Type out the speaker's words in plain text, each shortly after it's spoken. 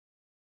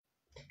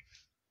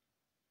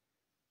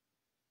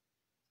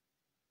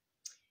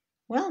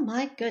Well,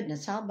 my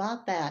goodness, how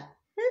about that?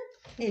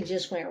 It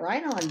just went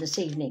right on this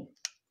evening.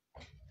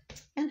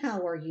 And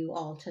how are you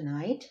all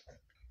tonight?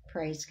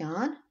 Praise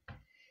God.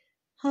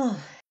 Oh,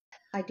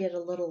 I did a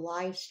little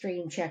live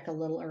stream check a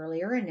little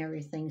earlier and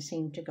everything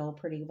seemed to go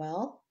pretty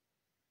well.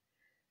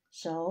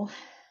 So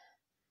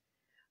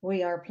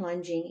we are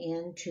plunging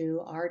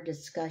into our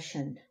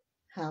discussion,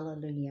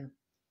 hallelujah,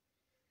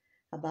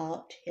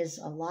 about is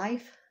a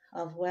life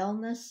of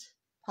wellness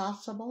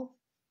possible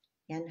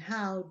and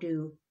how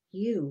do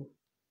you?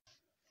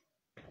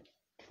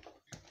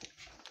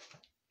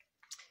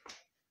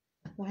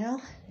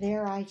 Well,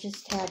 there I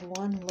just had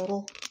one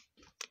little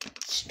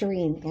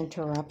stream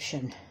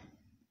interruption.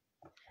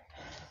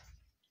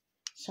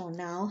 So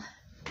now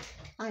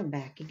I'm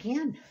back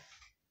again.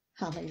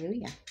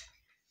 Hallelujah.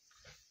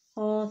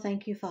 Oh,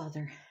 thank you,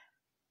 Father.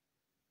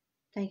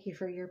 Thank you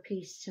for your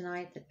peace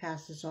tonight that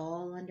passes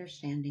all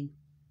understanding.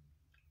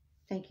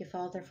 Thank you,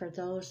 Father, for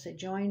those that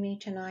join me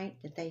tonight,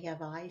 that they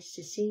have eyes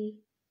to see,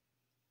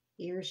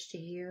 ears to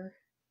hear,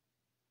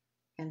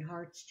 and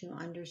hearts to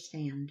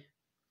understand.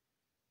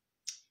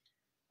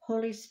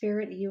 Holy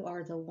Spirit, you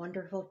are the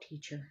wonderful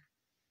teacher.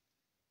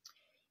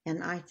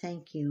 And I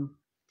thank you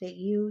that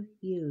you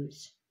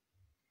use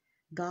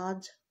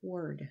God's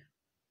word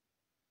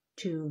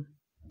to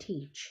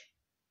teach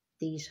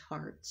these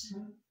hearts.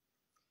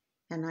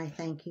 And I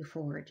thank you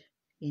for it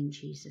in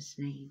Jesus'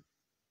 name.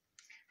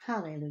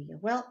 Hallelujah.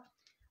 Well,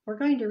 we're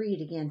going to read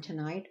again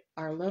tonight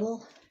our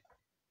little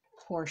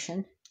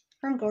portion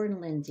from Gordon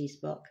Lindsay's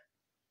book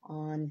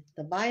on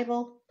the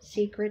Bible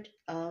Secret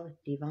of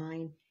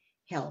Divine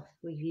Health.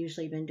 We've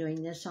usually been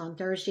doing this on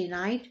Thursday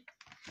night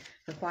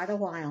for quite a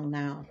while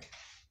now.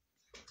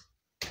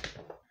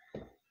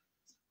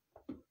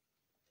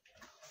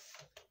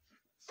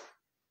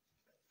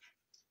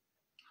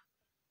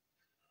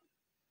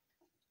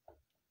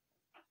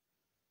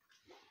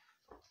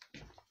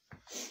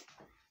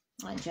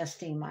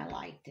 Adjusting my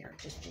light there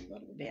just a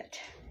little bit.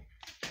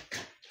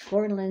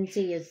 Gordon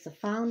Lindsay is the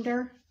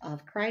founder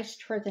of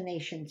Christ for the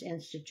Nations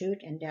Institute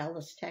in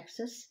Dallas,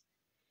 Texas,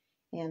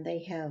 and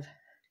they have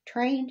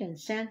trained and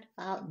sent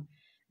out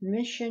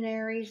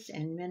missionaries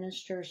and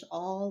ministers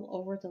all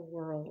over the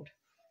world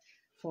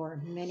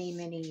for many,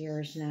 many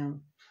years now.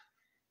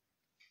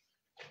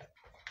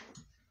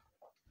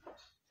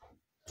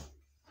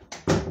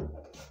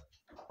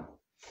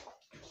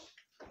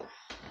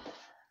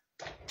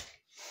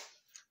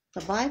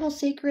 The Bible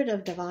Secret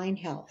of Divine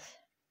Health.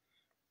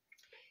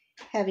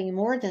 Having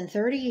more than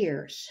 30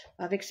 years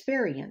of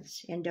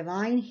experience in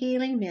divine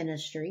healing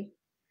ministry,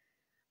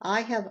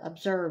 I have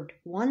observed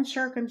one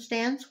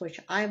circumstance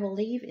which I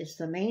believe is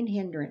the main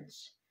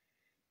hindrance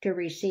to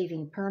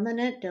receiving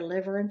permanent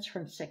deliverance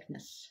from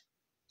sickness.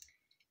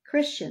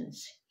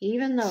 Christians,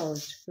 even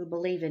those who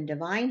believe in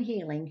divine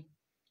healing,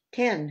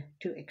 tend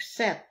to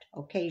accept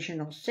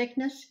occasional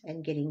sickness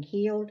and getting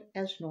healed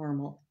as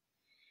normal,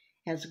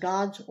 as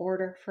God's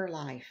order for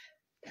life.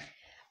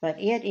 But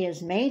it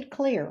is made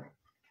clear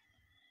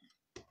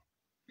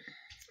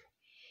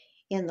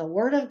in the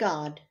Word of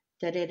God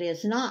that it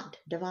is not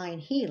divine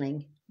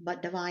healing,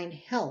 but divine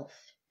health,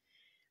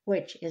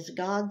 which is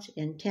God's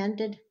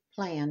intended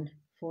plan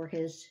for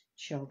His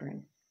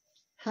children.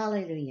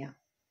 Hallelujah.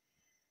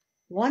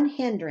 One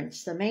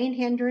hindrance, the main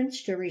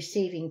hindrance to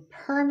receiving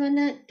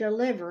permanent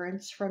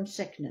deliverance from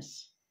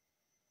sickness.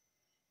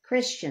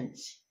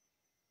 Christians,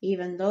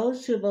 even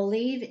those who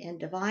believe in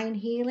divine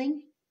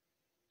healing,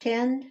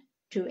 tend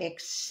to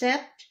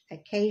accept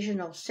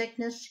occasional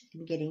sickness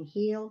and getting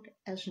healed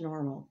as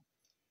normal,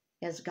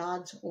 as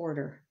God's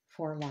order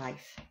for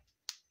life.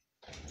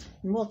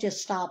 And we'll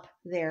just stop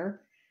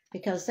there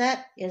because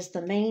that is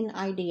the main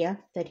idea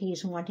that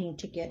he's wanting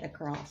to get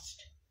across.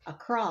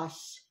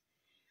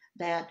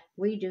 That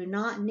we do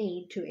not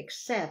need to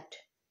accept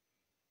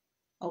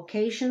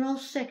occasional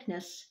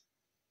sickness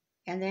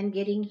and then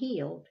getting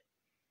healed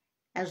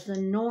as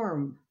the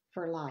norm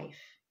for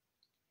life.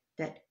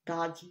 That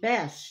God's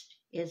best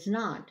is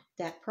not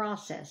that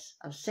process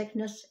of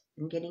sickness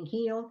and getting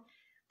healed.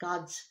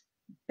 God's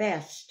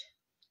best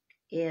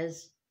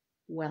is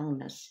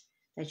wellness,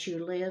 that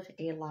you live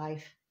a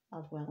life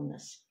of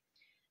wellness.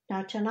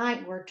 Now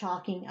tonight we're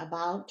talking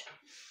about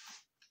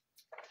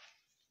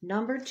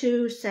number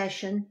 2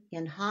 session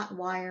in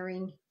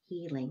Hotwiring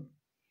Healing.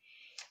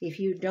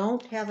 If you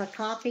don't have a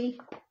copy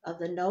of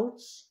the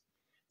notes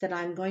that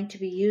I'm going to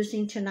be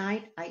using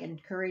tonight, I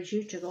encourage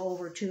you to go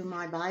over to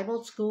my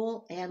Bible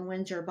School and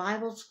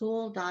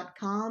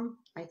WindsorBibleSchool.com.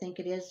 I think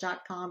it is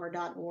 .com or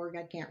 .org.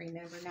 I can't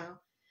remember now.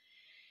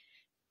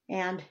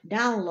 And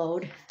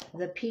download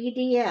the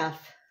PDF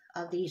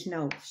of these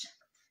notes.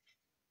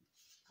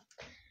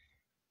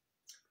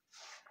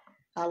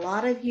 A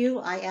lot of you,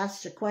 I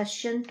asked a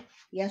question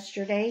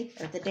yesterday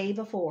or the day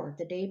before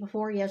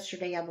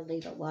yesterday, I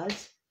believe it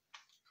was,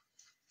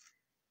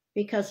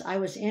 because I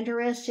was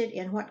interested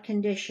in what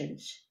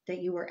conditions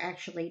that you were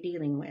actually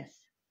dealing with.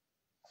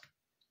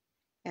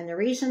 And the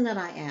reason that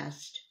I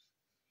asked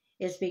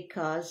is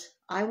because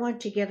I want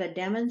to give a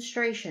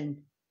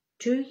demonstration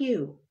to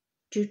you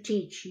to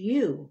teach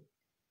you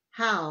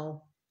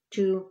how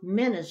to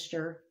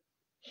minister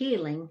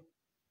healing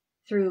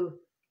through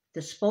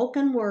the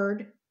spoken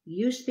word,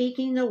 you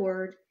speaking the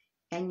word,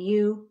 and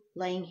you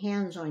laying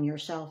hands on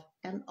yourself,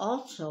 and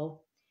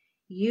also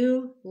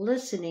you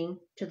listening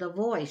to the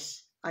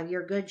voice of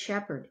your good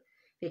shepherd,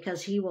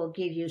 because he will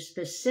give you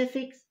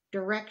specific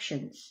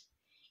directions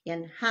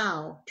in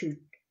how to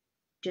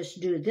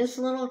just do this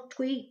little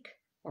tweak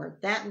or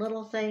that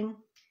little thing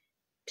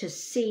to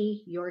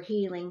see your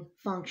healing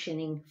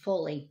functioning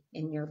fully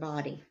in your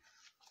body.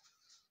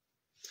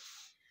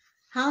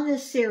 How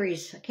this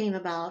series came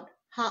about,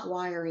 hot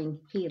wiring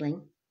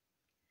healing.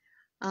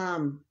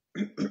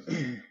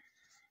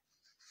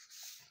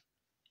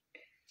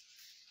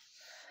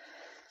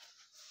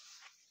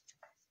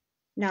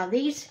 Now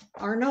these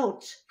are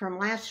notes from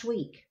last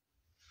week,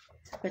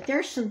 but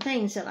there's some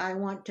things that I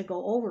want to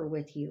go over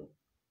with you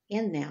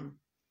in them.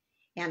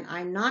 And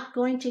I'm not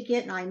going to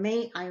get, I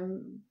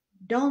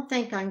don't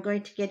think I'm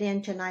going to get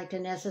in tonight to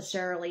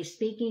necessarily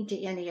speaking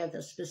to any of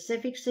the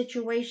specific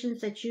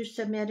situations that you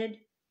submitted.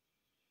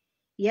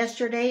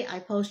 Yesterday, I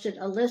posted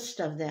a list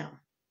of them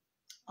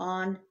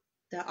on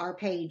our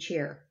page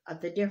here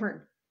of the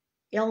different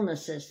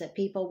illnesses that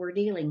people were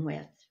dealing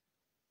with.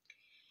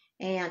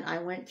 And I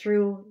went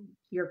through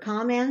your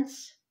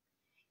comments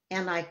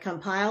and I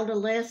compiled a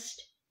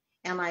list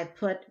and I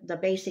put the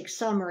basic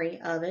summary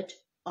of it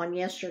on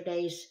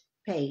yesterday's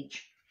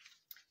page.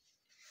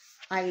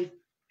 I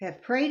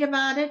have prayed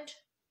about it,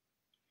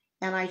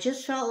 and I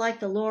just felt like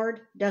the Lord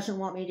doesn't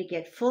want me to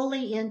get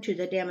fully into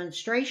the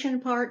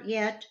demonstration part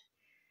yet,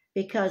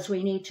 because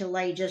we need to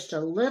lay just a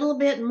little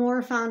bit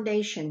more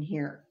foundation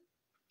here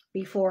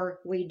before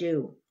we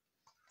do.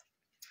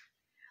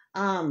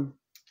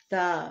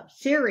 The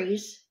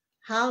series,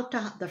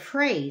 the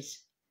phrase,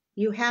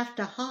 you have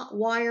to hot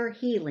wire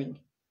healing,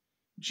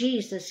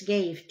 Jesus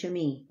gave to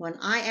me when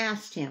I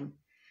asked him.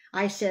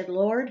 I said,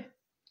 Lord,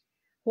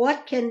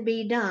 what can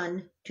be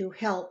done to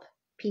help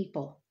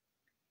people?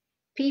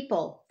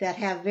 People that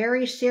have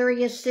very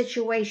serious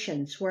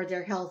situations where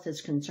their health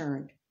is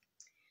concerned.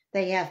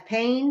 They have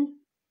pain,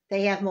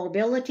 they have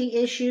mobility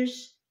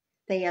issues,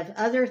 they have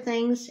other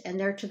things, and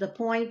they're to the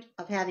point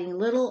of having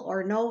little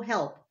or no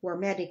help where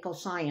medical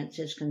science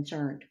is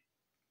concerned.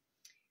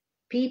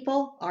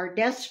 People are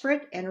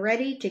desperate and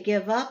ready to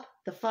give up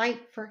the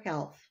fight for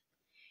health,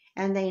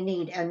 and they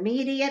need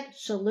immediate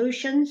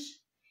solutions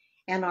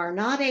and are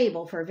not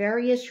able for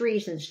various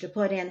reasons to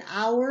put in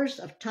hours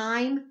of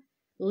time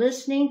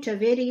listening to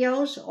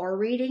videos or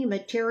reading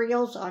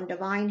materials on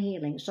divine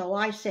healing. So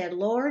I said,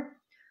 Lord,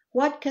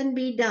 what can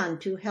be done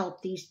to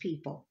help these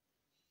people?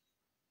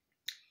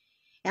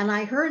 And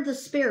I heard the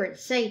Spirit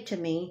say to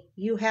me,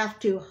 you have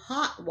to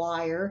hot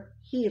wire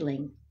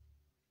healing.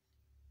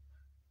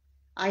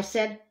 I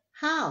said,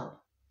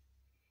 how?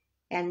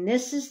 And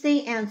this is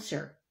the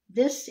answer.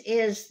 This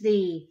is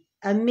the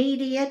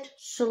immediate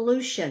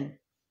solution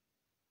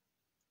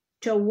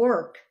to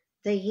work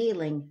the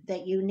healing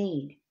that you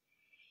need.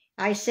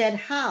 I said,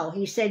 how?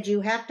 He said,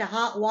 you have to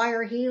hot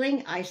wire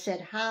healing. I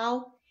said,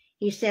 how?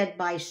 He said,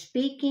 by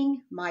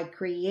speaking my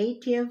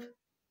creative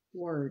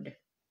word.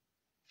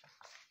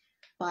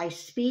 By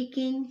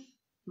speaking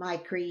my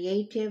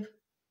creative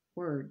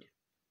word.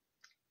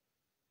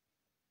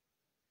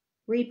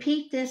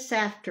 Repeat this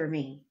after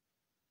me.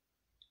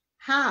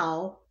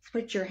 How,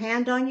 put your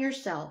hand on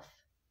yourself,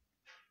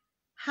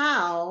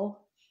 how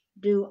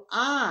do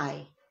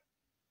I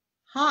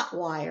hot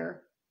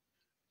wire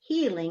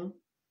healing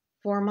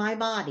for my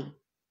body?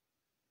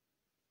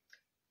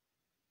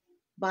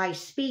 By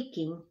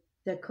speaking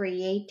the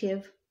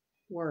creative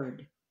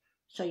word.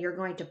 So you're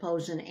going to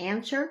pose an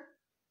answer,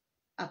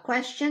 a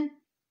question,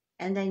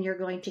 and then you're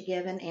going to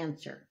give an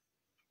answer.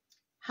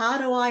 How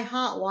do I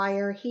hot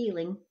wire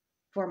healing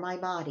for my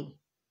body?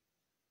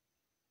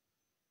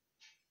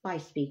 By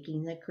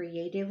speaking the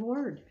creative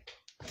word.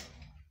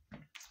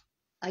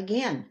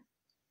 Again,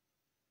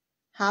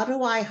 how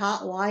do I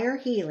hot wire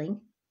healing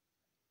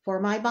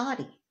for my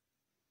body?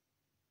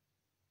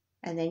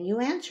 And then you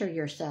answer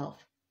yourself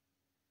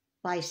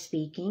by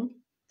speaking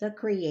the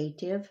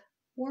creative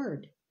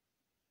word.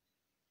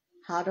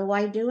 How do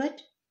I do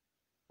it?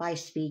 By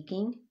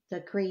speaking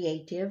the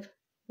creative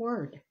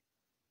word.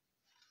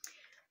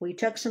 We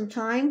took some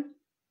time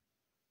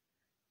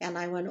and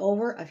I went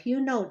over a few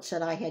notes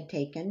that I had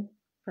taken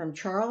from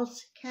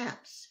Charles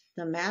Capps,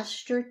 the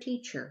master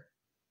teacher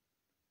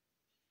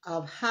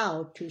of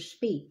how to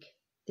speak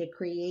the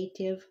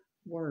creative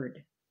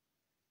word.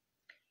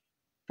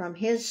 From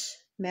his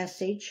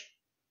message,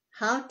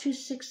 How to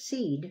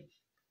Succeed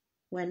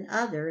When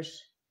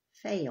Others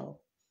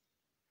Fail.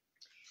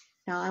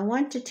 Now, I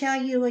want to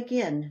tell you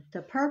again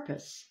the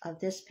purpose of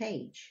this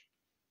page.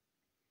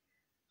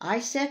 I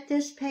set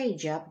this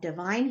page up,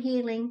 Divine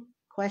Healing,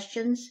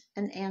 Questions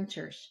and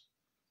Answers,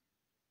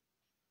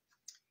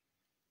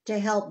 to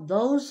help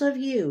those of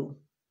you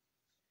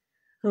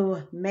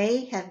who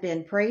may have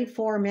been prayed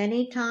for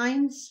many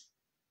times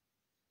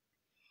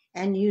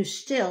and you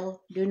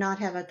still do not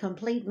have a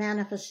complete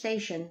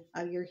manifestation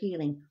of your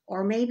healing.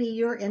 Or maybe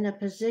you're in a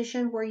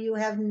position where you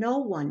have no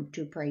one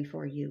to pray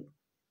for you.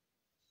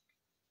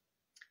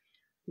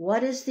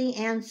 What is the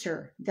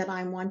answer that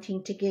I'm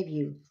wanting to give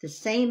you? The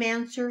same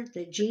answer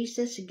that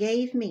Jesus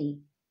gave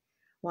me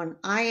when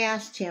I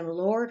asked him,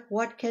 Lord,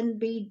 what can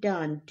be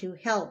done to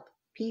help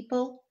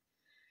people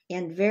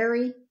in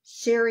very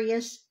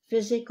serious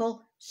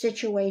physical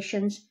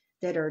situations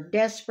that are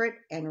desperate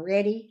and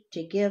ready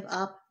to give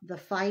up the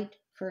fight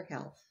for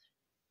health?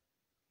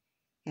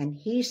 And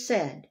he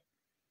said,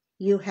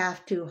 you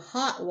have to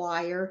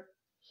hotwire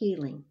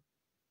healing.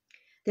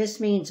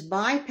 This means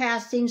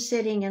bypassing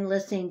sitting and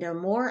listening to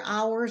more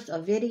hours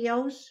of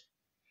videos.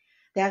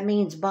 That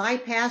means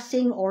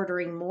bypassing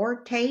ordering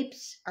more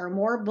tapes or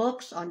more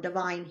books on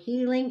divine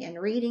healing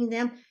and reading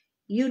them.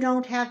 You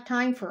don't have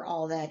time for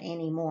all that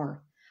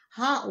anymore.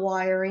 Hot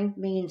wiring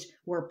means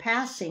we're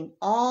passing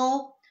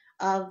all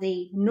of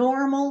the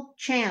normal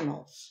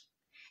channels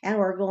and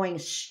we're going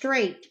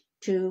straight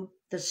to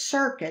the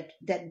circuit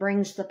that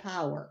brings the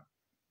power.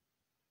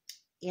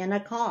 In a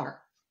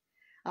car,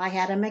 I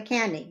had a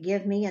mechanic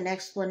give me an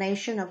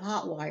explanation of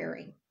hot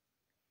wiring.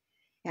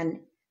 And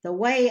the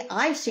way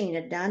I've seen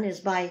it done is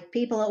by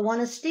people that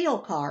want to steal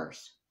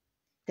cars.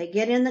 They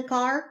get in the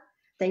car,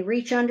 they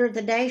reach under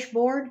the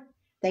dashboard,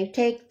 they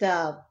take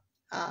the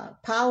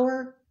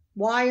power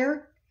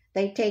wire,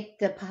 they take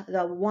the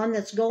one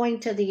that's going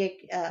to the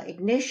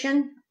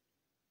ignition,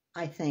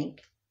 I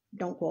think.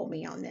 Don't quote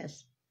me on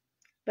this.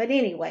 But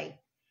anyway,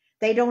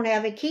 they don't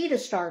have a key to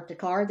start the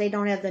car. They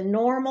don't have the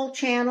normal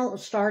channel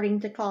of starting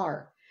the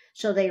car.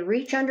 So they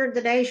reach under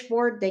the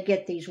dashboard, they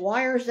get these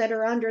wires that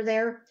are under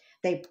there,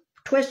 they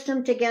twist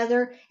them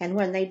together, and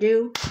when they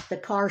do, the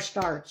car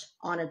starts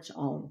on its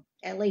own.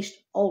 At least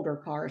older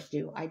cars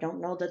do. I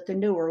don't know that the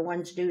newer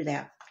ones do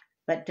that.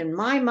 But in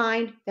my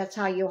mind, that's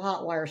how you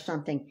hotwire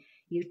something.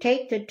 You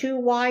take the two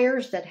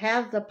wires that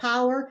have the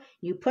power,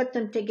 you put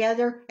them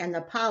together, and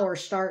the power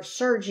starts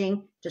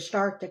surging to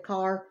start the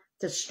car,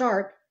 to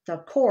start the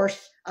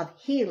course of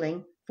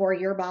healing for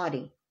your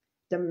body.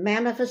 The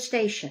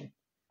manifestation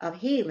of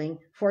healing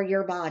for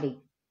your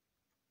body.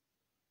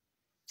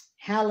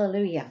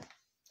 Hallelujah.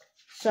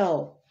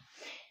 So,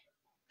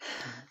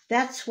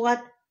 that's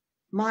what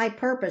my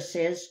purpose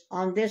is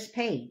on this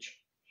page.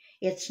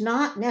 It's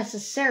not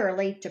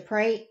necessarily to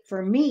pray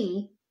for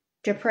me,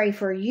 to pray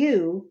for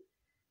you,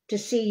 to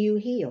see you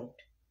healed.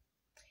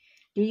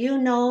 Do you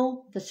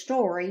know the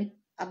story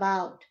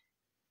about,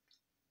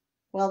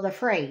 well, the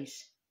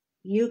phrase,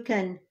 you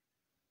can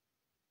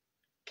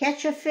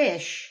catch a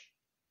fish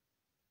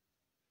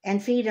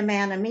and feed a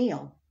man a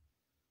meal,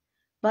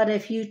 but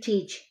if you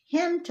teach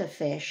him to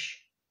fish,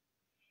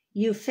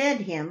 you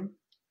fed him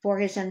for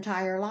his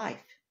entire life.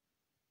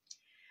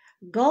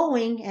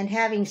 Going and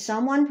having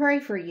someone pray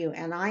for you,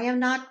 and I am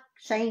not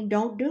saying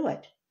don't do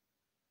it,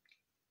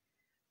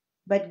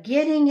 but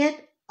getting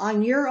it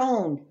on your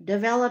own,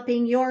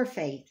 developing your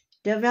faith,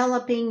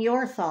 developing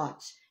your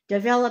thoughts,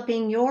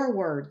 developing your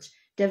words,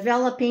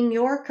 developing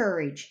your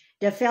courage,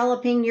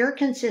 developing your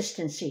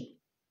consistency,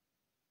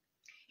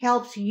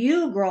 helps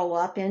you grow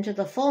up into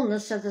the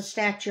fullness of the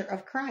stature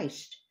of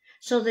Christ,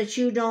 so that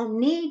you don't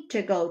need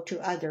to go to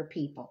other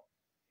people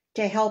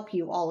to help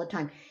you all the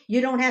time.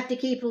 You don't have to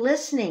keep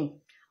listening.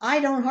 I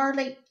don't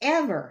hardly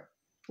ever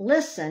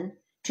listen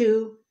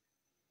to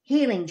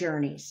healing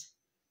journeys.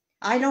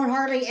 I don't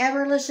hardly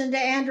ever listen to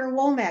Andrew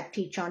Womack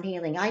teach on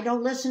healing. I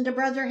don't listen to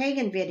Brother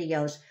Hagin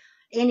videos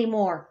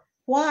anymore.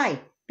 Why?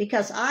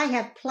 Because I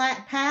have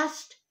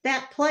passed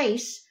that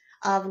place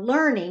of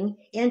learning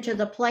into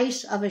the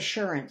place of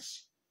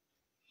assurance,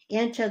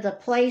 into the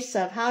place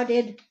of, how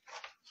did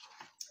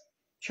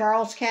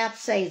Charles Capps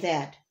say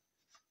that?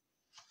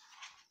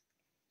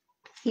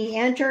 He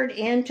entered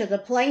into the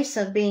place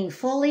of being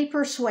fully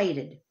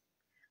persuaded.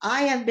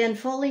 I have been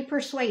fully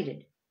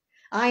persuaded.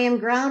 I am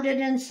grounded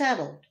and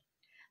settled.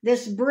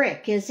 This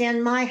brick is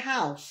in my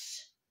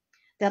house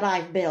that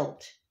I've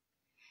built.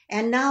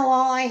 And now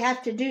all I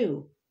have to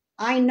do,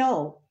 I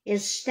know,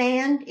 is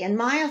stand in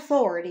my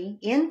authority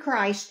in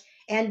Christ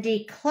and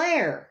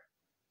declare,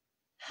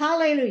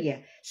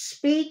 hallelujah,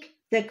 speak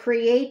the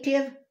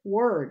creative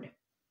word.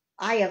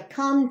 I have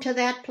come to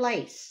that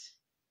place.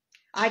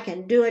 I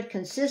can do it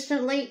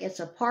consistently. It's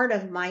a part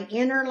of my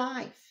inner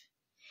life.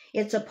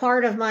 It's a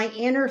part of my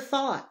inner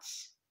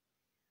thoughts.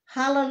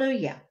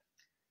 Hallelujah.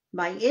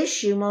 My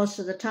issue most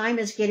of the time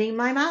is getting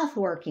my mouth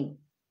working.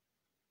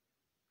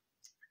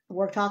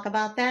 We'll talk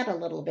about that a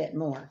little bit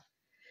more.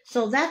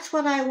 So that's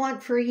what I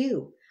want for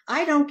you.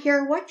 I don't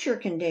care what your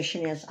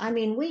condition is. I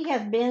mean, we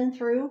have been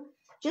through,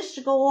 just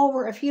to go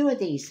over a few of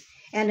these.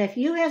 And if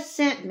you have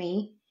sent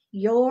me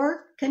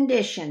your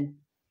condition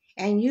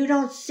and you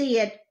don't see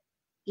it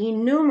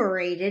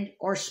enumerated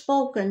or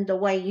spoken the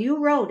way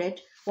you wrote it,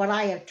 what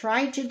I have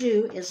tried to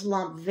do is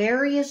lump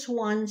various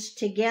ones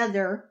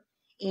together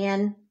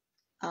in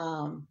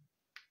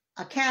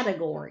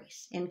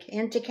categories,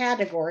 into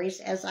categories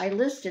as I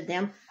listed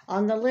them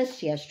on the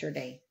list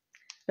yesterday.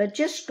 but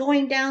just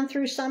going down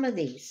through some of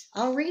these.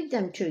 I'll read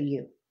them to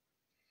you.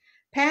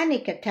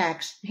 Panic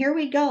attacks. Here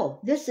we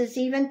go. This is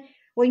even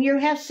when you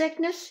have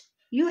sickness,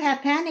 you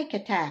have panic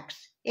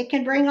attacks. It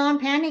can bring on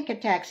panic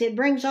attacks. It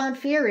brings on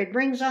fear. It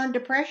brings on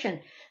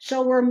depression.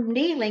 So we're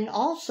dealing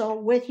also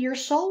with your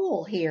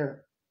soul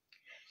here.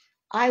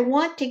 I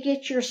want to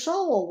get your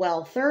soul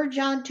well. 3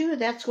 John 2,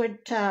 that's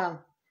what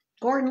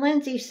Gordon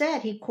Lindsay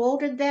said. He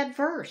quoted that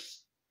verse.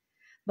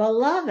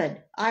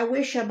 Beloved, I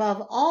wish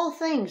above all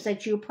things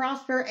that you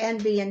prosper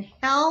and be in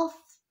health,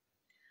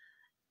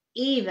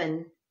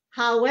 even,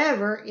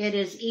 however, it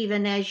is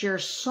even as your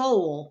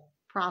soul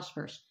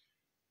prospers.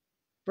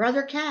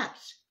 Brother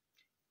Capps,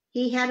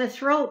 he had a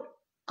throat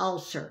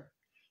ulcer.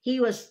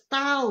 He was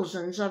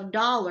thousands of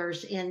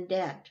dollars in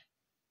debt.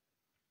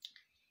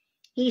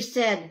 He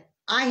said,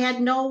 I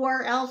had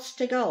nowhere else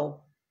to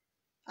go.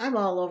 I'm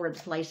all over the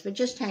place, but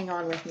just hang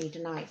on with me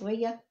tonight, will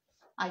you?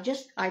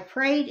 I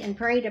prayed and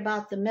prayed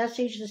about the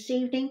message this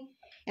evening,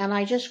 and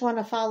I just want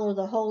to follow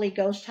the Holy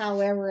Ghost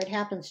however it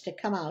happens to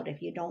come out,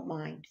 if you don't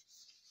mind.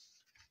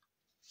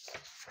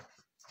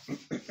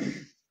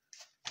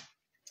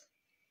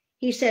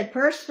 He said,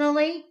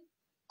 personally,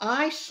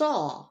 I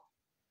saw,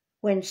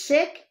 when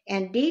sick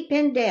and deep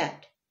in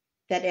debt,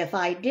 that if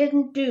I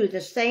didn't do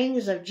the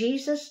sayings of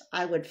Jesus,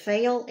 I would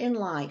fail in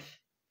life.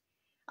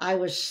 I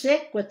was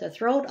sick with a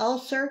throat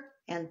ulcer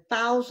and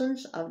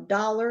thousands of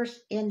dollars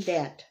in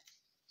debt.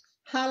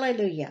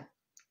 Hallelujah.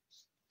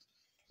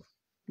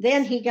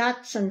 Then he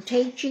got some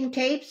teaching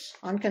tapes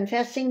on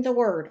confessing the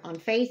word, on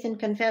faith and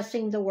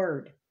confessing the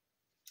word.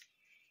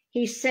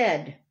 He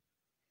said,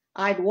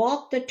 I'd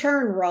walk the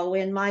turn row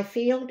in my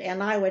field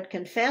and I would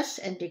confess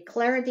and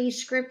declare these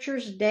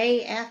scriptures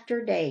day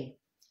after day.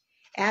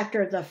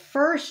 After the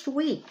first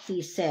week,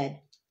 he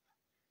said,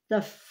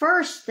 the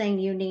first thing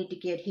you need to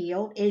get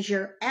healed is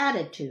your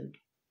attitude.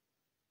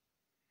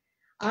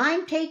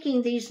 I'm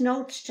taking these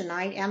notes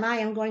tonight and I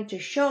am going to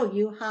show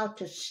you how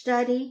to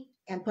study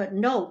and put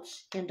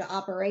notes into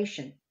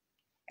operation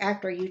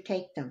after you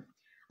take them.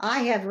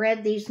 I have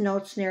read these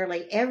notes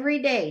nearly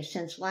every day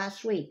since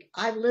last week.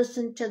 I've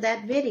listened to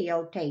that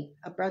videotape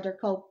of Brother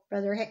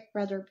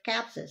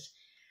Caps's,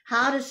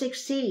 How to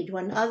Succeed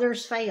When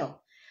Others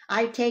Fail.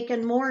 I've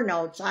taken more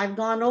notes. I've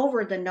gone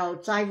over the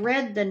notes. I've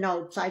read the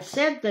notes. I've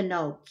said the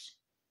notes.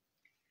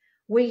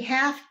 We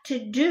have to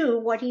do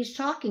what he's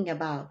talking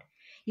about.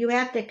 You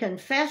have to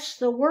confess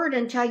the word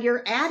until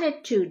your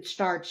attitude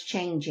starts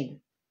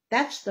changing.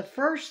 That's the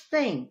first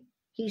thing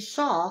he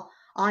saw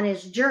on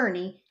his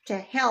journey to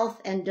health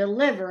and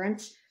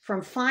deliverance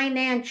from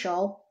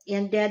financial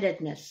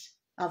indebtedness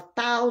of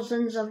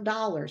thousands of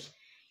dollars.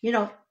 You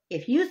know,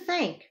 if you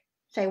think,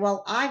 say,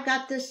 well, I've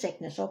got this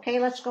sickness. Okay,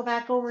 let's go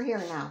back over here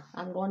now.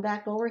 I'm going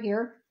back over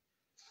here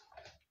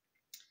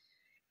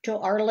to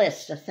our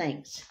list of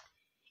things.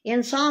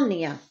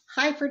 Insomnia,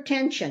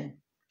 hypertension,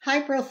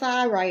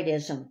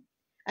 hypothyroidism,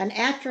 an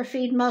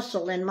atrophied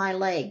muscle in my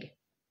leg,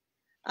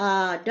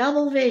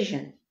 double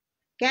vision,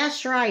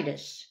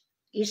 gastritis,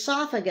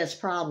 esophagus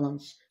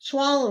problems,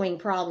 swallowing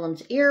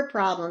problems, ear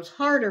problems,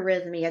 heart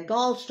arrhythmia,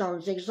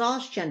 gallstones,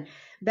 exhaustion,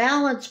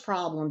 balance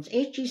problems,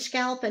 itchy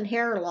scalp and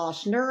hair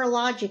loss,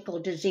 neurological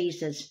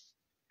diseases,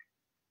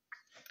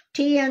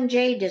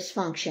 TMJ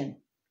dysfunction,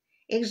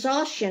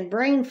 exhaustion,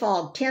 brain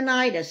fog,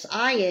 tinnitus,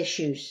 eye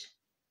issues,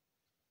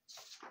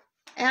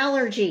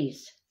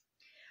 allergies,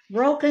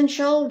 broken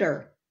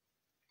shoulder,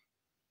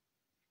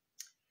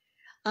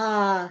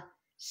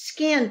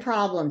 skin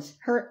problems,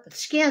 her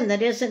skin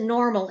that isn't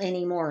normal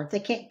anymore. They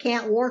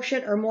can't wash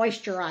it or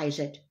moisturize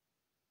it.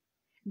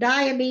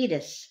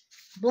 Diabetes,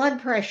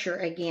 blood pressure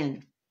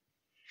again.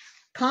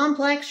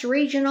 Complex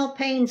regional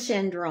pain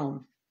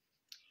syndrome.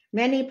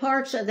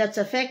 That's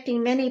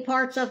affecting many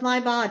parts of my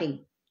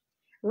body.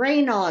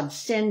 Raynaud's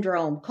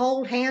syndrome,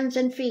 cold hands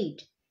and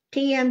feet.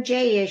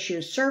 TMJ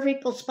issues,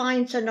 cervical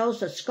spine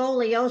stenosis,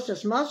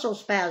 scoliosis, muscle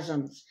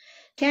spasms,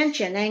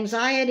 tension,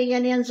 anxiety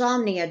and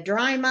insomnia,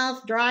 dry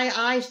mouth, dry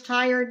eyes,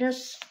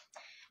 tiredness,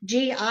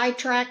 GI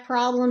tract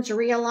problems,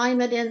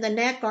 realignment in the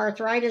neck,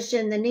 arthritis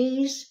in the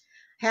knees,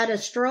 had a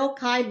stroke,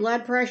 high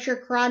blood pressure,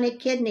 chronic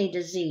kidney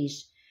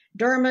disease,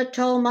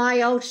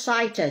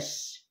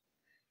 dermatomyositis,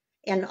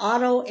 an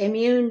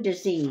autoimmune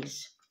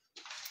disease,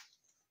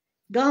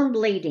 gum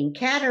bleeding,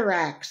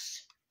 cataracts,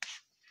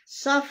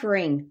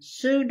 suffering,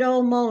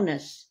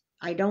 pseudomonas.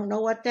 I don't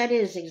know what that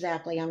is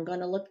exactly. I'm going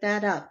to look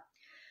that up.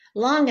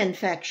 Lung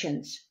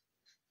infections,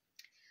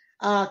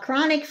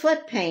 chronic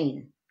foot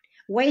pain,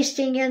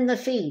 wasting in the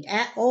feet,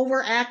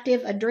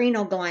 overactive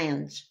adrenal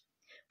glands,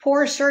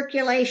 poor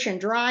circulation,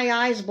 dry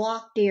eyes,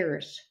 blocked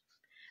ears,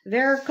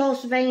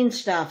 varicose vein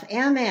stuff,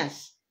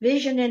 MS,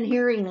 vision and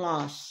hearing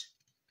loss,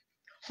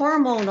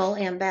 hormonal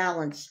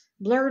imbalance,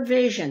 blurred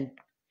vision,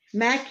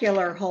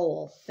 macular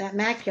hole, that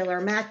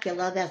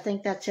macula, I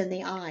think that's in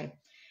the eye,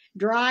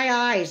 dry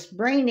eyes,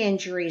 brain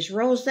injuries,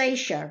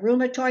 rosacea,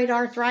 rheumatoid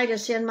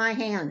arthritis in my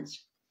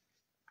hands.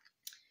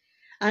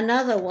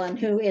 Another one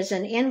who is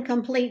an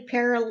incomplete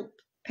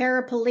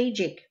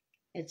paraplegic,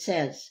 it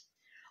says,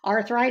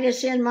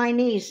 arthritis in my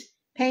knees,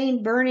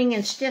 pain, burning,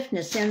 and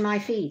stiffness in my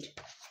feet.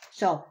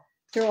 So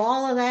through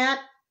all of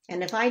that,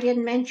 and if I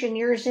didn't mention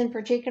yours in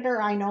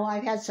particular, I know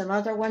I've had some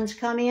other ones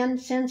come in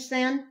since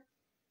then.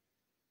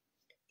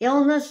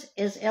 Illness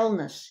is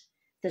illness.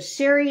 The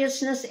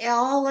seriousness,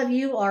 all of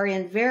you are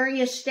in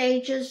various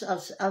stages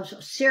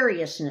of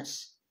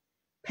seriousness.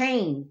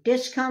 Pain,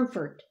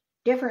 discomfort,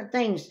 different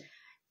things,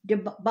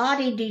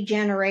 body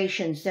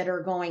degenerations that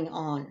are going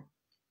on.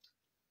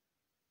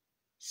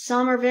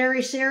 Some are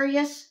very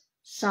serious,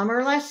 some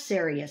are less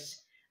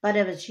serious. But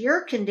if it's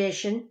your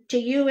condition, to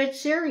you it's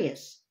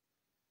serious.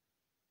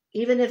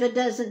 Even if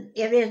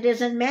it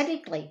isn't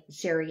medically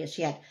serious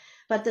yet.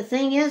 But the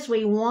thing is,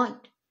 we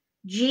want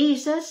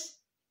Jesus'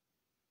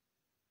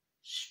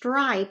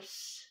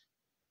 stripes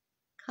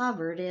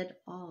covered it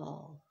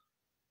all.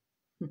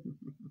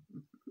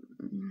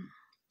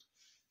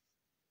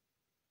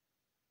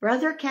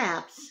 Brother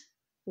Capps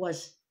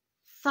was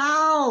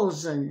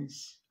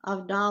thousands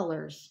of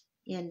dollars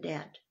in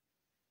debt.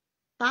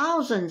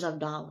 Thousands of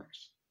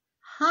dollars.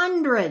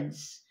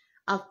 Hundreds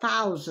of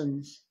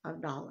thousands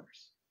of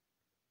dollars.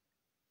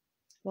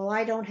 Well,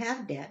 I don't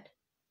have debt.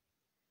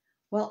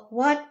 Well,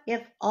 what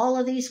if all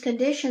of these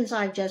conditions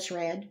I've just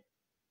read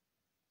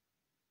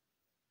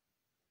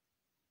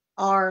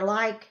are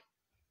like,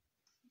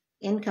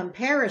 in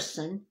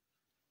comparison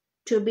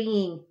to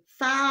being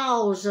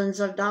thousands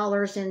of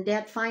dollars in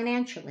debt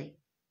financially?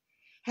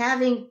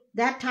 Having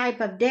that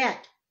type of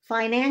debt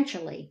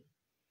financially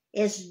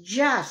is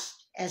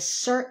just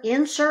as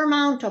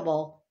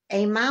insurmountable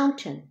a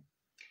mountain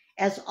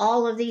as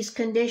all of these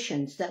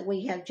conditions that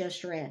we have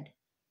just read.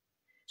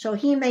 So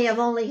he may have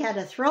only had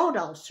a throat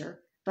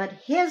ulcer, but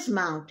his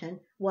mountain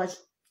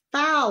was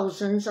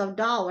thousands of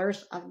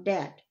dollars of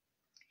debt.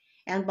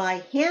 And by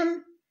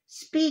him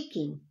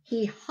speaking,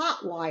 he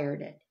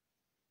hotwired it.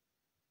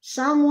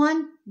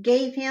 Someone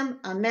gave him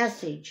a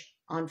message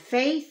on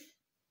faith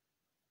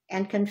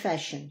and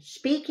confession,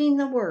 speaking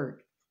the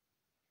word.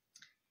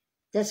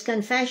 This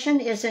confession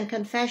is a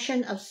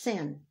confession of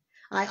sin.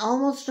 I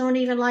almost don't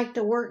even like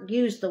to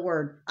use the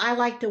word. I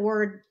like the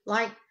word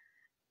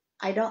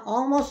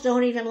almost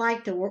don't even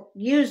like to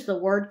use the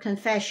word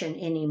confession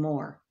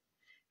anymore,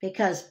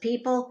 because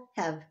people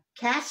have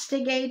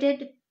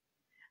castigated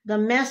the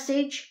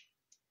message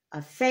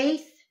of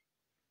faith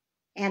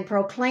and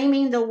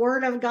proclaiming the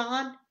word of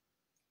God.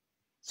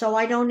 So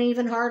I don't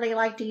even hardly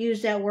like to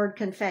use that word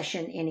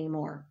confession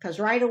anymore, because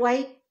right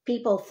away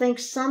people think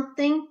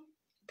something,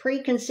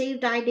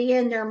 preconceived idea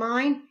in their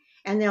mind,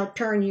 and they'll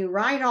turn you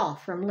right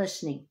off from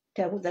listening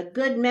to the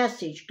good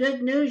message,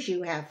 good news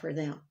you have for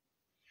them.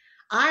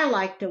 I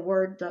like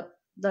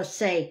the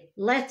say,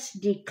 let's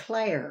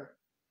declare.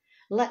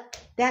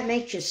 That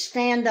makes you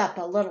stand up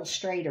a little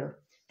straighter.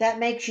 That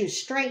makes you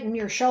straighten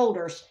your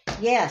shoulders.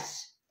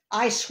 Yes,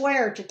 I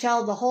swear to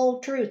tell the whole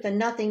truth and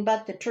nothing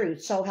but the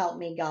truth, so help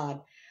me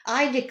God.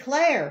 I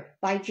declare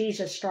by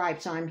Jesus'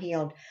 stripes I'm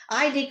healed.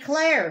 I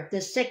declare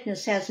this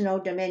sickness has no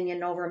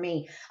dominion over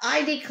me.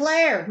 I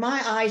declare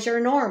my eyes are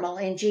normal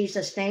in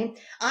Jesus' name.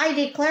 I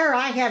declare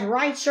I have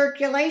right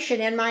circulation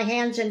in my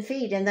hands and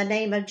feet in the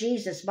name of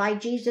Jesus. By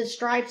Jesus'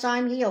 stripes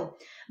I'm healed.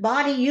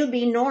 Body, you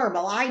be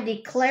normal. I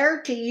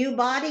declare to you,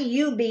 body,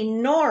 you be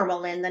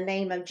normal in the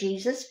name of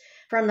Jesus.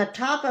 From the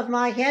top of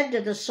my head to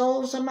the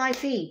soles of my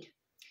feet.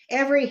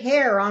 Every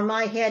hair on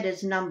my head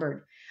is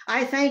numbered.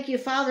 I thank you,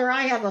 Father,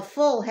 I have a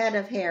full head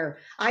of hair.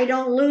 I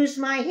don't lose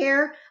my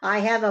hair. I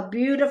have a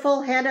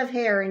beautiful head of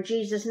hair in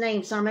Jesus'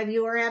 name. Some of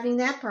you are having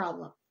that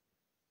problem.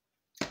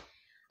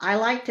 I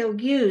like to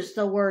use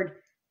the word,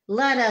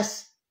 let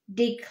us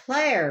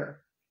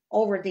declare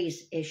over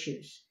these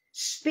issues.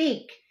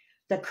 Speak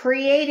the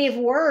creative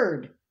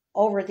word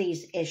over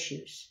these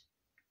issues.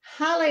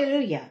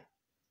 Hallelujah.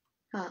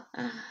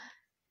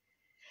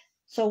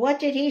 So what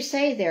did he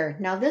say there?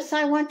 Now this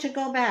I want to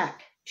go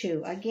back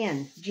to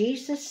again.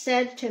 Jesus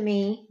said to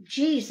me,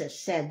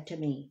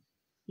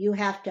 you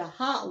have to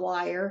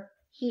hotwire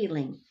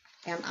healing.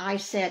 And I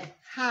said,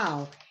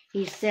 how?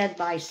 He said,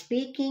 by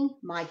speaking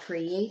my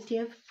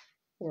creative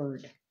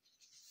word.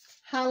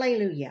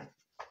 Hallelujah.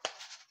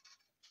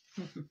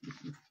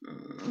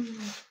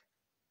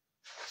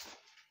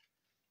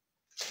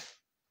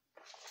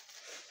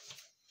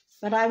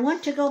 But I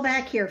want to go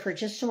back here for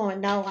just a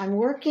moment. Now I'm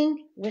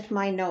working with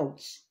my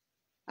notes.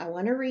 I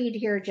want to read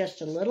here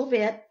just a little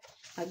bit.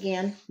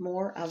 Again,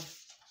 more of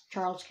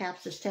Charles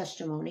Capps'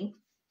 testimony.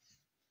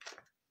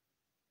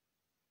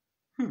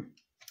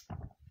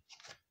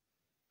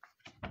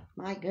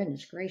 My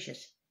goodness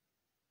gracious.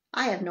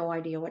 I have no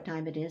idea what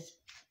time it is.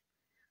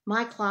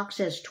 My clock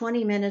says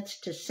 20 minutes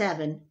to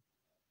 7,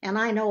 and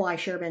I know I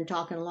sure been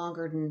talking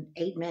longer than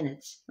 8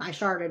 minutes. I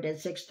started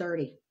at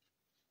 6:30.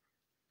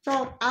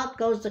 So out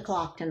goes the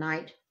clock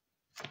tonight.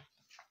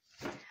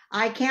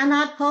 I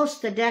cannot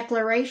post the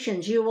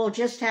declarations. You will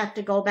just have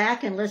to go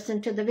back and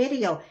listen to the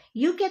video.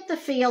 You get the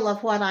feel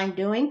of what I'm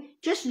doing.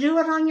 Just do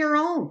it on your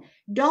own.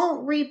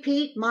 Don't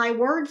repeat my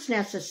words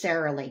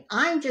necessarily.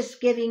 I'm just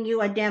giving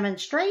you a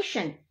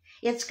demonstration.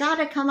 It's got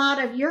to come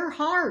out of your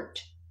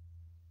heart.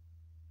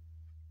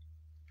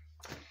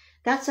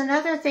 That's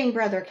another thing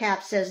Brother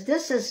Cap says.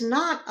 This is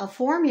not a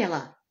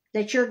formula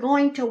that you're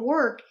going to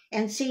work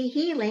and see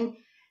healing,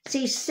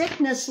 see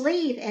sickness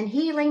leave and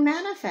healing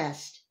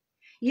manifest.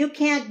 You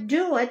can't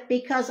do it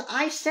because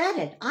I said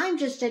it. I'm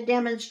just a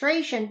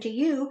demonstration to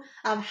you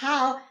of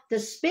how the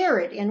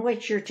spirit in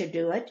which you're to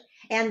do it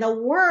and the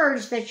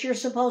words that you're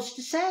supposed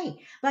to say.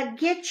 But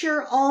get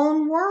your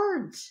own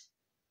words.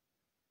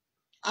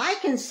 I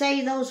can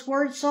say those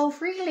words so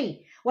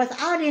freely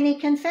without any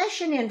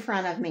confession in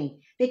front of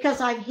me because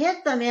I've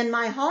hid them in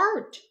my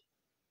heart.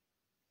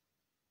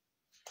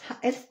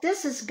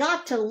 This has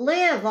got to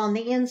live on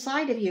the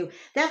inside of you.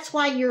 That's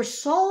why your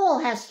soul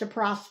has to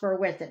prosper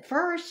with it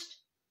first.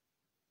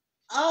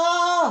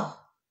 Oh,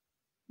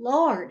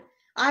 Lord,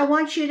 I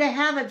want you to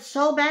have it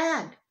so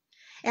bad.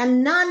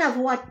 And none of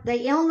what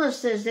the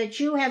illnesses that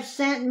you have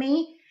sent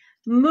me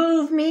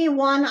move me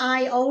one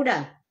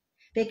iota,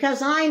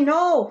 because I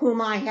know whom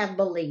I have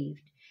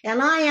believed,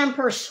 and I am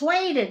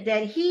persuaded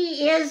that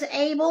he is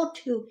able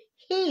to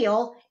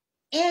heal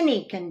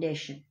any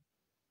condition.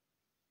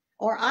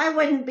 Or I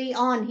wouldn't be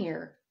on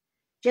here,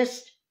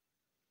 just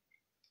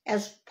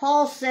as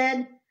Paul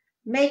said,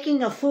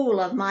 making a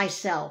fool of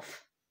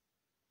myself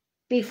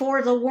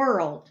before the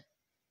world,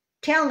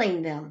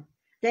 telling them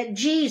that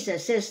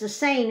Jesus is the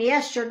same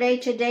yesterday,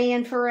 today,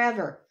 and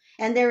forever.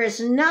 And there is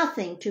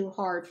nothing too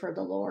hard for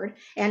the Lord.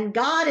 And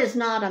God is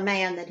not a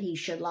man that he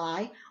should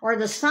lie, or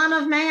the son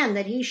of man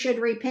that he should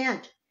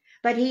repent.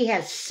 But he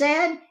has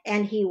said,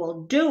 and he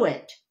will do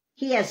it.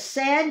 He has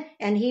said,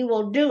 and he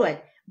will do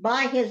it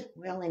by his...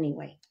 Well,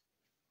 anyway,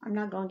 I'm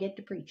not going to get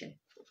to preaching.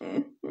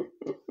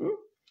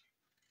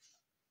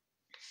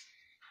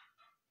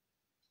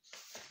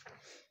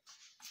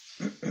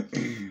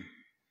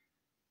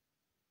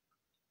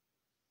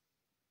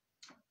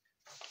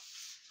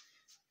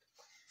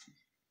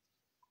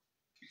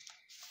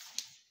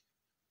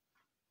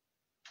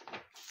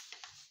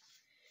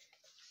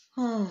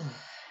 Oh,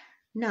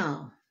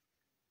 now,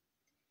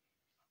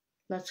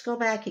 let's go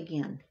back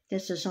again.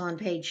 This is on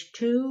page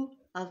 2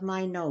 of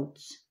my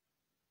notes.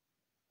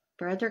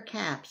 Brother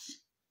Caps,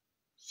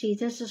 see,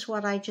 this is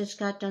what I just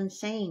got done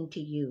saying to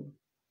you.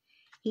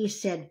 He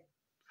said,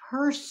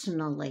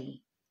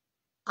 personally,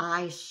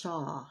 I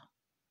saw.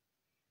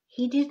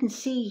 He didn't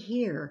see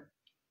here.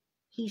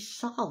 He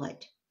saw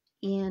it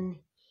in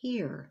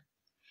here.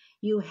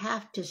 You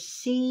have to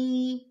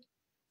see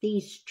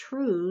these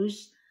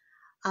truths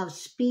of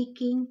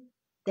speaking,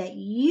 that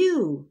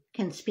you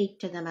can speak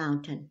to the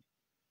mountain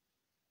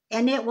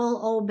and it will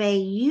obey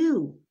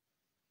you.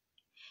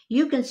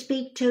 You can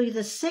speak to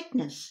the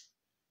sickness.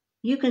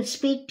 You can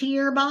speak to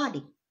your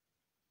body.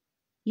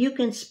 You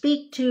can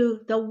speak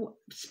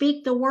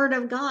the word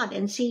of God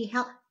and see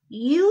how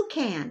you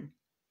can.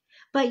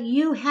 But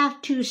you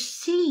have to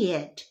see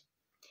it,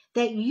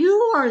 that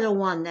you are the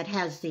one that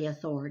has the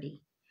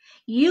authority.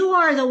 You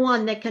are the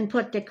one that can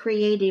put the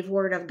creative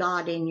word of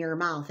God in your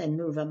mouth and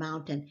move a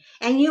mountain.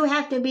 And you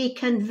have to be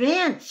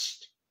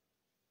convinced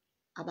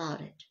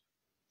about it.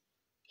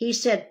 He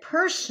said,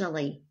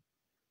 personally,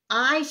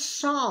 I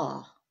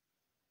saw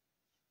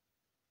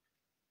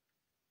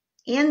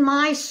in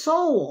my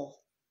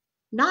soul,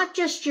 not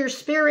just your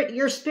spirit.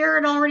 Your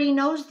spirit already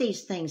knows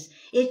these things.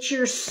 It's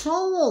your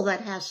soul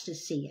that has to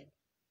see it.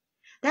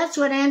 That's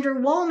what Andrew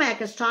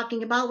Womack is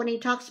talking about when he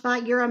talks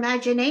about your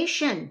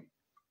imagination.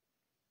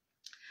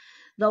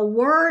 The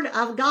Word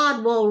of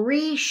God will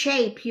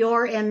reshape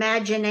your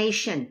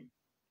imagination.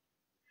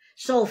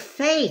 So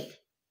faith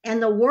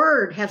and the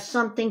Word have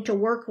something to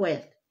work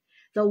with.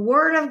 The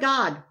Word of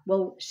God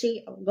will,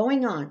 see,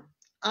 going on.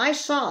 I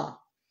saw,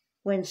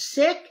 when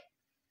sick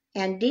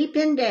and deep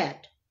in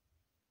debt,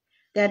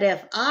 that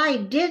if I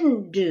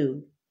didn't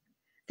do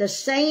the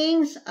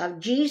sayings of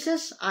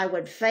Jesus, I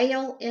would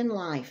fail in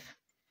life.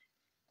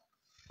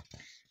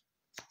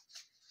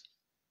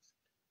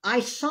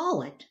 I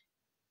saw it.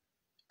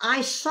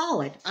 I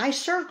saw it. I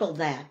circled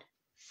that.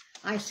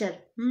 I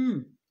said,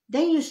 Then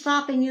you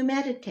stop and you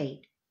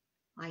meditate.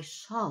 I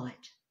saw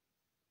it.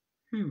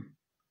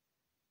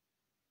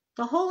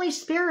 The Holy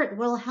Spirit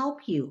will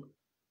help you.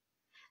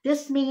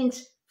 This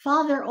means,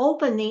 Father,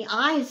 open the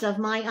eyes of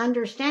my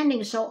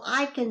understanding so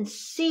I can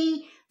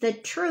see the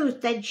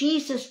truth that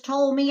Jesus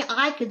told me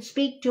I could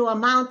speak to a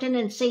mountain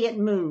and see it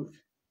move.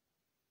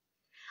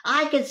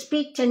 I could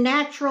speak to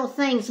natural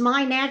things,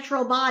 my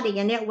natural body,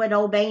 and it would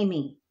obey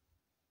me.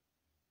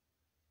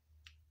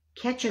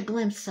 Catch a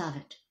glimpse of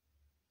it.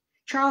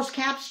 Charles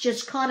Capps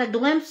just caught a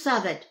glimpse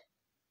of it.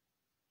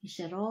 He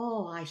said,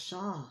 oh, I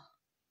saw,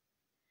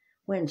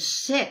 when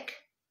sick,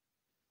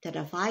 that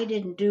if I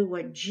didn't do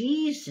what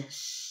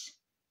Jesus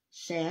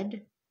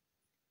said,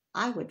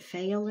 I would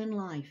fail in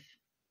life.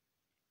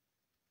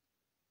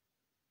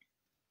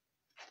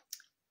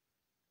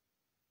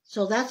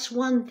 So that's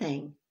one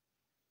thing.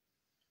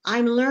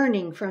 I'm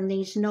learning from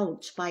these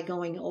notes by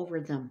going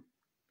over them.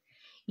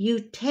 You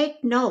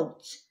take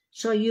notes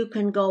so you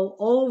can go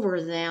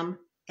over them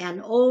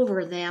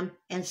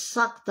and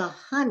suck the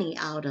honey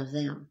out of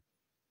them.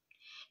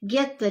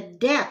 get the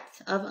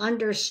depth of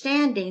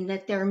understanding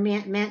that they're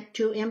meant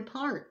to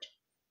impart.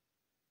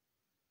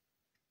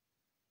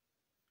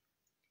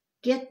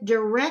 Get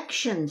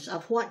directions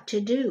of what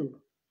to do.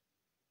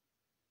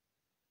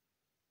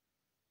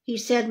 He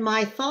said,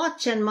 my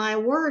thoughts and my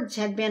words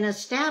had been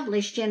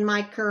established in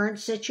my current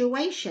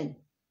situation.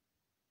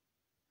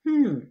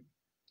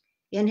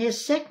 In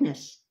his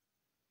sickness,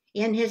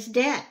 in his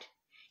debt,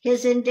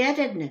 his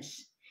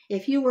indebtedness.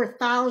 If you were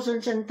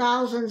thousands and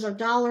thousands of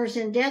dollars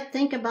in debt,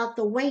 think about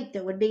the weight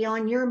that would be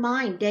on your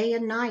mind day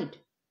and night.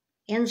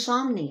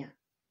 Insomnia,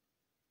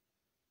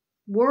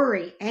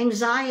 worry,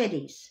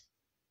 anxieties,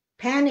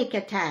 panic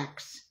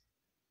attacks,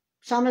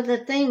 some of the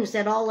things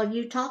that all of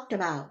you talked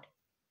about.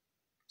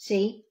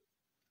 See?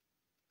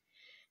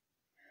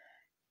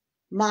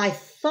 My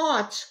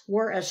thoughts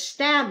were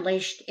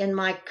established in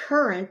my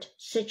current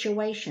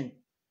situation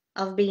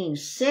of being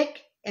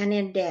sick and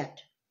in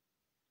debt.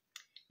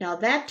 Now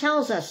that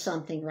tells us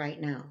something right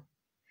now,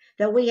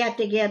 that we have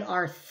to get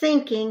our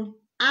thinking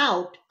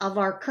out of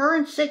our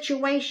current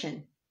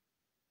situation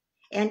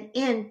and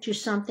into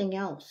something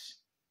else.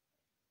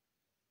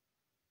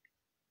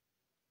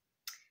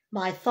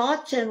 My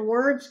thoughts and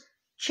words,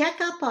 check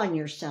up on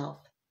yourself.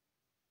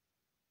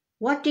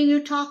 What do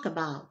you talk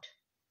about?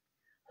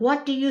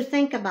 What do you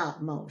think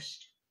about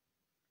most?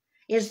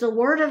 Is the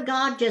Word of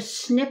God just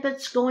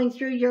snippets going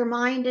through your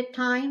mind at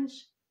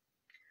times?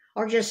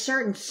 Or just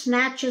certain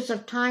snatches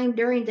of time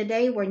during the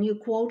day when you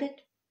quote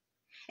it?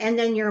 And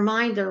then your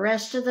mind the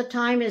rest of the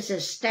time is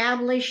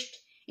established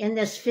in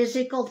this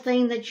physical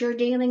thing that you're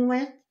dealing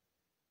with?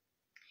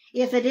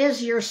 If it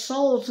is, your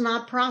soul's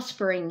not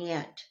prospering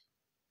yet.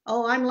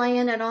 Oh, I'm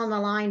laying it on the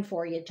line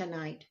for you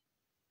tonight.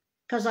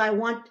 Because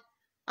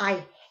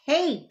I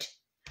hate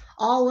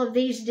all of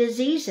these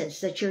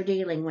diseases that you're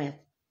dealing with.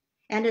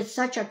 And it's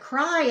such a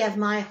cry of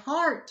my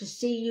heart to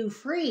see you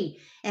free.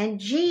 And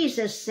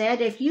Jesus said,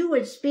 if you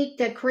would speak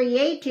the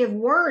creative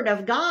word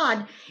of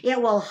God,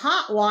 it will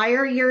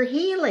hotwire your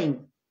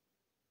healing.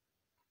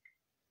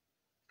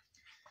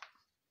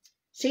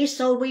 See,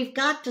 so we've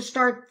got to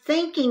start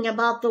thinking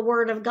about the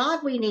word of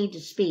God we need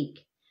to speak,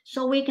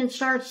 so we can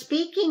start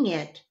speaking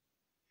it.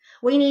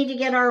 We need to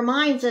get our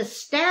minds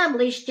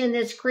established in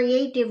this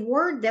creative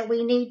word that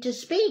we need to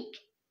speak,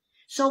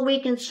 so we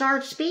can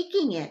start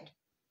speaking it.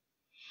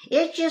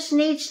 It just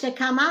needs to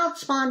come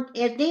out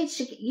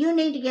you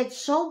need to get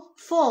so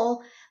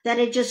full that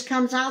it just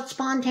comes out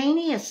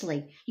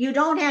spontaneously. You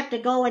don't have to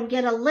go and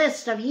get a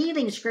list of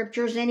healing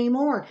scriptures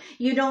anymore.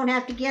 You don't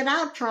have to get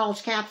out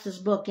Charles Capps'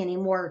 book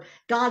anymore,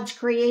 God's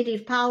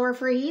Creative Power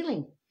for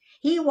Healing.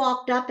 He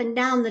walked up and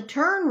down the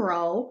turn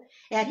row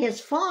at his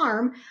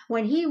farm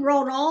when he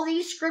wrote all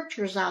these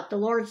scriptures out. The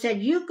Lord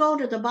said, you go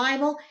to the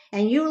Bible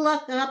and you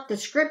look up the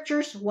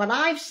scriptures, what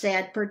I've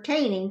said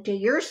pertaining to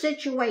your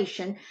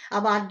situation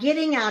about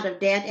getting out of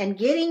debt and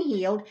getting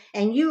healed,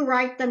 and you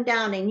write them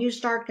down and you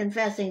start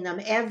confessing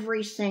them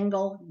every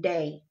single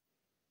day.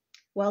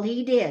 Well,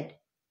 he did.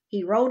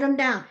 He wrote them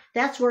down.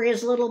 That's where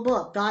his little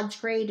book, God's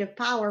Creative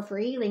Power for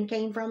Healing,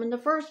 came from in the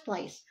first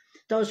place.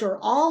 Those were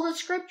all the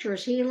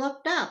scriptures he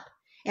looked up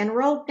and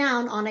wrote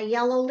down on a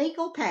yellow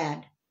legal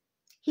pad.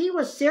 He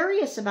was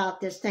serious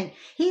about this thing.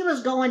 He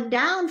was going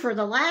down for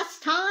the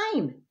last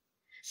time.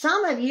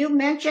 Some of you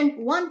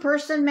one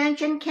person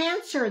mentioned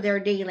cancer they're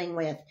dealing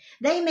with.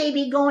 They may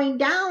be going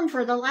down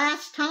for the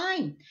last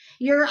time.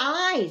 Your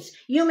eyes,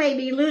 you may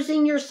be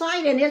losing your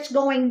sight and it's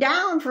going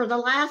down for the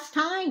last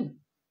time.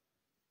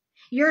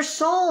 Your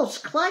soul's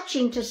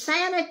clutching to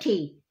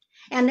sanity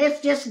and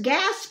it's just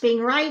gasping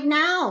right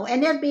now,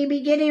 and it'll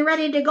be getting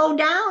ready to go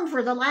down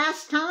for the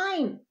last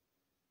time.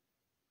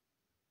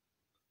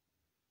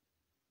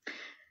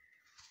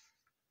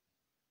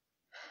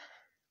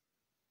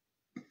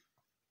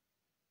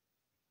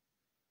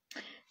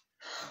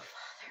 Oh,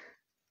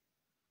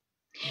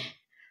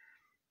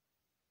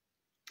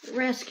 Father,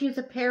 rescue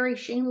the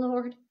perishing,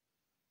 Lord.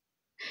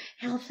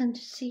 Help them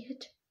to see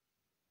it.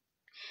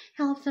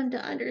 Help them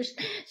to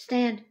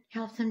understand.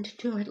 Help them to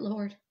do it,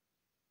 Lord.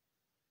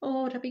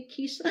 Oh,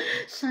 Rabikisa,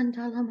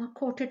 Sandalama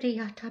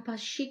Kotadiata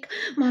Bashik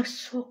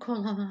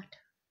Marsokolamat.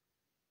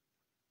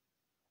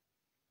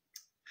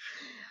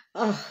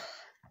 Oh,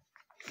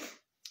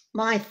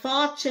 my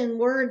thoughts and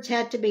words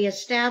had been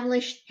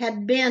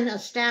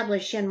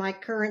established in my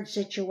current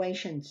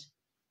situations.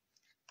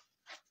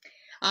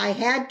 I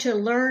had to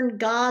learn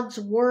God's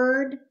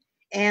word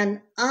and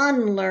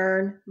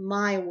unlearn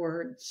my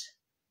words.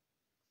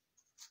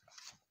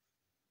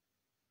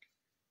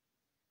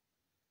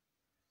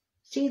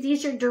 See,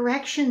 these are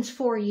directions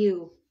for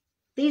you.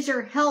 These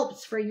are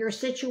helps for your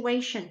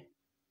situation.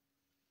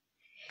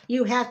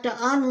 You have to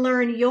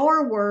unlearn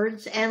your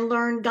words and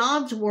learn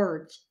God's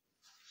words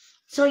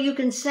so you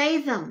can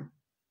say them.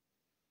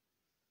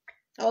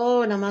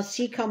 Oh,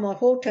 namasika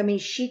mahota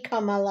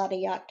mishika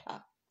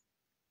malariata.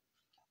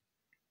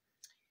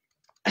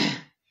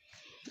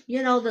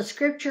 You know, the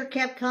scripture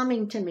kept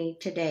coming to me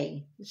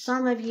today.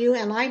 Some of you,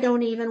 and I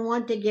don't even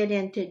want to get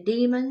into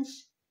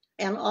demons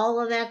and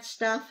all of that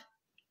stuff,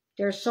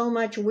 There's so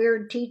much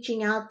weird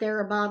teaching out there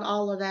about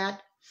all of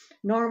that.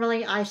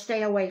 Normally, I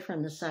stay away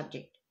from the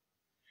subject.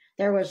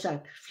 There was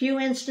a few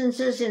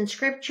instances in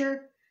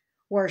Scripture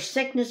where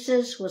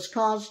sicknesses was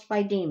caused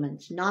by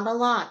demons. Not a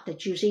lot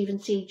that you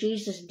even see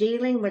Jesus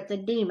dealing with the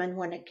demon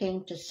when it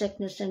came to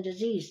sickness and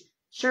disease.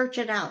 Search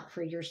it out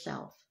for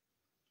yourself.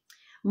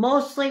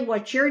 Mostly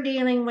what you're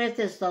dealing with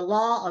is the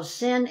law of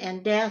sin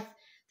and death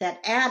that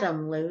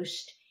Adam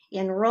loosed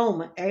in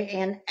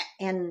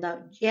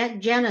the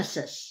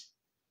Genesis.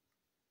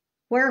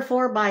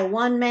 Wherefore by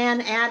one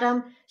man,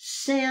 Adam,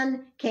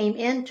 sin came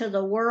into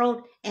the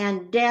world,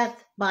 and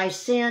death by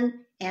sin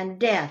and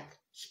death,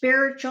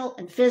 spiritual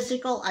and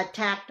physical,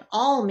 attacked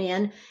all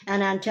men,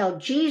 and until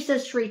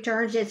Jesus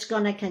returns, it's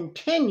going to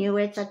continue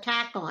its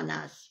attack on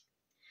us.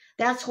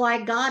 That's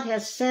why God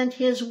has sent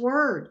His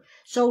Word,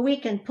 so we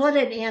can put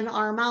it in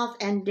our mouth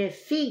and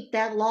defeat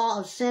that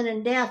law of sin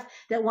and death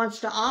that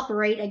wants to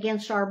operate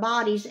against our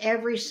bodies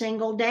every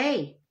single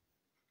day.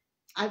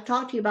 I've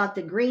talked to you about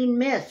the green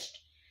mist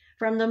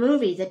from the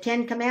movie, The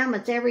 10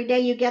 Commandments. Every day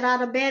you get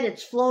out of bed,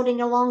 it's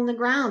floating along the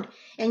ground,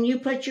 and you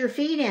put your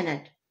feet in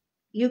it.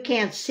 You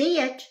can't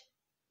see it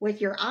with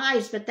your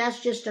eyes, but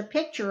that's just a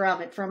picture of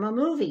it from a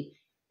movie.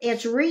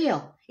 It's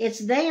real. It's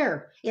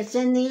there. It's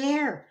in the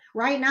air.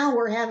 Right now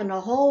we're having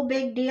a whole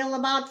big deal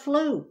about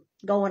flu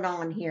going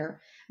on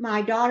here.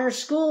 My daughter's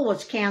school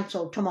was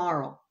canceled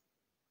tomorrow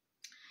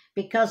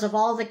because of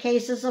all the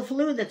cases of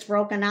flu that's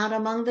broken out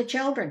among the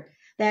children.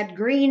 That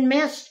green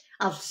mist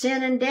of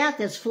sin and death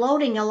is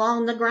floating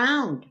along the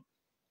ground.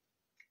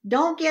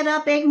 Don't get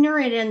up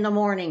ignorant in the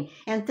morning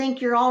and think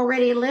you're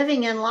already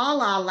living in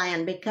la-la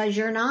land, because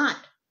you're not.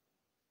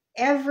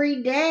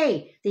 Every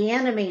day, the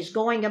enemy's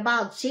going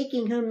about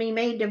seeking whom he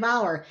may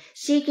devour,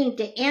 seeking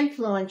to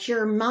influence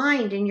your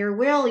mind and your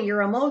will,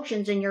 your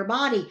emotions and your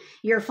body,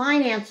 your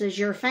finances,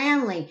 your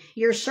family,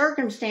 your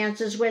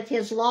circumstances with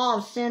his law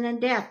of sin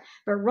and death.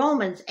 But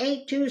Romans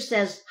 8:2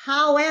 says,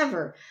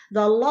 however,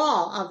 the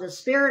law of the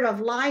Spirit of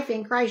life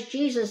in Christ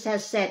Jesus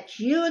has set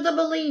you, the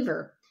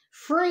believer,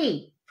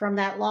 free from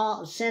that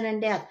law of sin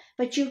and death.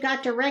 But you've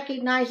got to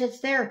recognize it's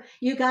there.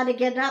 You got to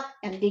get up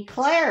and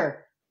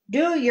declare.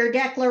 Do your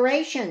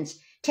declarations.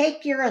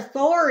 Take your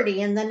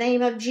authority in the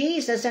name of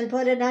Jesus and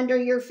put it under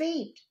your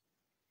feet.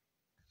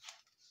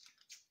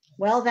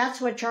 Well, that's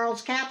what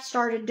Charles Capps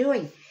started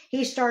doing.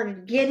 He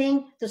started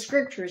getting the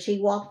scriptures. He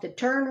walked the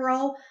turn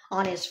row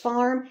on his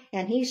farm,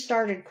 and he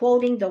started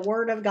quoting the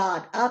Word of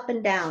God up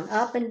and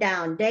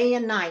down, day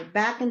and night,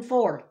 back and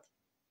forth.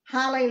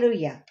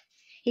 Hallelujah.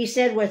 He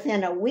said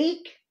within a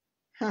week,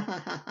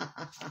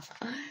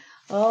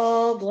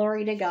 oh,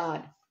 glory to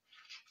God.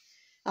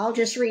 I'll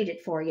just read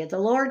it for you. The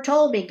Lord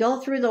told me,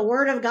 go through the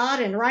Word of God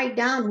and write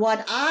down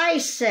what I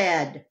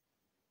said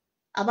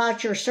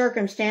about your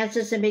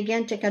circumstances and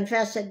begin to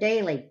confess it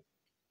daily.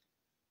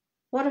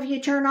 What if you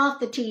turn off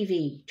the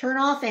TV? Turn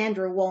off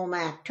Andrew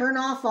Womack. Turn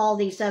off all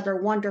these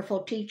other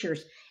wonderful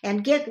teachers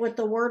and get with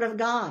the Word of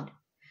God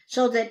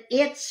so that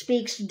it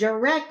speaks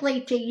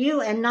directly to you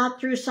and not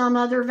through some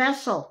other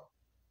vessel.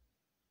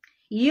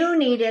 You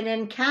need an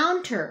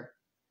encounter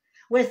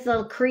with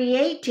the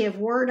creative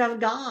Word of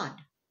God.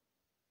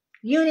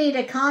 You need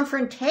a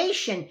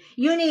confrontation.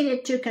 You need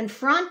it to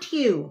confront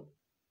you.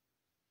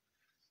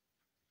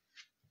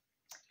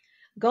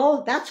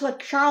 That's what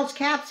Charles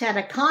Capps had,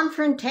 a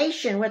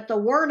confrontation with the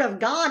Word of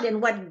God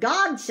and what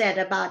God said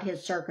about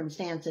his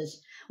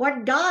circumstances,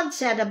 what God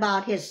said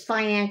about his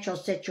financial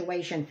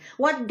situation,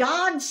 what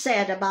God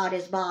said about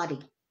his body.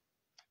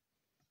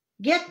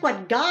 Get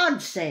what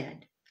God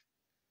said.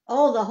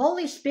 Oh, the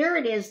Holy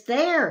Spirit is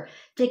there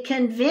to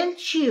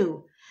convince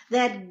you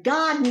that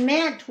God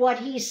meant what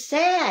He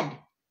said.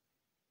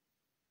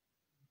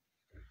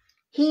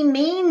 He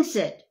means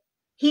it.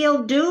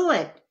 He'll do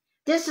it.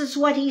 This is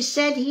what He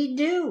said He'd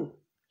do.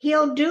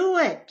 He'll do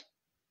it.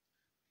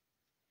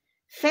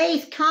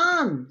 Faith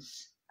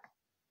comes.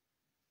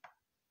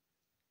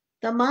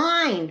 The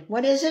mind,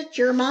 what is it?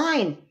 Your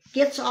mind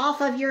gets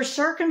off of your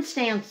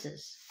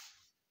circumstances.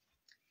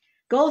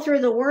 Go through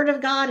the Word of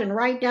God and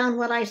write down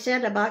what I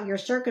said about your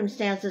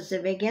circumstances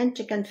and begin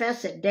to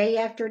confess it day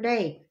after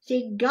day.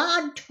 See,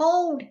 God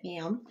told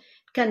him,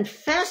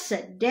 confess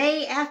it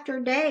day after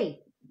day.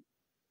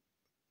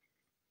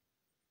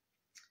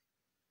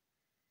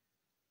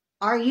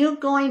 Are you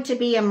going to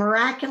be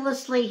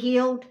miraculously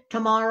healed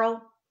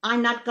tomorrow?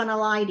 I'm not going to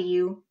lie to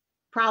you.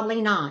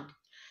 Probably not.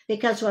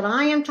 Because what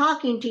I am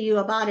talking to you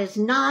about is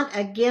not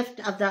a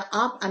gift of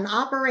an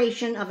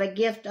operation of a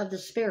gift of the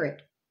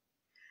Spirit.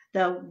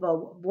 The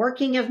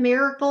working of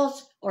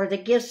miracles or the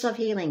gifts of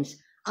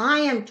healings. I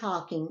am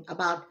talking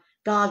about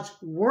God's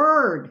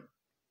Word,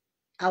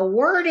 a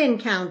Word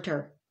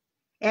encounter,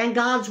 and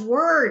God's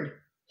Word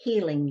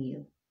healing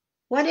you.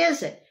 What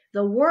is it?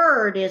 The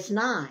Word is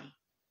nigh.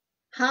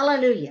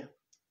 Hallelujah.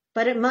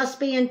 But it must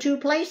be in two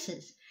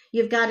places.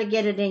 You've got to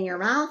get it in your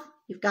mouth.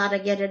 You've got to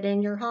get it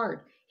in your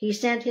heart. He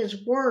sent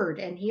His Word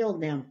and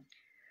healed them.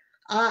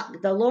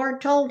 The Lord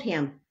told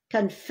him,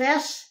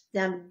 confess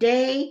them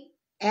day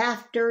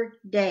after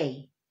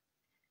day.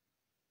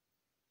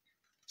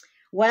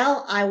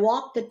 Well, I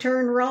walked the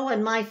turn row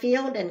in my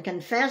field and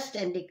confessed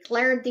and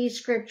declared these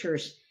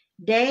scriptures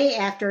day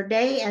after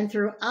day and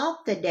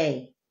throughout the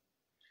day.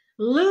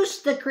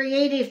 Loose the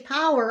creative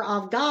power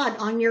of God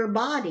on your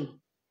body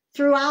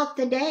throughout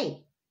the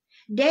day.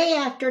 Day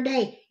after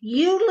day,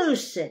 you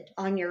loose it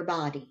on your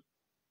body.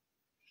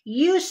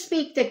 You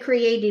speak the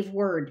creative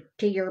word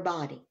to your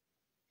body.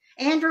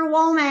 Andrew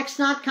Womack's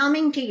not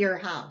coming to your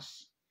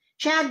house.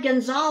 Chad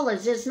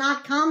Gonzalez is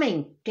not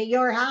coming to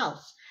your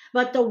house.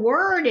 But the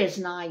word is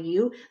nigh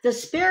you. The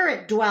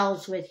Spirit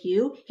dwells with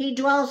you. He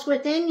dwells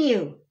within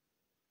you.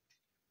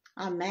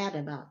 I'm mad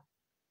about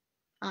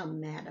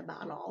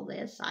all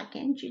this.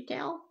 Can't you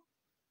tell?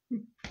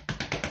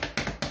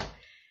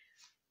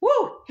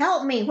 Woo!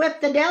 Help me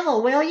whip the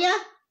devil, will ya?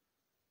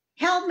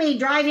 Help me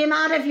drive him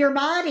out of your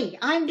body.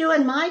 I'm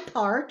doing my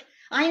part.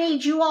 I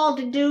need you all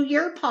to do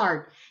your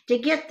part, to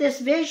get this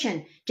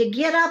vision,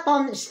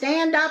 to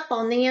stand up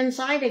on the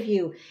inside of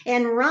you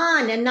and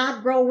run and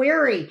not grow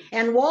weary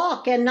and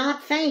walk and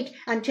not faint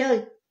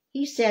until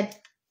he said,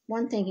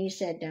 one thing he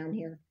said down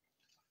here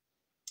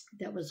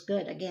that was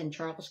good. Again,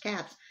 Charles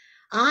Capps.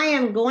 I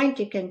am going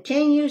to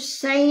continue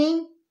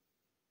saying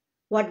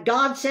what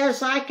God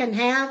says I can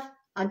have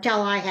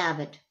until I have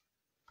it.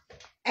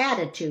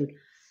 Attitude.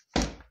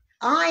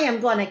 I am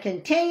going to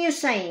continue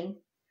saying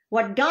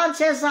what God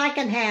says I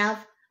can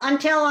have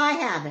until I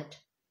have it.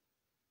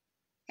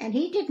 And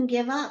he didn't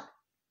give up.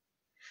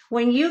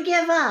 When you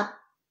give up,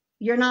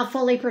 you're not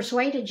fully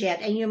persuaded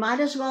yet, and you might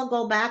as well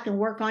go back and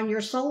work on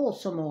your soul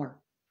some more.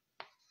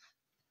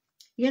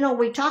 You know,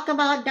 we talk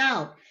about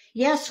doubt.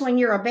 Yes, when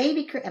you're a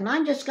baby, and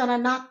I'm just going to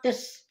knock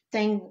this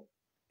thing,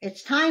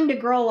 it's time to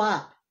grow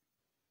up.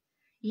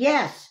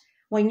 Yes,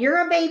 when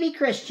you're a baby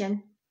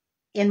Christian,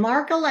 in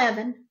Mark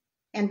 11,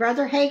 and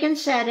Brother Hagin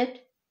said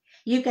it,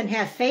 you can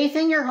have faith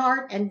in your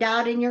heart and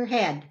doubt in your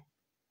head.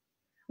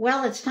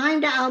 Well, it's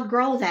time to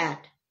outgrow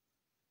that.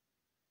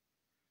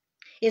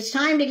 It's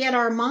time to get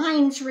our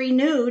minds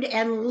renewed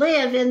and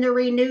live in the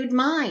renewed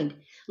mind.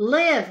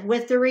 Live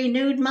with the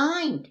renewed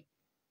mind.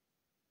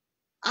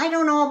 I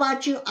don't know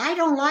about you. I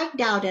don't like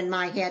doubt in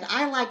my head.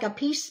 I like a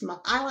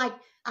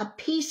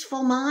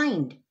peaceful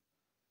mind.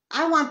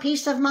 I want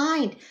peace of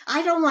mind.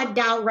 I don't want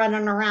doubt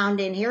running around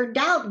in here.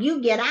 Doubt,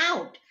 you get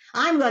out.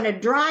 I'm going to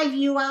drive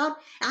you out.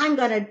 I'm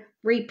going to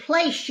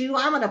replace you.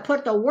 I'm going to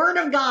put the word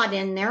of God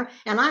in there,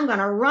 and I'm going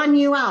to run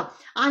you out.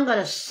 I'm going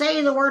to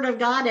say the word of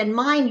God, and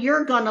mind,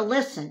 you're going to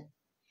listen.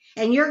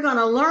 And you're going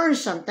to learn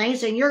some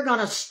things, and you're going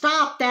to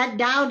stop that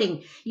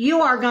doubting.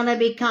 You are going to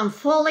become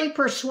fully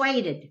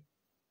persuaded.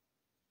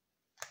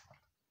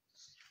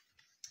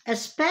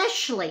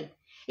 Especially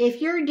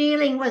if you're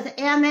dealing with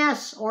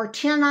MS or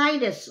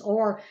tinnitus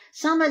or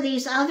some of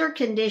these other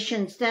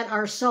conditions that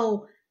are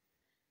so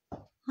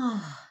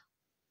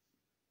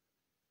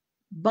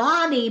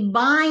body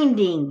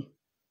binding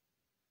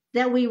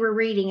that we were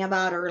reading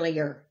about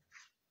earlier.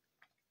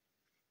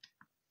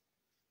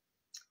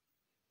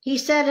 He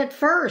said it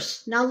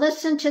first. Now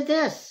listen to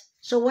this.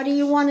 So what do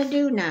you want to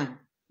do now?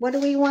 What do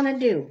we want to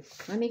do?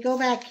 Let me go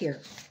back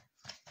here.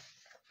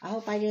 I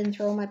hope I didn't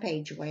throw my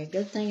page away.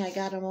 Good thing I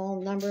got them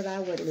all numbered. I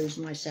would lose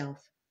myself.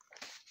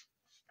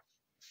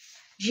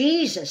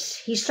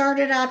 Jesus, he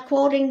started out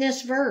quoting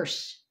this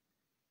verse.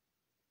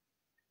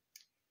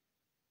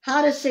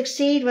 How to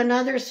Succeed When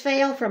Others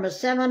Fail, from a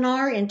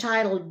seminar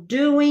entitled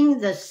Doing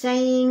the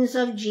Sayings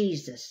of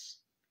Jesus.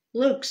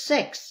 Luke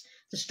 6,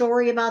 the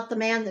story about the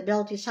man that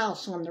built his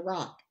house on the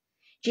rock.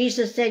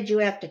 Jesus said, you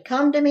have to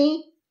come to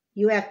me,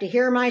 you have to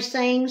hear my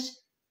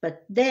sayings,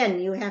 but then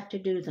you have to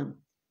do them.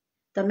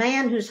 The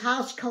man whose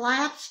house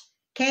collapsed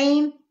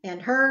came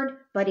and heard,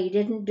 but he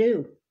didn't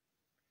do.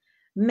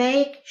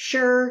 Make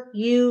sure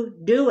you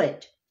do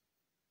it.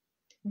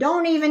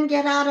 Don't even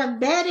get out of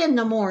bed in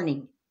the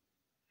morning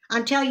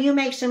until you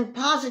make some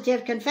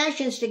positive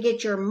confessions to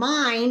get your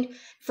mind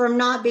from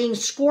not being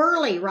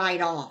squirrely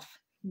right off.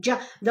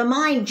 The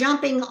mind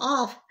jumping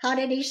off. How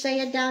did he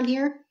say it down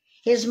here?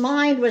 His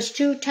mind was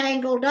too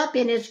tangled up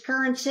in his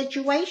current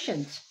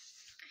situations.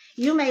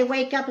 You may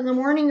wake up in the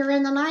morning or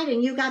in the night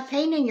and you got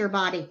pain in your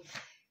body.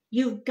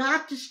 You've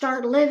got to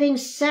start living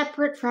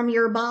separate from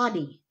your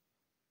body.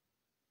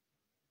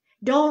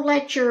 Don't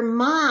let your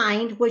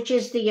mind, which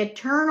is the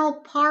eternal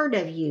part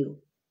of you,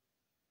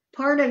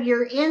 part of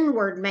your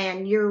inward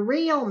man, your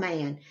real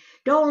man,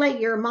 don't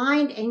let your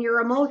mind and your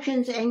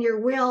emotions and your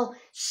will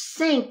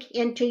sink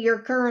into your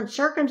current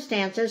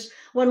circumstances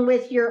when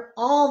with your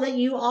all that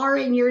you are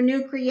in your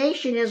new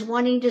creation is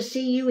wanting to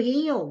see you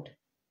healed.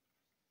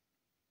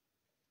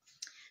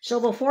 So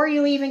before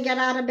you even get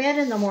out of bed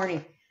in the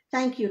morning,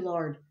 thank you,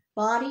 Lord.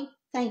 Body,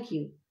 thank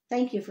you.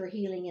 Thank you for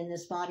healing in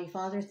this body,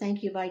 Father.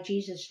 Thank you, by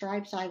Jesus'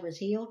 stripes I was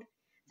healed.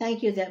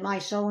 Thank you that my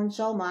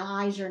so-and-so, my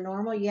eyes are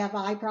normal. You have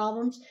eye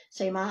problems?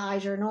 Say, my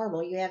eyes are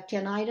normal. You have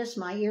tinnitus?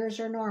 My ears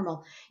are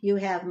normal. You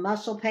have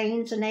muscle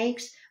pains and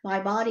aches?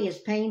 My body is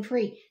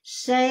pain-free.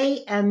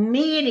 Say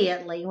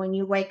immediately when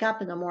you wake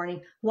up in the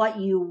morning what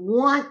you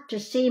want to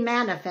see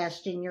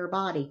manifest in your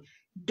body.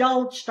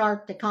 Don't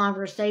start the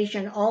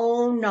conversation.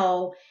 Oh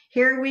no,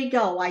 here we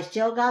go. I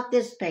still got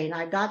this pain.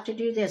 I've got to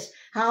do this.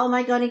 How am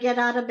I going to get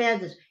out of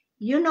bed?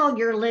 You know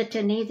your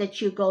litany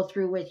that you go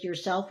through with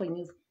yourself when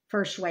you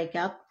first wake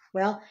up.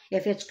 Well,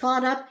 if it's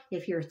caught up,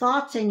 if your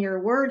thoughts and your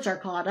words are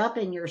caught up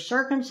in your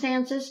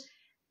circumstances,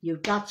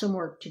 you've got some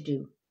work to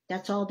do.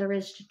 That's all there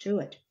is to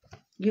it.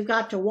 You've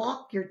got to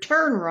walk your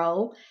turn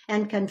row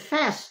and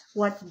confess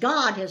what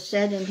God has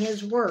said in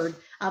His Word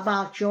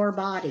about your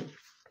body.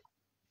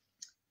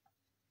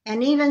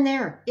 And even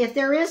there, if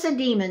there is a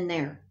demon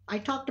there, I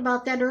talked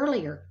about that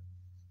earlier.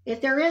 If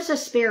there is a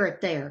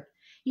spirit there,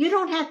 you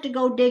don't have to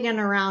go digging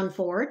around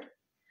for it.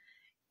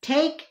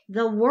 Take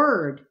the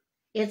Word.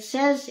 It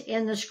says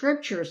in the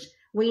Scriptures,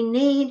 we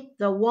need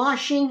the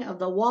washing of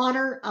the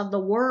water of the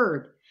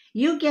Word.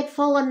 You get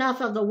full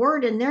enough of the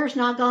Word and there's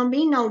not going to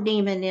be no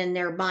demon in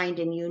there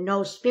binding you,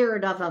 no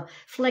spirit of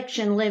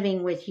affliction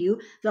living with you.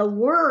 The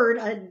Word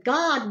of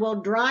God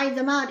will drive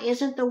them out.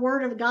 Isn't the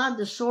Word of God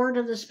the sword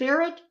of the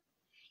Spirit?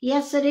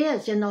 Yes, it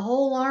is, in the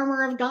whole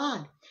armor of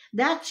God.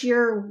 That's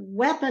your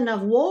weapon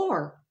of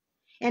war.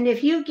 And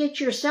if you get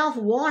yourself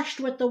washed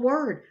with the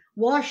Word,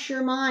 wash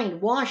your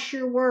mind, wash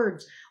your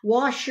words,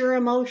 wash your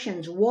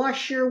emotions,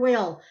 wash your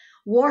will,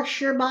 wash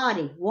your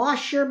body,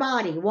 wash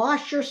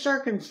your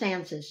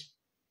circumstances.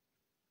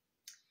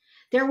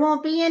 There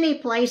won't be any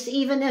place,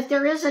 even if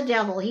there is a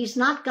devil. He's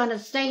not going to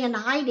stay in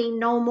hiding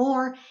no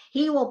more.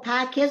 He will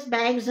pack his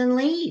bags and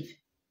leave.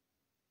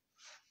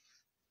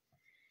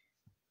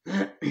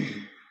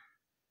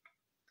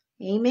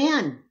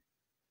 Amen.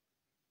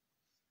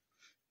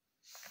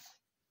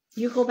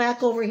 You go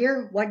back over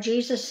here, what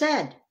Jesus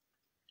said.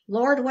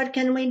 Lord, what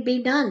can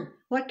be done?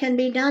 What can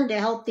be done to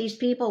help these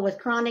people with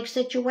chronic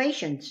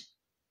situations?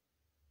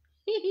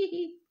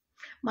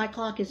 My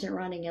clock isn't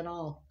running at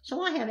all,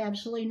 so I have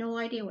absolutely no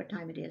idea what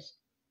time it is.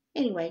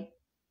 Anyway,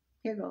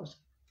 here goes.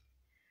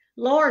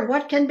 Lord,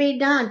 what can be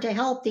done to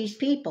help these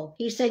people?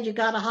 He said you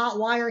got a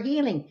Hotwire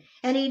healing,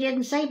 and He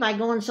didn't say by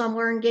going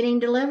somewhere and getting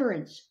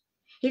deliverance.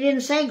 He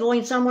didn't say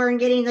going somewhere and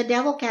getting the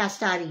devil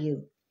cast out of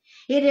you.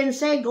 He didn't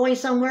say going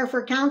somewhere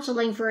for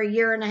counseling for 1.5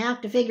 years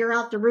to figure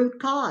out the root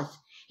cause.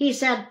 He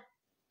said,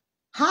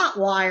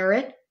 hotwire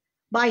it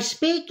by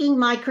speaking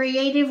my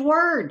creative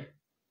word.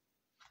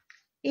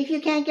 If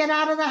you can't get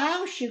out of the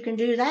house, you can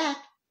do that.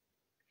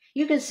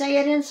 You can say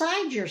it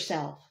inside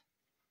yourself.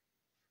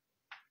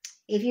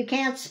 If you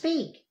can't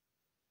speak,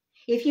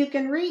 if you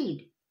can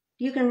read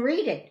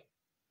it.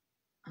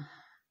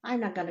 I'm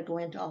not going to go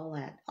into all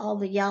that. All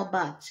the yow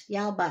buts.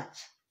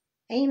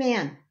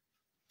 Amen.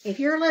 If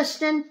you're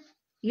listening,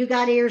 you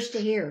got ears to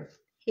hear.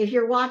 If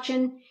you're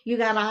watching, you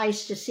got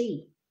eyes to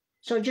see.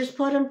 So just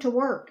put them to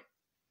work.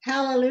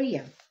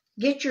 Hallelujah.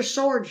 Get your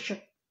sword,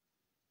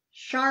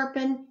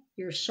 sharpen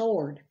your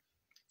sword.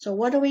 So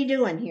what are we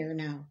doing here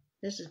now?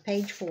 This is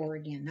page 4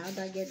 again. How did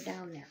I get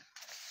down there?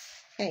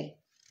 Okay.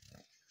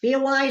 Be a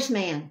wise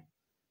man.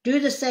 Do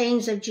the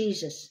sayings of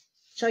Jesus.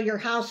 So your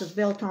house is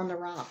built on the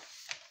rock.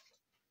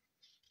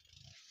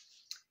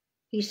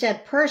 He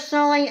said,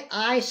 personally,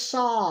 I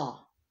saw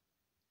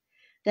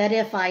that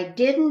if I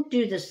didn't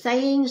do the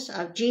sayings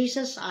of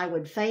Jesus, I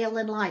would fail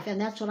in life.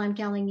 And that's what I'm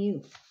telling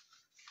you.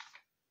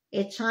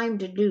 It's time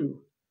to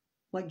do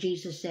what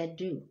Jesus said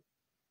do.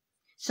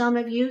 Some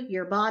of you,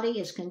 your body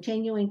is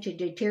continuing to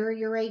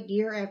deteriorate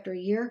year after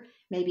year,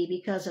 maybe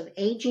because of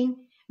aging,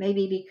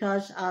 maybe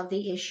because of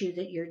the issue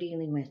that you're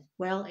dealing with.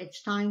 Well,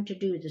 it's time to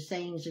do the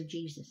sayings of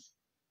Jesus.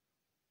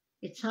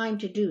 It's time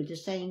to do the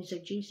sayings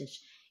of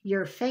Jesus.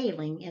 You're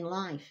failing in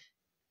life,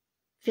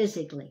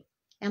 physically.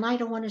 And I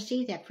don't want to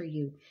see that for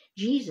you.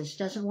 Jesus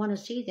doesn't want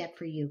to see that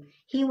for you.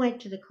 He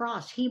went to the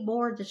cross. He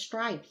bore the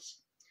stripes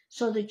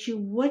so that you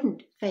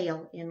wouldn't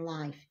fail in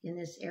life in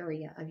this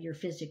area of your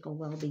physical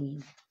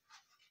well-being.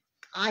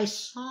 I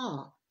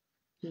saw,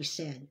 he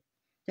said,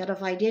 that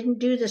if I didn't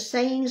do the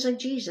sayings of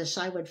Jesus,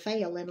 I would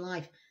fail in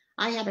life.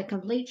 I had a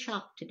complete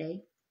shock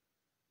today.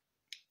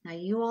 Now,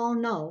 you all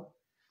know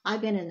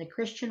I've been in the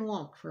Christian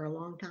walk for a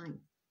long time.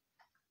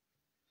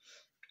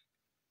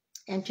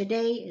 And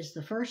today is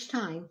the first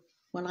time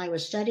when I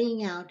was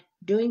studying out,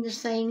 doing the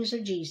sayings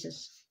of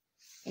Jesus.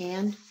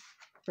 And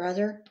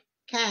Brother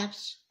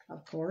Cass,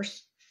 of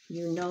course,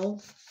 you know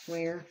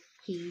where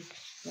he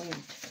went.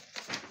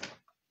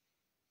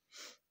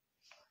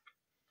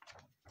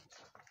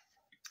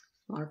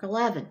 Mark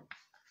 11,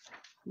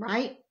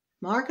 right?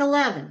 Mark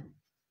 11.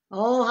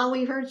 Oh, how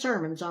we've heard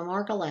sermons on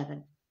Mark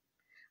 11.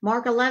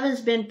 Mark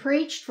 11's been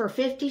preached for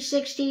 50,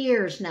 60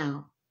 years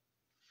now.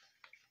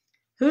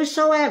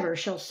 Whosoever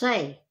shall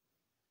say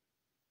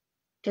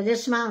to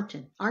this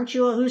mountain, aren't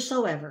you a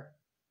whosoever?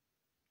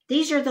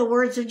 These are the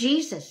words of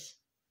Jesus.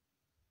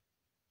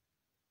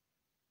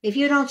 If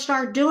you don't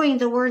start doing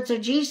the words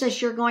of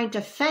Jesus, you're going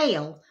to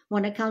fail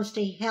when it comes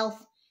to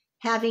health,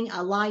 having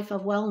a life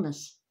of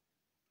wellness.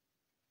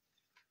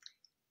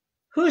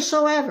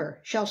 Whosoever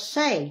shall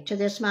say to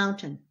this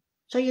mountain.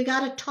 So you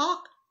got to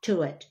talk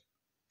to it.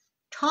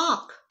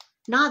 Talk,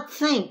 not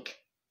think.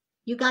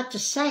 You got to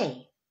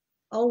say.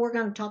 Oh, we're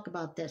going to talk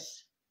about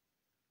this.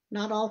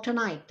 Not all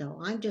tonight, though.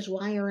 I'm just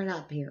wiring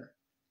up here.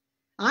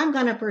 I'm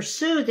going to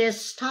pursue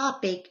this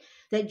topic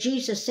that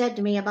Jesus said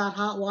to me about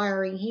hot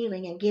wiring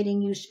healing and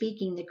getting you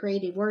speaking the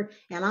creative word,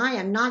 and I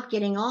am not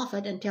getting off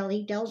it until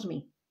he tells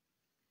me.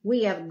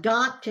 We have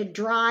got to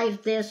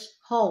drive this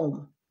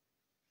home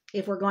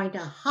if we're going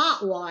to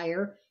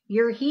hotwire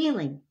your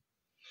healing.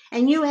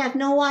 And you have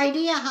no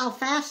idea how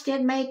fast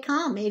it may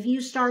come if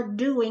you start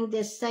doing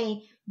this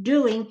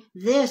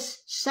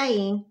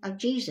saying of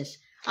Jesus.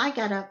 I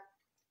got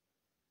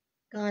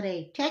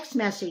a text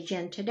message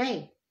in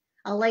today.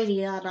 A lady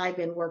that I've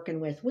been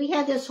working with. We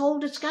had this whole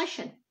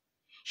discussion.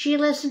 She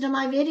listened to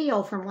my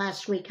video from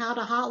last week, how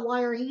to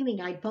hotwire healing.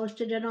 I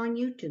posted it on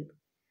YouTube.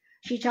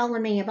 She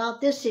telling me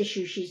about this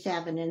issue she's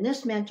having and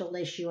this mental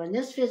issue and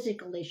this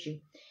physical issue.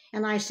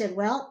 And I said,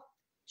 well,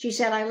 she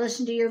said, I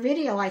listened to your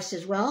video. I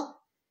said,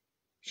 well,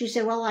 she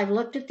said, well, I've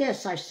looked at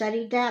this. I've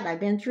studied that. I've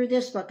been through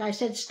this book. I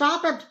said,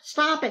 stop it,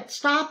 stop it,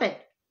 stop it.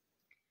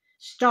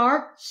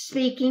 Start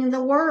speaking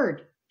the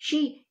word.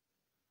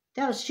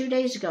 That was 2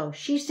 days ago.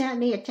 She sent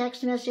me a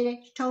text message,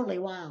 totally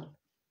wild.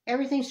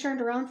 Everything's turned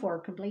around for her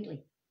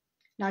completely.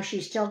 Now,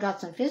 she's still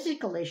got some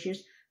physical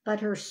issues,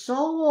 but her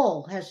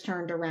soul has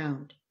turned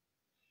around.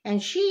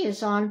 And she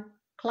is on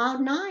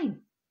cloud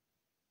 9.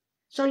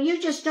 So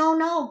you just don't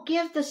know.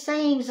 Give the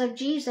sayings of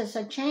Jesus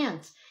a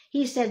chance.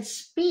 He said,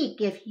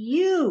 speak if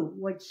you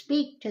would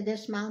speak to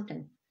this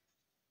mountain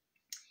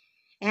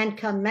and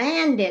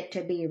command it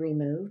to be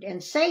removed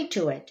and say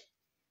to it,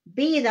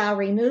 be thou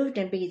removed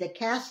and be thou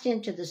cast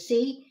into the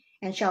sea,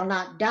 and shall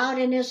not doubt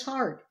in his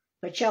heart,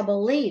 but shall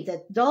believe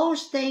that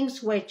those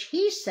things which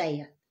he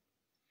saith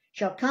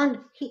shall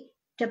come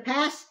to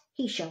pass,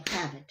 he shall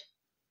have it.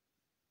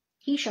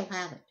 He shall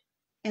have it.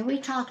 And we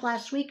talked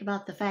last week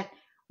about the fact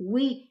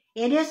it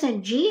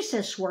isn't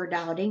Jesus we're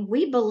doubting.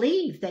 We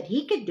believe that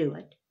he could do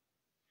it,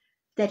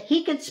 that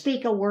he could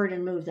speak a word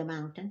and move the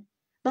mountain,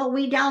 but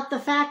we doubt the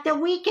fact that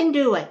we can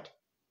do it.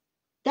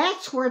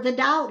 That's where the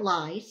doubt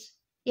lies.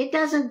 It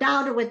doesn't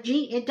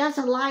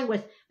lie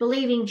with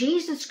believing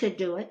Jesus could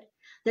do it.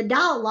 The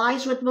doubt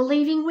lies with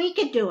believing we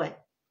could do it.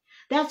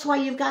 That's why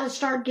you've got to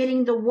start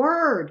getting the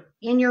word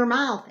in your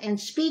mouth and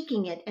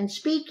speaking it and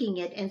speaking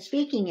it and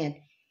speaking it.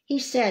 He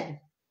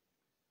said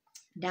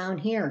down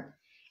here,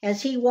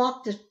 as he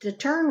walked the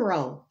turn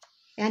row,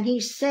 and he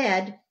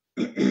said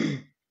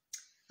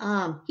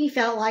he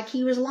felt like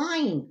he was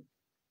lying.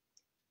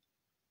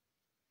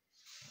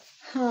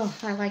 Oh,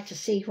 I like to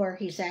see where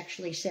he's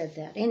actually said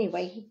that.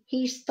 Anyway,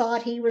 he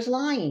thought he was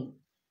lying.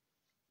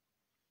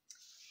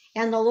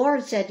 And the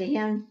Lord said to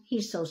him,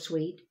 he's so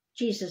sweet,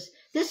 Jesus,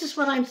 this is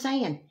what I'm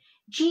saying.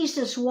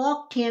 Jesus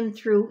walked him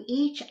through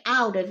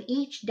out of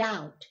each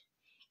doubt,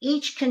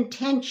 each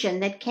contention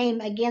that came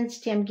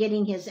against him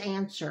getting his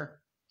answer.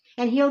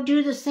 And he'll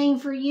do the same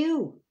for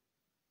you.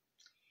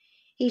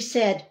 He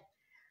said,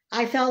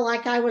 I felt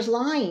like I was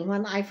lying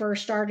when I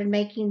first started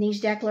making these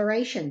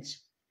declarations.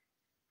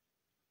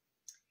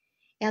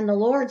 And the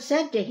Lord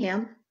said to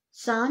him,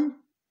 son,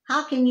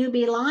 how can you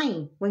be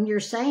lying when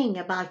you're saying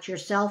about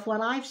yourself what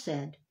I've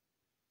said?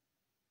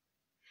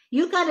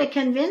 You got to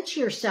convince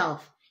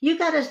yourself. You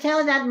got to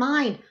tell that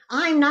mind,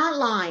 I'm not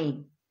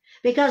lying.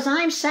 Because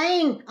I'm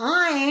saying,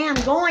 I am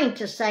going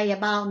to say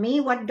about me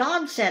what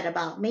God said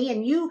about me,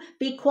 and you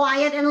be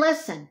quiet and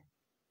listen.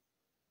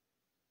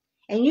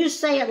 And you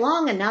say it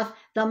long enough,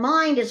 the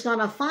mind is going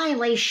to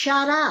finally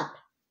shut up.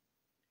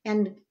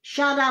 And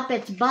shut up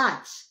its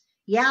butts.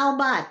 Yow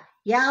butt.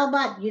 Yeah,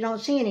 but you don't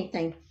see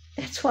anything.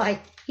 That's why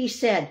he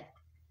said,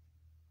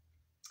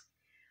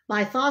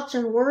 my thoughts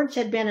and words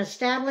had been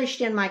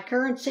established in my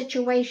current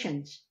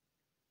situations.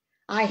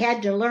 I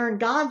had to learn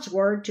God's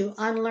word to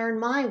unlearn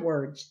my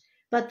words.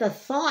 But the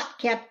thought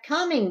kept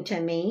coming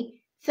to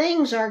me,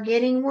 things are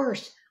getting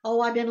worse.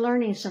 Oh, I've been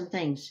learning some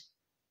things.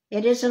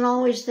 It isn't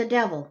always the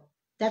devil.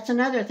 That's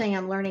another thing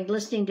I'm learning,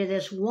 listening to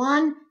this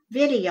one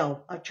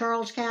video of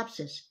Charles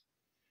Capps'.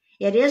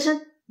 It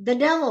isn't the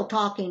devil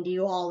talking to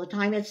you all the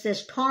time. It's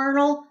this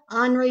carnal,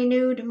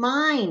 unrenewed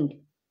mind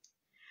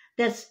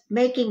that's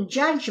making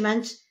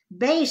judgments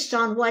based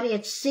on what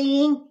it's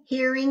seeing,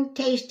 hearing,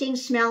 tasting,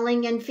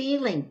 smelling, and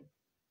feeling.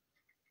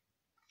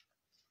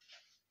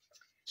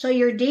 So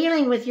you're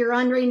dealing with your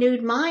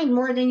unrenewed mind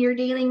more than you're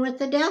dealing with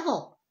the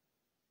devil.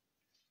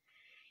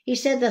 He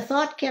said, the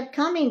thought kept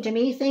coming to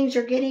me, things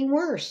are getting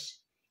worse.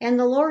 And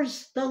the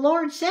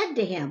Lord said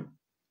to him,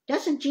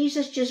 doesn't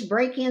Jesus just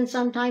break in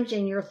sometimes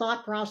in your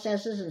thought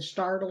processes and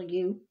startle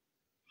you?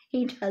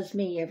 He does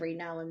me every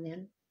now and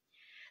then.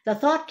 The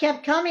thought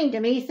kept coming to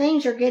me,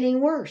 things are getting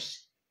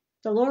worse.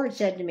 The Lord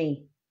said to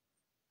me,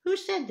 who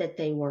said that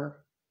they were?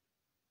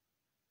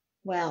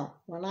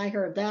 Well, when I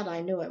heard that,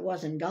 I knew it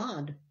wasn't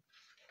God.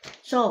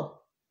 So,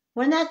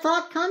 when that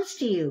thought comes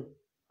to you,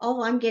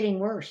 oh, I'm getting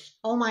worse.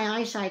 Oh, my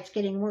eyesight's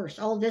getting worse.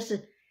 Oh, this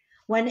is...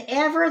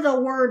 Whenever the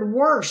word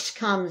worse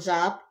comes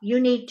up, you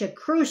need to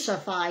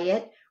crucify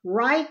it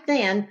right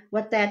then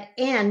with that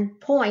end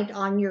point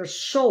on your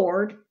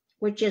sword,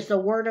 which is the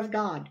word of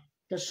God,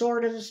 the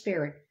sword of the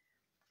Spirit.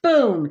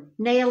 Boom!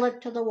 Nail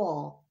it to the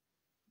wall.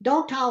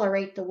 Don't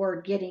tolerate the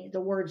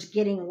words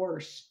getting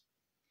worse.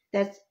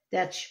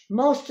 That's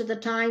most of the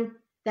time,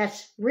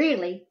 that's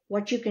really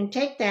what you can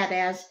take that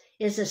as,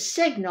 is a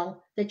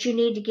signal that you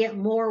need to get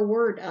more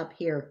word up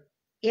here.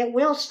 It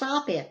will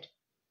stop it.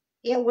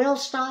 It will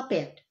stop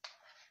it.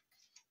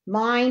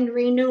 Mind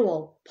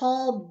renewal.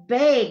 Paul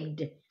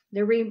begged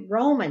the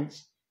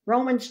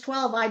Romans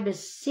 12, I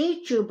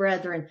beseech you,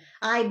 brethren,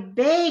 I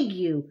beg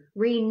you,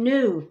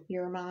 renew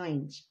your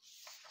minds.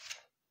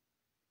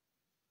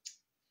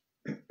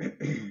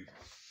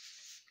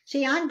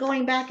 See, I'm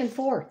going back and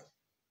forth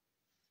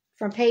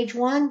from page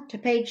 1 to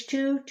page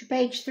 2 to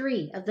page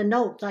 3 of the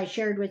notes I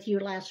shared with you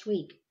last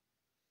week.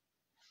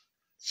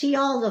 See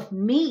all the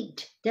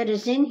meat that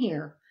is in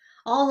here,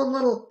 all the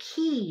little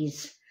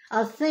keys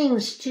of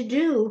things to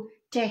do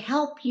to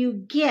help you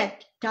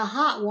get to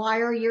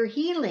hotwire your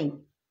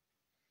healing.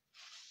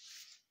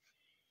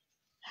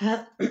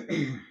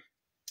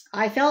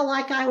 I felt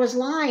like I was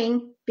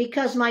lying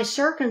because my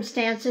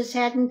circumstances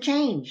hadn't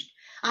changed.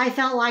 I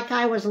felt like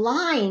I was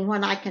lying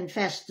when I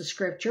confessed the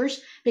scriptures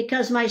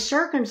because my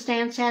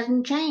circumstance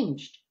hadn't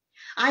changed.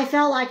 I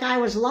felt like I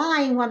was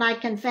lying when I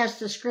confessed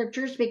the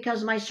scriptures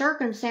because my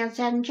circumstance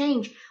hadn't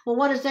changed. Well,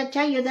 what does that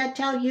tell you? That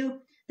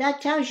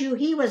tells you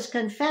he was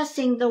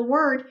confessing the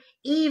word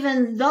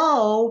even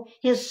though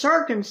his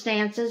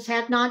circumstances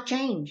had not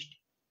changed.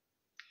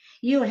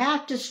 You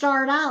have to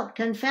start out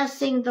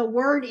confessing the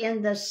word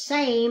in the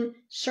same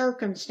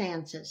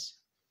circumstances.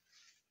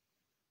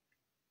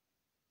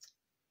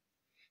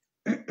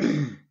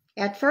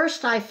 At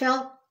first, I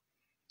felt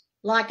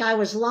like I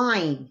was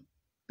lying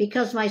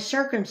because my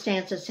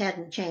circumstances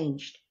hadn't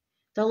changed.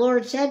 The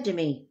Lord said to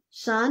me,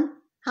 son,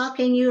 how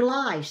can you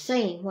lie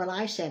saying what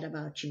I said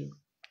about you?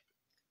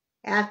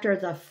 After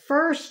the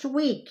first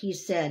week, he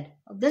said,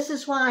 this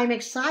is why I'm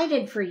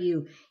excited for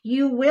you.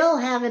 You will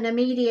have an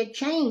immediate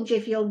change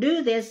if you'll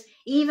do this,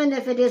 even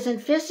if it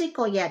isn't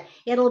physical yet.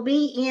 It'll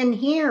be in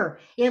here.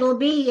 It'll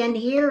be in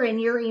here in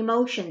your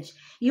emotions.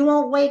 You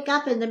won't wake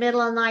up in the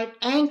middle of the night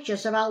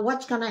anxious about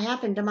what's going to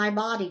happen to my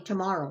body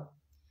tomorrow.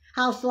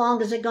 How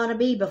long is it going to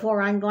be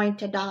before I'm going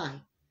to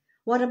die?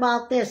 What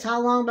about this?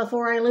 How long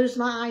before I lose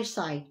my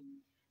eyesight?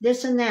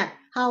 This and that.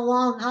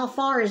 How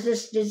far is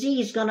this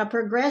disease going to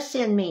progress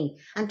in me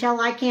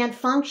until I can't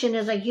function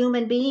as a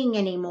human being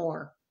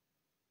anymore?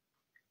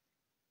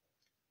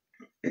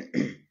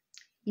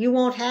 You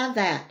won't have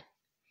that.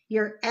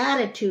 Your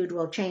attitude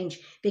will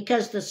change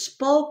because the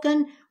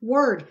spoken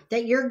word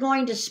that you're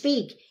going to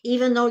speak,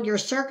 even though your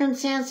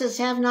circumstances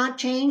have not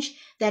changed,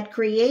 that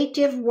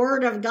creative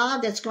word of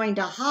God that's going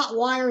to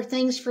hotwire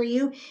things for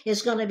you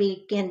is going to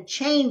begin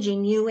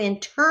changing you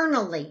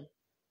internally,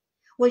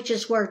 which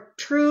is where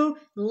true,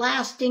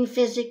 lasting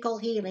physical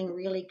healing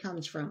really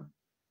comes from.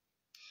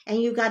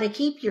 And you got to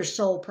keep your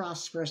soul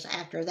prosperous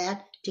after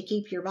that to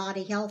keep your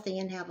body healthy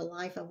and have a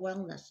life of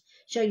wellness.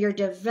 So you're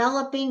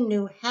developing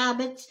new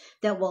habits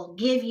that will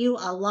give you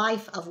a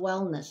life of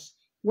wellness.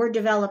 We're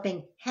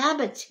developing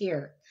habits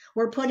here.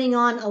 We're putting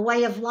on a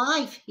way of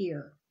life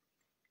here.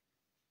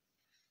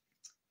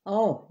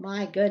 Oh,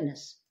 my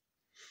goodness.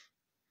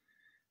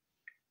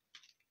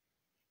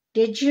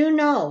 Did you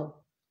know?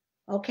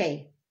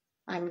 Okay,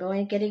 I'm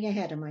getting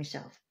ahead of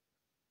myself.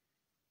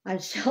 I'm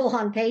still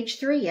on page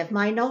 3 of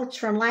my notes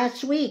from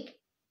last week.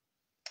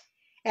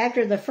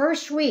 After the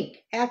first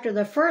week, I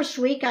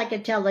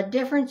could tell the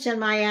difference in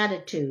my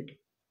attitude.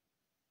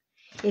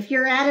 If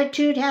your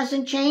attitude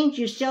hasn't changed,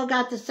 you still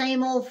got the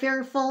same old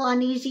fearful,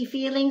 uneasy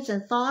feelings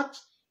and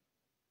thoughts,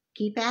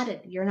 keep at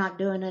it. You're not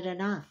doing it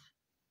enough.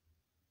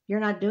 You're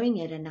not doing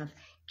it enough.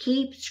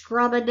 Keep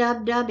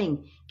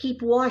scrub-a-dub-dubbing.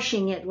 Keep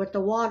washing it with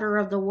the water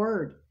of the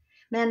word.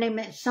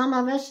 Man, some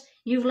of us,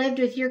 you've lived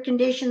with your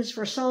conditions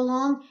for so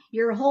long,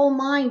 your whole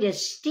mind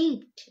is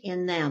steeped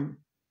in them.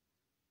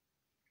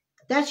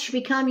 That's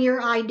become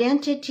your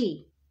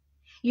identity.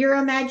 Your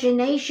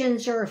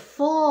imaginations are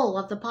full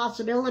of the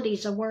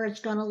possibilities of where it's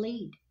going to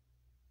lead.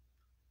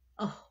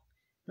 Oh,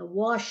 the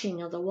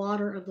washing of the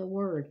water of the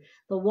word.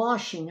 The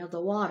washing of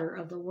the water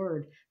of the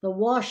word. The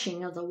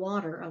washing of the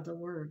water of the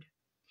word.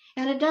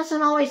 And it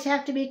doesn't always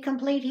have to be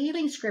complete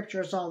healing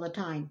scriptures all the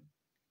time.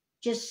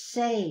 Just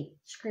say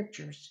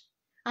scriptures.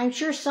 I'm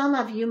sure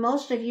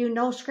most of you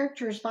know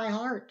scriptures by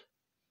heart.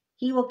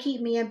 He will keep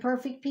me in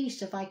perfect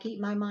peace if I keep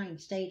my mind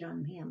stayed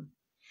on him.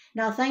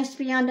 Now thanks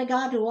be unto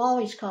God who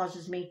always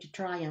causes me to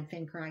triumph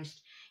in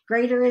Christ.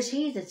 Greater is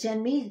he that's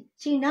in me.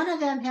 See, none of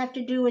them have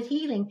to do with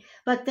healing,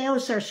 but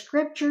those are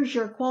scriptures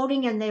you're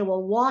quoting and they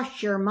will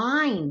wash your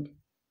mind.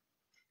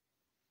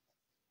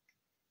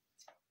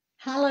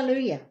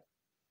 Hallelujah.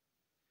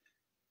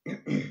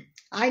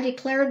 I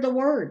declared the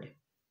word.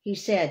 He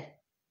said,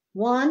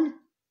 1,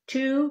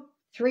 2,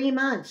 3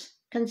 months.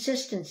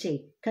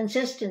 Consistency,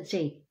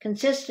 consistency,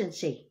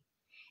 consistency.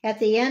 At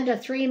the end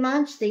of 3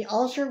 months, the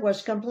ulcer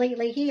was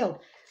completely healed.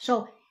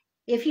 So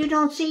if you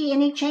don't see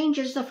any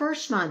changes the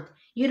first month,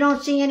 you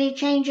don't see any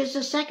changes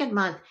the second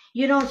month,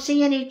 you don't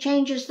see any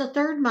changes the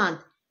third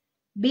month,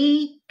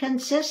 be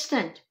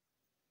consistent.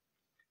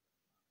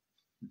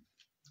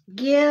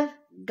 Give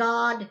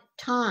God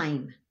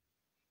time.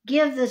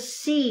 Give the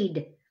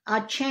seed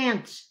a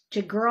chance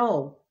to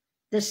grow.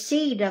 The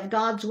seed of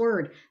God's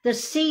Word. The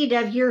seed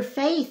of your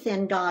faith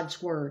in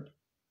God's Word.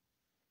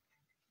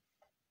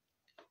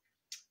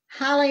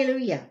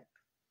 Hallelujah.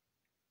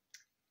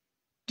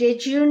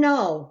 Did you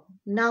know?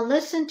 Now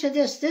listen to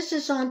this. This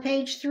is on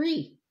page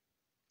 3.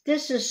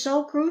 This is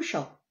so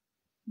crucial.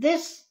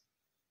 This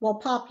will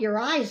pop your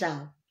eyes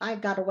out. I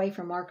got away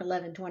from Mark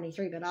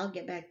 11:23, but I'll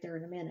get back there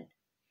in a minute.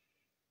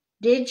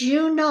 Did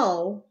you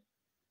know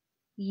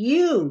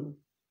you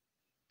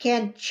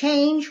can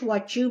change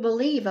what you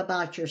believe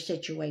about your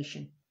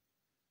situation?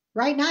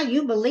 Right now,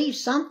 you believe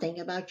something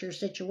about your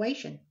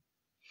situation.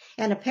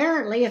 And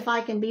apparently, if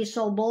I can be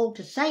so bold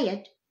to say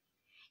it,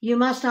 you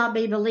must not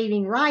be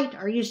believing right,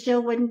 or you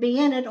still wouldn't be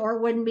in it, or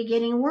it wouldn't be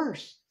getting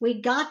worse.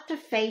 We got to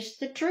face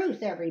the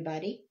truth,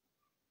 everybody.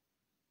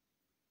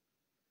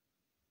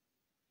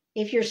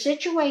 If your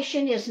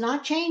situation is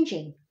not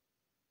changing,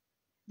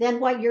 then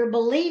what you're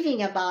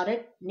believing about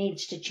it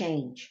needs to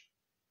change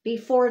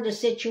before the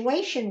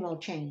situation will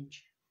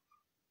change.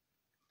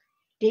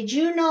 Did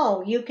you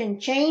know you can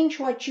change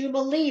what you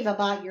believe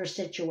about your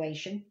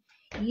situation?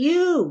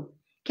 You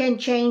can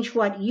change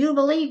what you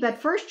believe, but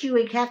first you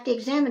would have to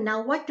examine,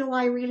 now what do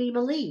I really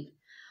believe?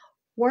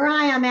 Where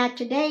I am at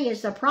today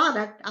is the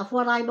product of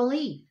what I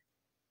believe.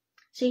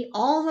 See,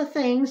 all the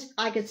things,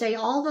 I could say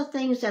all the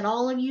things that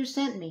all of you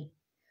sent me.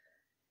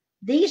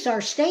 These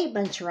are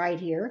statements right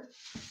here.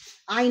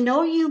 I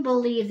know you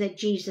believe that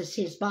Jesus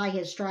is by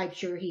his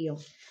stripes you're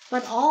healed.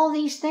 But all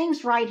these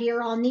things right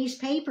here on these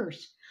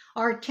papers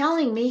are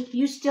telling me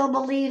you still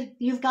believe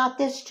you've got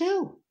this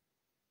too.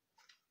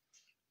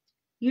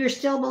 You're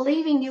still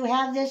believing you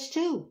have this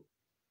too.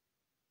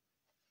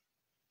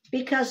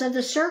 Because of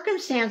the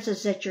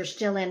circumstances that you're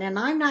still in. And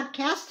I'm not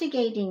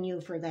castigating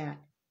you for that.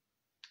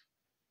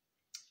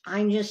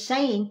 I'm just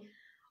saying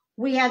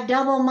we have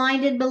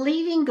double-minded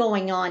believing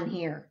going on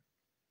here.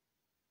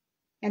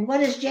 And what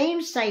does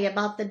James say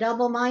about the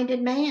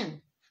double-minded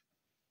man?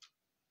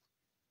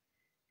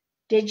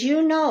 Did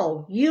you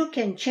know you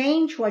can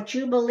change what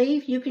you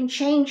believe? You can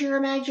change your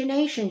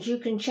imaginations. You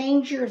can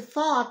change your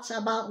thoughts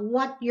about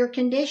what your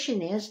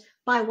condition is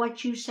by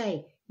what you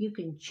say. You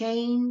can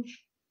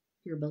change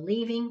your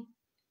believing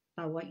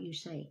by what you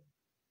say.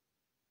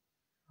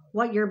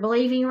 What you're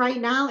believing right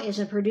now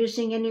isn't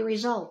producing any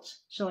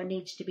results, so it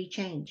needs to be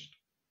changed.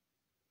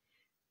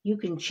 You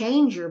can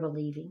change your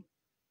believing.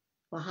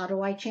 Well, how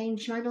do I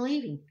change my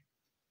believing?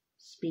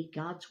 Speak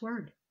God's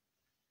word.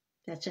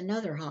 That's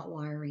another hot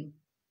wiring.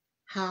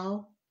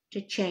 How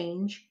to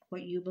change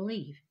what you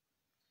believe.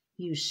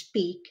 You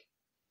speak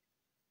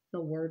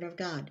the word of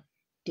God.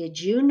 Did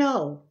you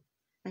know?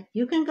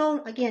 You can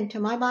go again to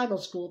my Bible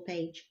school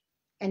page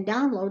and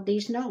download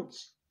these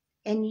notes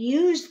and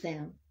use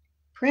them.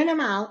 Print them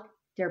out,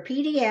 they're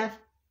PDF,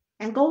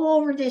 and go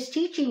over this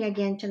teaching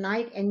again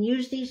tonight and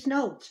use these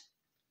notes.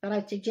 But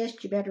I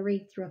suggest you better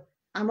read through.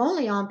 I'm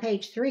only on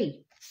page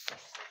 3.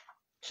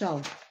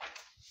 So,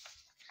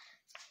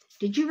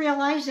 did you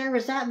realize there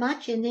was that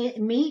much in the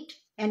meat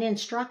and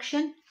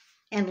instruction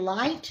and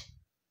light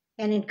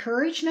and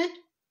encouragement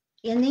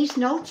in these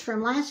notes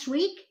from last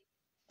week?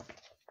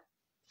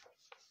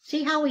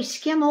 See how we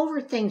skim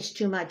over things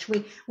too much.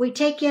 We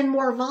take in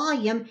more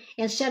volume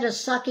instead of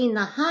sucking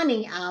the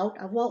honey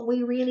out of what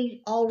we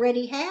really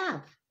already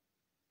have.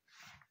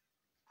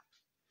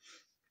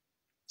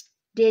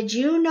 Did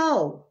you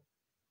know?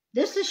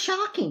 This is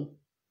shocking.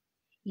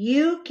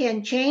 You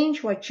can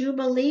change what you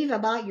believe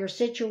about your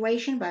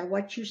situation by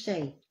what you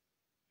say.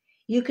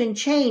 You can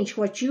change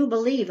what you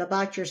believe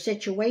about your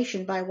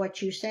situation by what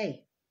you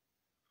say.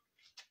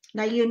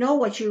 Now, you know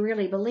what you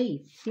really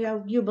believe.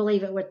 You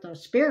believe it with the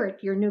Spirit,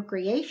 your new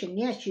creation.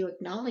 Yes, you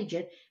acknowledge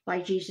it.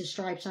 By Jesus'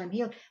 stripes I'm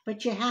healed.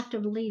 But you have to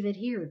believe it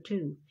here,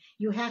 too.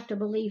 You have to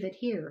believe it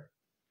here.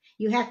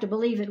 You have to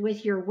believe it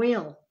with your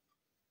will.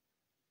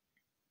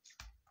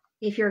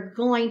 If you're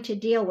going to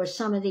deal with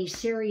some of these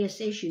serious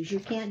issues, you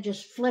can't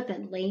just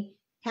flippantly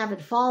have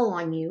it fall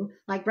on you.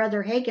 Like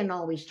Brother Hagin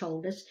always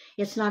told us,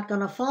 it's not going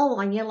to fall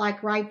on you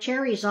like ripe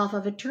cherries off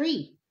of a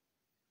tree.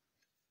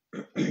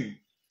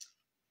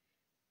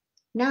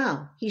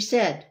 Now, he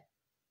said,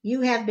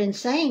 you've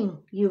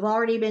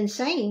already been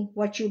saying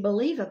what you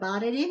believe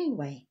about it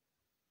anyway.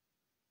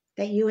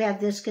 That you have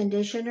this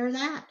condition or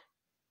that.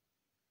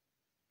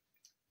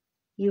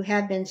 You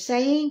have been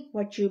saying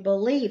what you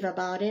believe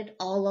about it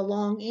all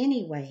along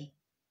anyway.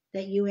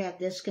 That you have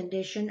this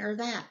condition or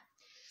that.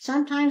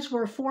 Sometimes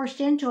we're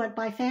forced into it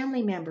by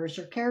family members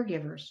or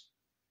caregivers.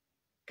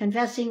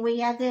 Confessing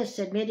we have this,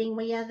 admitting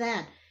we have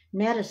that.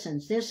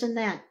 Medicines, this and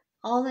that.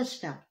 All this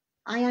stuff.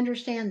 I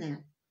understand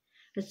that.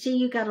 But see,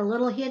 you got a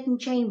little hidden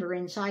chamber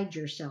inside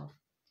yourself.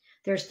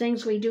 There's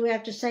things we do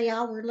have to say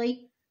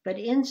outwardly, but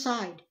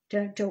inside,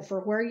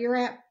 for where you're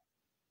at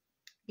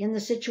in the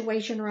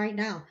situation right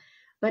now.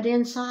 But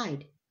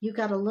inside, you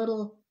got a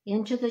little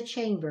into the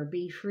chamber.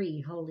 Be free,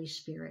 Holy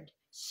Spirit.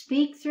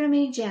 Speak through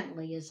me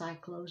gently as I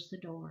close the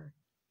door.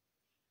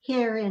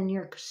 Here in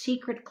your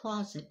secret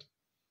closet,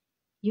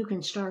 you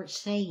can start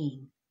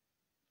saying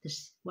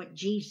what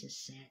Jesus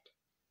said.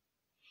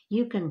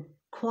 You can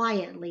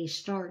quietly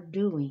start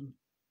doing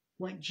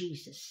what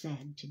Jesus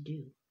said to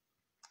do.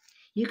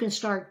 You can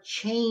start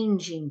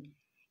changing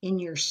in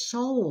your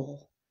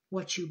soul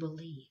what you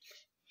believe.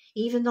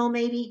 Even though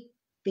maybe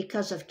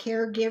because of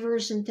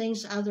caregivers and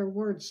things, other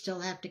words still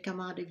have to come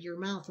out of your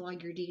mouth while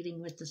you're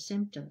dealing with the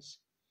symptoms.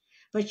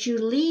 But you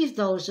leave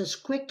those as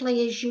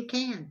quickly as you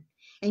can,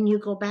 and you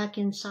go back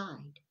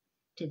inside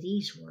to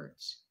these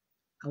words.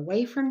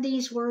 Away from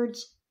these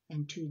words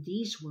and to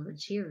these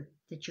words here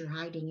that you're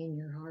hiding in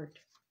your heart.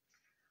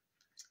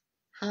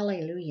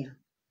 Hallelujah.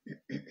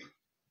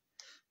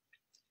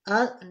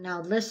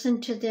 Now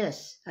listen to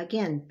this.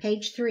 Again,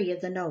 page 3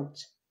 of the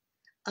notes.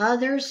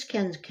 Others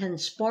can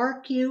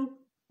spark you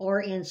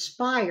or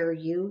inspire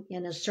you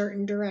in a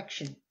certain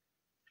direction.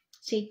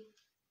 See,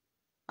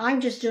 I'm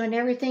just doing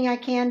everything I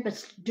can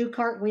but do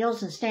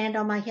cartwheels and stand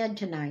on my head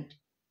tonight.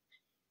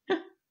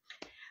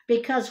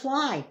 Because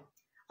why?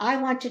 I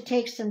want to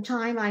take some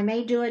time, I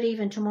may do it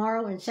even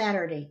tomorrow and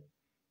Saturday,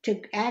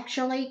 to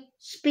actually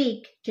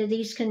speak to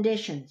these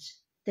conditions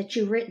that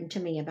you've written to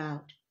me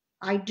about.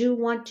 I do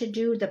want to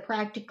do the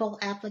practical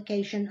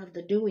application of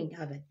the doing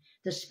of it,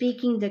 the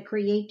speaking the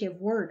creative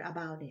word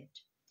about it.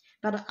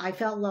 But I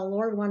felt the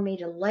Lord wanted me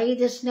to lay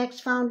this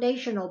next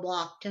foundational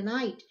block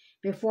tonight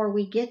before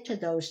we get to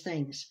those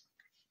things.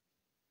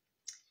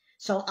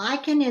 So I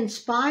can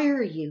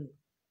inspire you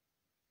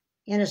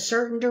in a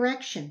certain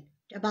direction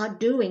about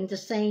doing the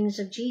sayings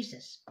of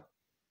Jesus.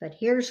 But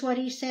here's what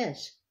he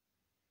says.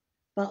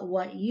 But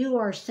what you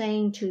are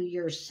saying to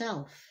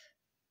yourself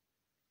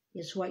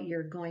is what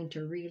you're going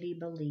to really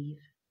believe.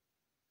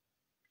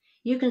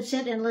 You can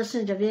sit and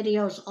listen to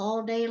videos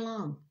all day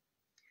long,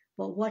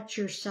 but what's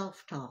your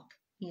self-talk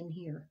in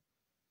here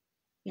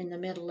in the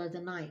middle of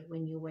the night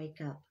when you wake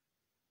up?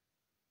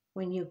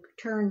 When you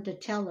turn the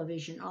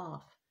television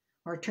off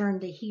or turn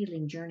the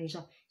healing journeys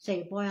off,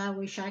 say, boy, I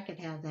wish I could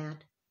have that.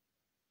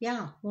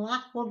 Yeah,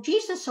 well,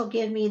 Jesus will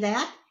give me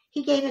that.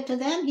 He gave it to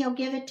them, he'll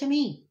give it to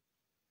me.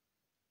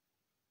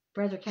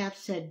 Brother Cap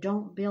said,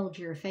 don't build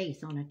your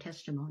faith on a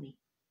testimony.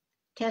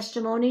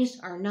 Testimonies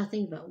are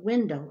nothing but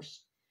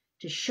windows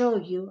to show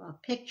you a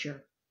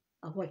picture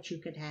of what you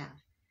could have.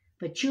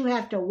 But you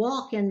have to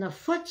walk in the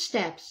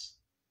footsteps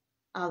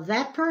of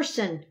that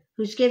person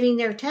who's giving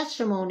their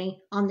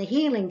testimony on the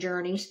healing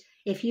journeys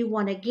if you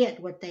want to get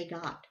what they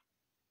got.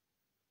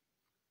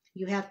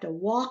 You have to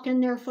walk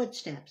in their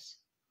footsteps.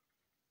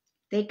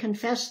 They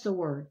confess the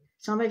word.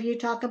 Some of you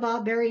talk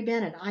about Barry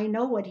Bennett. I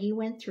know what he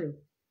went through.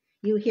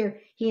 You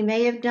hear he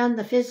may have done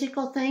the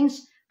physical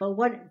things, but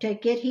what to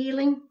get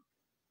healing?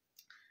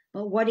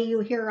 But what do you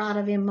hear out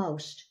of him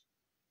most?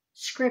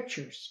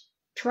 Scriptures,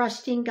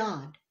 trusting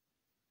God,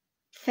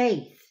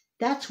 faith.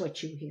 That's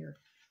what you hear.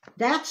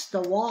 That's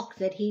the walk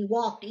that he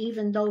walked,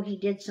 even though he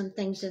did some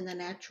things in the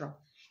natural.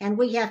 And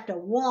we have to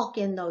walk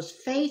in those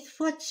faith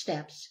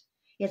footsteps.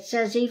 It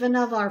says even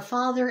of our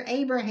father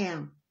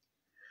Abraham,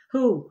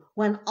 who,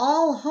 when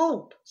all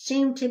hope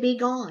seemed to be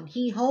gone,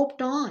 he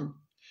hoped on.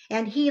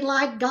 And he,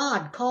 like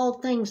God,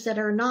 called things that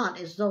are not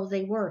as though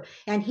they were.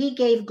 And he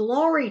gave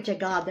glory to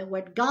God that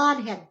what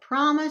God had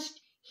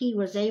promised, he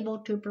was able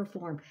to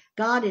perform.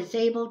 God is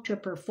able to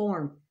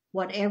perform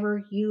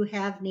whatever you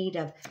have need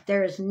of.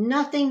 There is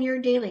nothing you're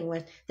dealing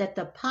with that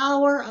the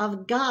power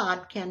of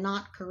God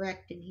cannot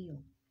correct and heal.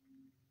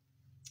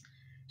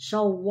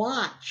 So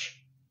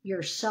watch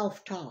your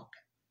self-talk.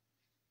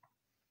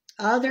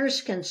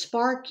 Others can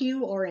spark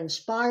you or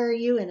inspire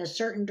you in a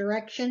certain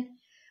direction,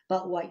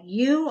 but what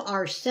you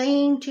are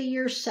saying to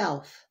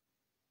yourself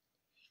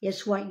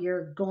is what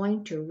you're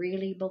going to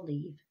really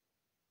believe.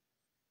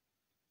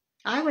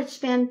 I would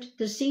spend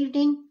this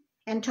evening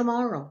and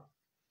tomorrow,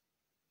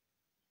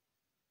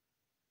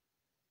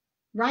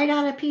 write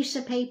out a piece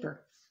of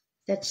paper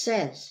that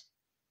says,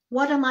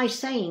 what am I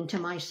saying to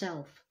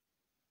myself?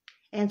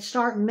 And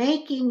start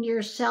making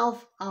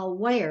yourself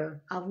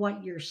aware of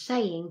what you're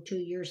saying to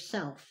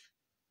yourself.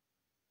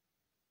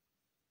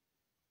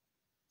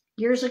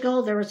 Years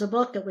ago, there was a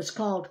book that was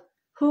called,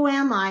 Who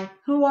Am I?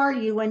 Who Are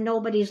You When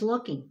Nobody's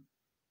Looking?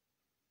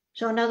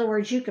 So in other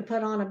words, you could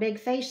put on a big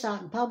face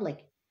out in public,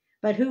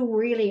 but who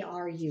really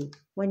are you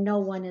when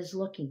no one is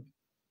looking?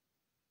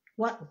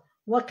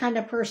 What kind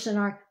of person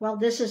are, well,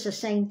 this is the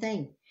same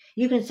thing.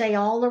 You can say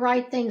all the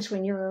right things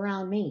when you're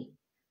around me,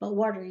 but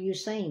what are you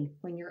saying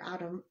when you're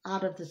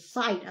out of the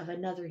sight of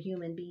another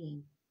human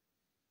being?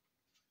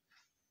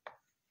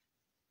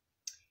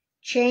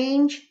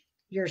 Change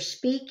your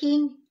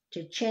speaking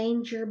to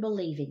change your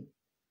believing.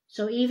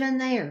 So even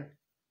there,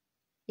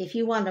 if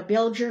you want to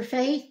build your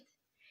faith,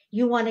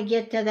 you want to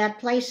get to that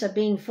place of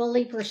being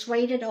fully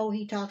persuaded. Oh,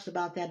 he talks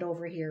about that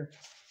over here.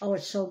 Oh,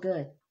 it's so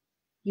good.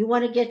 You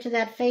want to get to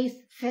that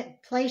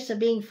place of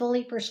being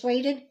fully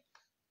persuaded?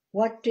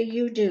 What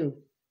do?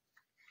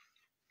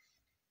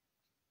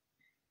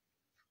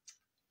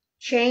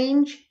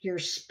 Change your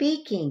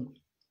speaking.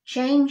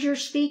 Change your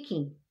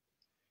speaking.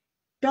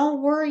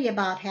 Don't worry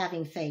about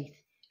having faith.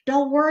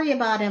 Don't worry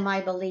about am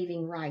I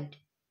believing right.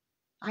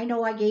 I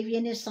know I gave you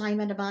an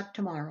assignment about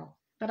tomorrow,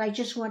 but I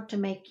just want to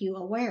make you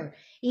aware.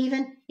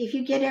 Even if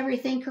you get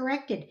everything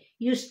corrected,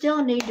 you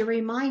still need to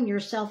remind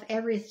yourself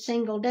every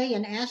single day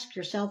and ask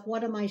yourself,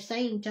 what am I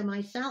saying to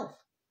myself?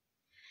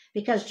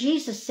 Because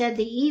Jesus said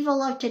the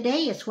evil of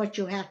today is what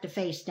you have to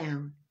face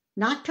down.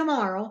 Not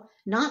tomorrow,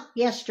 not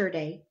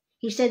yesterday.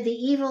 He said the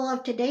evil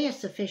of today is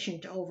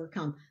sufficient to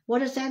overcome. What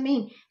does that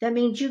mean? That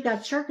means you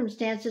got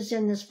circumstances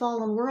in this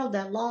fallen world,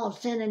 that law of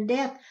sin and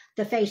death,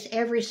 to face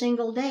every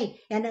single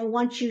day. And it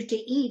wants you to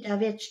eat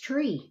of its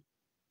tree.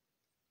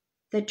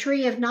 The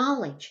tree of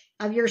knowledge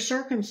of your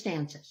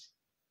circumstances.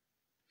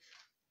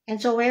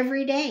 And so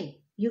every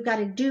day you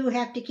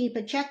have to keep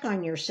a check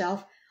on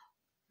yourself.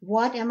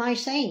 What am I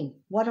saying?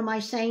 What am I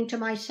saying to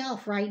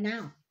myself right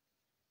now?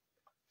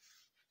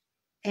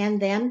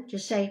 And then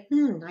just say,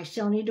 I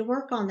still need to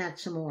work on that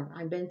some more.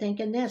 I've been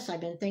thinking this,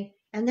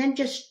 and then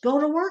just go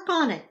to work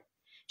on it.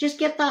 Just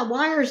get the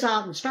wires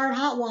out and start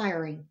hot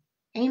wiring.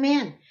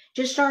 Amen.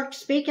 Just start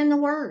speaking the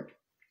word.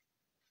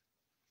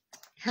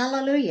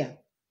 Hallelujah.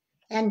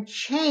 And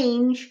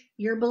change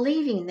your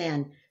believing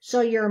then, so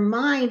your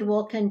mind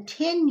will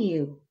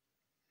continue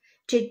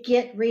to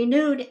get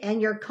renewed and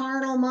your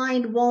carnal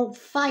mind won't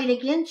fight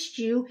against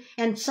you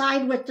and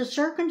side with the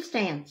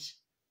circumstance.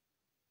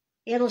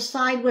 It'll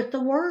side with the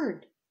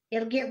word.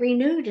 It'll get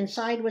renewed and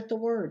side with the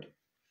word.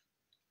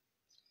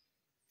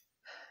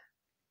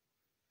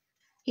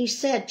 He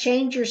said,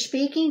 change your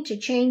speaking to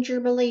change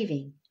your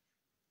believing.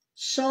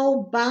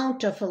 So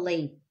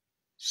bountifully,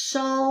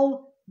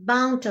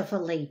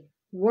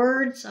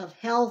 words of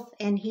health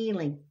and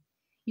healing.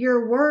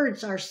 Your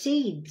words are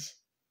seeds.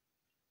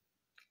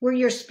 Where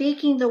you're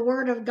speaking the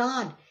word of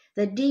God,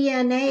 the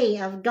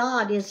DNA of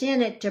God is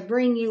in it to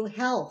bring you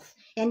health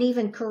and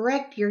even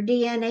correct your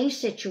DNA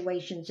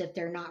situations if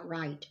they're not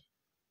right.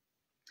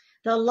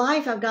 The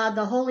life of God,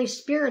 the Holy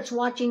Spirit's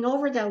watching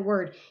over that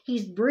word.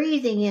 He's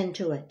breathing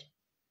into it.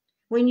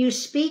 When you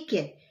speak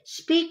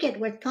it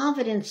with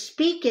confidence.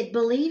 Speak it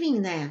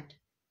believing that.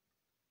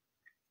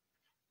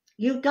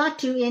 You've got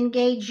to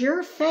engage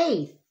your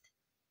faith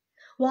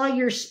while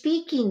you're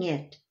speaking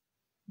it.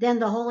 Then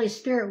the Holy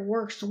Spirit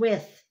works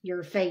with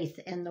your faith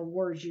and the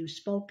words you've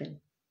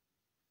spoken.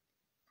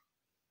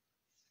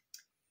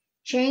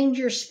 Change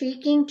your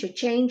speaking to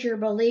change your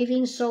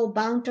believing so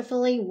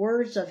bountifully,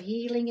 words of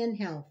healing and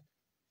health.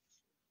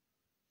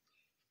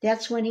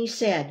 That's when he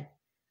said,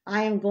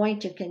 I am going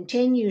to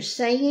continue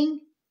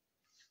saying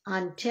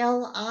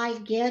until I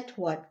get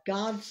what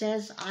God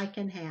says I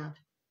can have.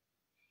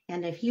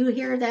 And if you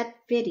hear that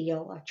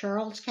video of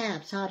Charles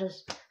Capps,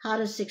 how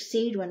to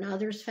succeed when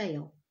others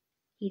fail,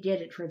 he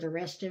did it for the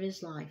rest of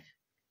his life.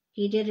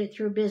 He did it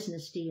through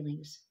business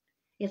dealings.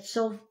 It's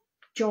so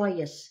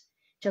joyous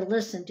to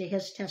listen to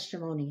his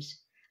testimonies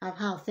of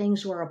how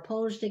things were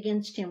opposed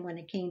against him when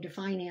it came to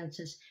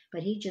finances,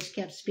 but he just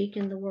kept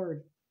speaking the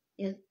word.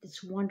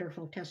 It's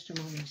wonderful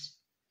testimonies.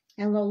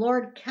 And the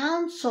Lord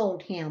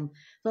counseled him.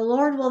 The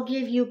Lord will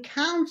give you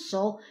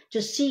counsel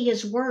to see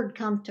his word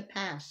come to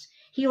pass.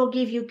 He will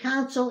give you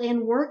counsel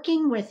in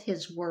working with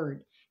his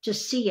word to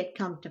see it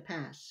come to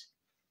pass.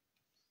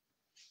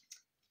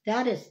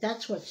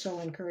 That's what's so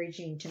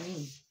encouraging to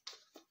me.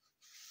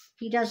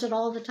 He does it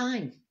all the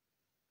time.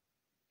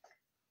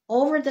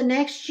 Over the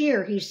next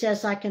year, he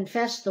says, I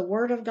confess the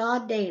word of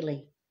God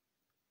daily.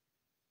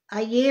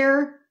 A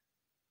year,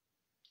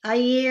 a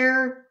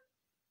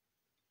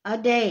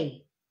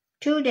day,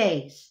 2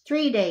 days,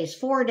 3 days,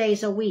 4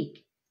 days a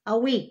week, 2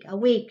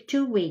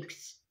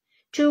 weeks,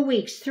 2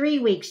 weeks, 3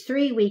 weeks,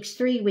 3 weeks,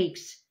 3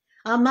 weeks,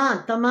 a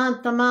month,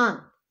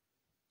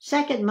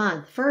 second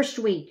month, first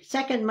week,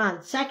 second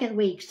month, second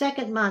week,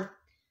 second month,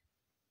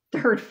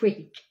 third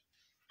week,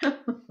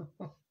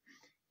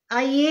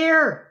 a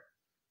year.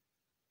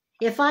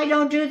 If I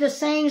don't do the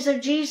sayings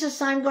of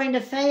Jesus, I'm going to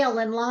fail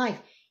in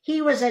life.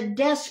 He was a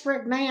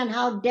desperate man.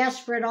 How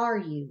desperate are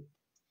you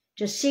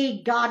to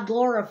see God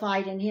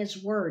glorified in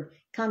his word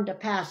come to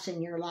pass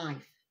in your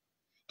life?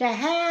 To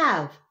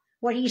have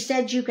what he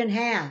said you can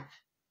have.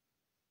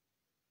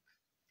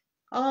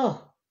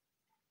 Oh.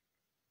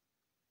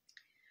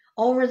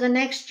 Over the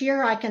next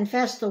year, I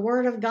confess the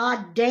word of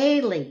God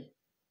daily.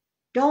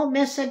 Don't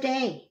miss a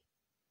day.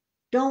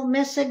 Don't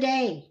miss a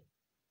day.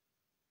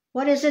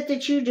 What is it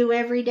that you do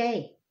every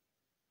day?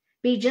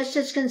 Be just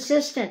as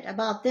consistent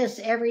about this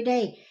every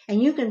day,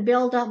 and you can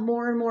build up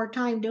more and more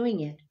time doing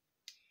it.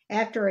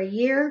 After a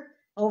year,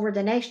 over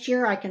the next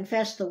year, I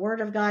confessed the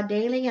word of God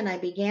daily, and I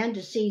began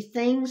to see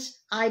things.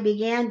 I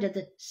began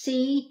to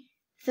see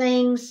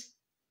things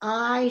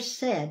I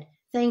said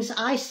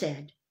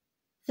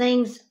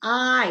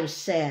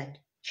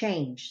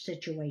change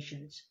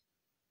situations.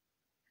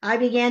 I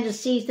began to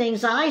see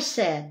things I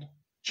said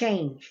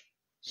change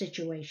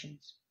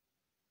situations.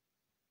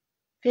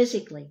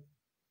 Physically,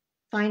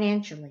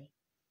 financially.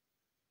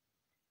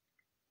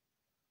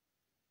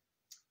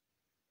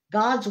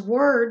 God's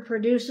word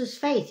produces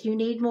faith. You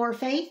need more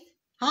faith?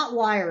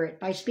 Hotwire it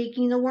by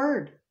speaking the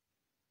word.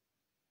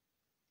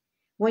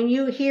 When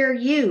you hear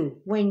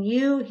you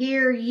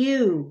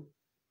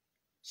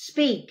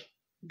speak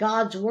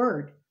God's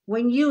word,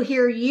 When you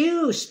hear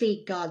you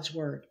speak God's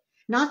word,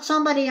 not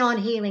somebody on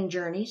healing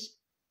journeys.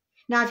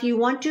 Now, if you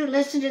want to,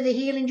 listen to the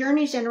healing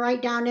journeys and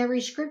write down every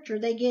scripture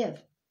they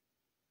give.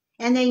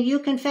 And then you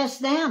confess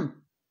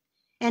them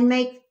and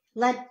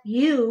let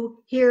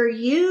you hear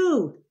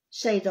you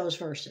say those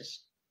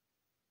verses.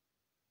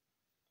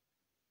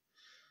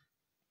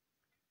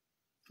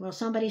 Well,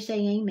 somebody say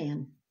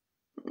amen.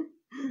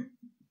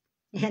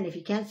 And if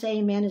you can't say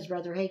amen, as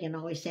Brother Hagin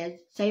always said,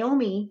 say oh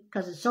me,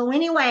 because it's so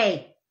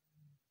anyway.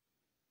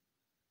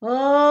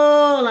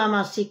 Oh,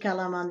 lama sika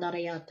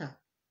lamandariata.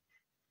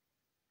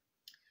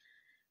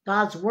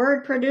 God's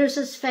word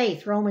produces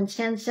faith, Romans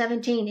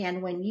 10:17.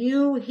 And when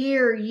you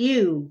hear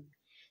you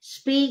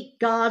speak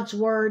God's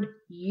word,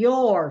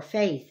 your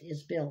faith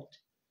is built.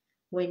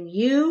 When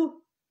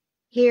you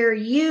hear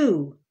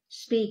you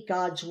speak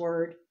God's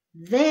word,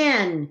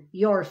 then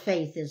your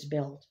faith is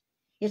built.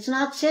 It's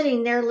not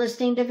sitting there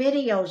listening to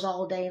videos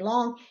all day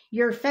long.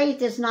 Your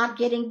faith is not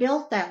getting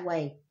built that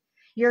way.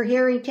 You're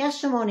hearing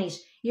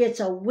testimonies.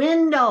 It's a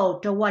window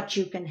to what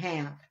you can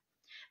have.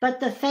 But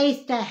the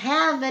faith to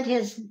have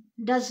it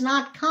does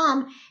not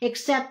come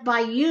except by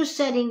you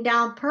sitting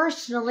down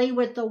personally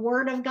with the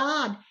Word of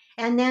God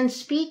and then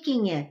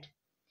speaking it.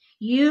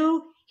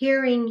 You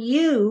hearing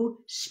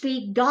you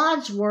speak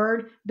God's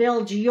Word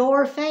builds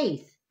your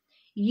faith.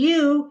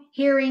 You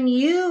hearing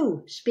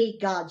you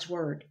speak God's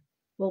Word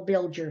will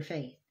build your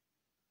faith.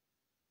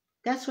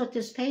 That's what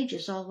this page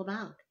is all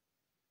about.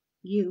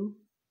 You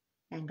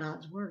and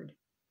God's Word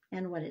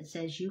and what it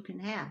says you can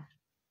have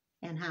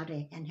and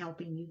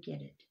helping you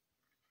get it.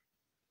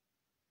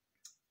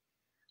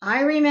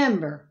 I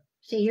remember,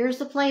 see, here's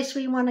the place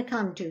we want to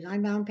come to.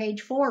 I'm on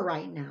page 4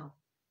 right now.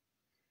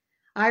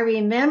 I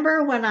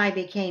remember when I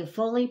became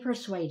fully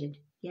persuaded.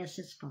 Yes,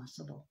 it's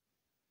possible.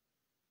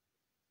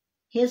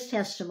 His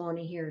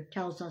testimony here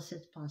tells us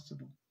it's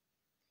possible.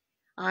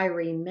 I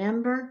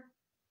remember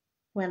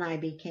when I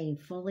became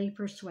fully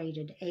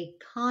persuaded, a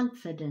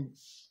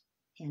confidence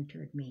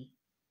entered me.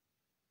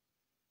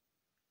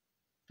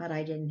 But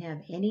I didn't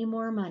have any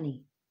more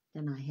money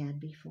than I had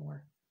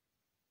before.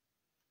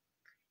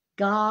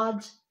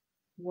 God's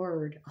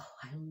word. Oh,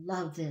 I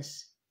love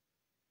this.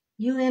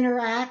 You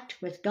interact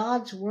with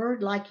God's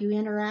word like you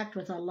interact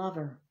with a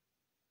lover.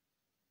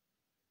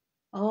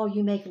 Oh,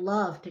 you make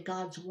love to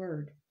God's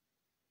word.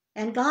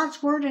 And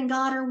God's word and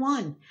God are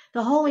one.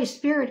 The Holy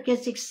Spirit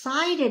gets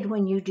excited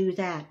when you do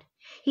that.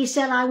 He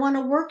said, I want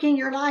to work in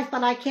your life,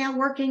 but I can't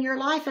work in your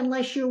life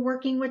unless you're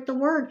working with the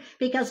word,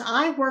 because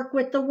I work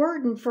with the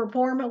word and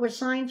perform it with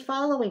signs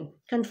following,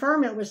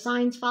 confirm it with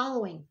signs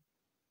following.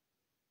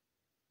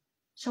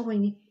 So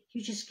when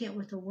you just get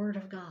with the word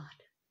of God,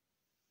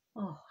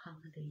 oh,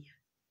 hallelujah.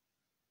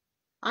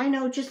 I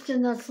know just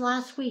in this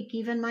last week,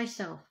 even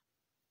myself,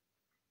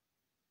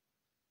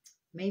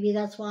 maybe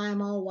that's why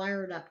I'm all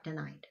wired up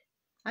tonight.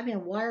 I've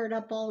been wired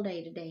up all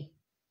day today.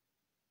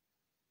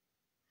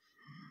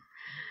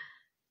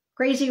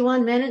 Crazy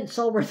one minute and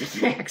sober the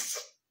next.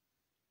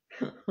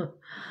 But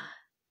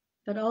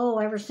oh,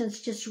 ever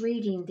since just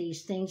reading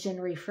these things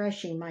and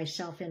refreshing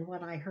myself in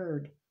what I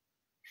heard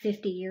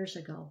 50 years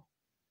ago,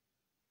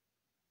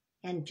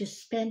 and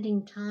just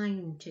spending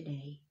time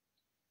today,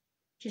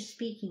 just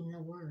speaking the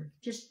word,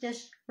 just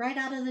right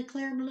out of the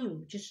clear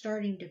blue, just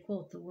starting to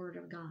quote the word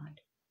of God,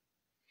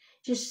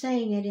 just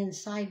saying it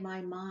inside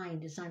my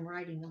mind as I'm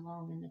riding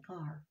along in the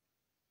car,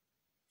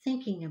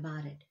 thinking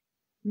about it,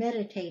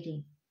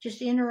 meditating, just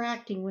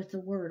interacting with the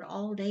word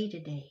all day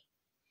today.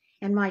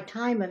 And my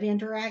time of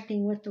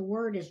interacting with the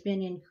word has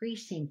been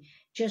increasing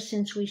just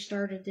since we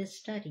started this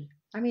study.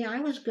 I mean, I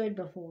was good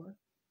before.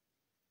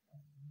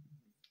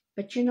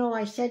 But you know,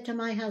 I said to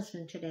my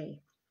husband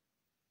today,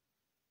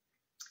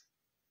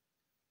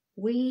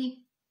 when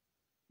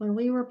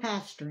we were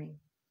pastoring,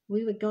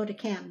 we would go to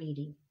camp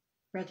meeting,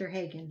 Brother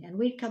Hagin, and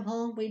we'd come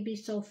home, we'd be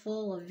so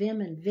full of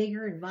vim and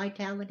vigor and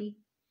vitality.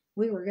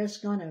 We were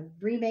just going to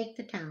remake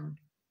the town.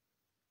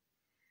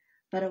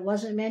 But it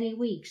wasn't many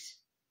weeks,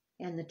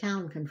 and the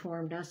town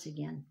conformed us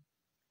again.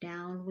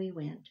 Down we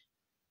went.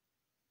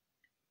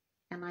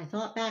 And I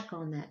thought back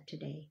on that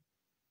today.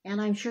 And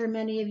I'm sure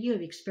many of you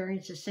have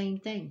experienced the same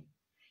thing.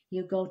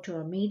 You go to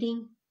a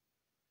meeting,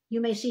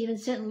 you may even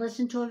sit and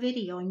listen to a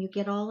video and you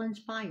get all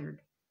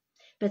inspired.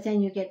 But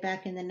then you get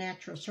back in the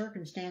natural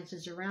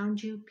circumstances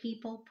around you,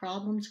 people,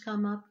 problems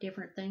come up,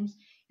 different things,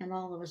 and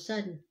all of a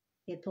sudden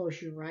it pulls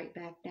you right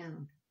back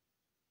down.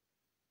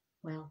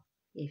 Well,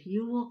 if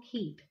you will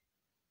keep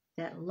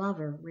that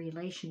lover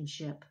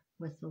relationship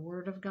with the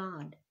Word of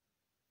God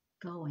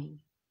going,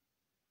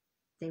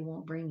 they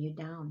won't bring you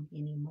down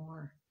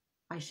anymore.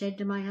 I said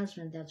to my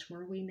husband, that's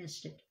where we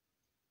missed it.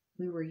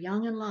 We were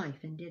young in life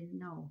and didn't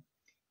know.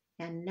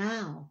 And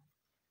now,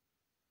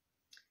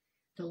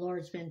 the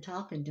Lord's been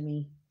talking to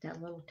me,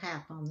 that little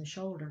tap on the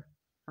shoulder.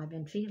 I've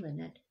been feeling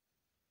it.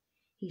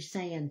 He's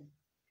saying,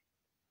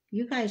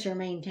 you guys are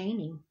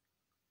maintaining,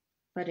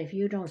 but if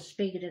you don't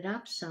speed it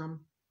up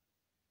some,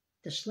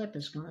 the slip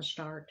is going to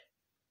start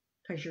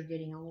because you're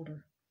getting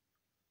older.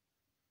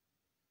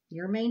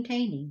 You're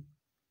maintaining,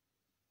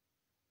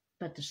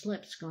 But the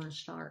slip's going to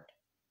start.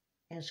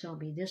 And it's going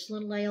to be this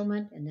little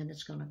ailment, and then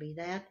it's going to be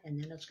that,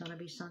 and then it's going to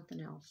be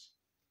something else.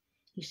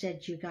 He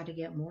said, you've got to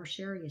get more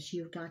serious.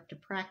 You've got to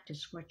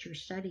practice what you're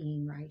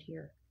studying right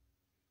here.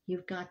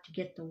 You've got to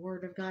get the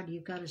Word of God.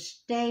 You've got to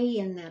stay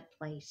in that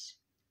place.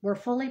 We're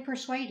fully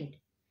persuaded.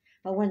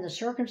 But when the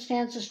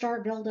circumstances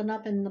start building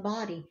up in the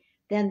body,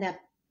 then that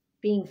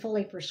being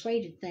fully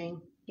persuaded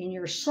thing in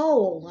your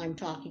soul, I'm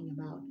talking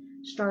about,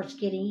 starts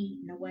getting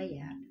eaten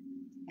away at.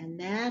 And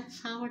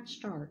that's how it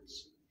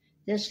starts.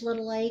 This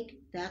little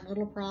ache, that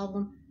little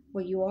problem.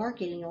 Well, you are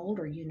getting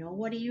older. You know,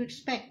 what do you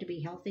expect? To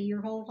be healthy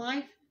your whole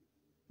life?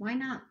 Why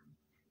not?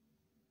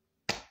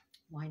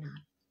 Why not?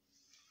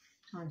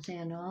 So I'm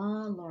saying,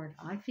 oh, Lord,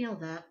 I feel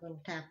that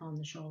little tap on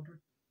the shoulder.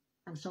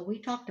 And so we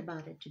talked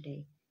about it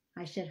today.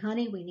 I said,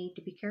 honey, we need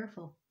to be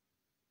careful.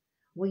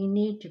 We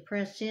need to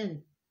press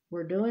in.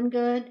 We're doing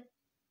good,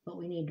 but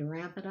we need to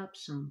ramp it up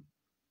some.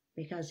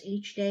 Because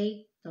each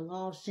day, the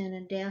law of sin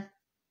and death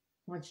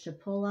wants to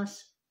pull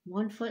us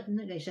one foot in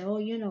the... They say, oh,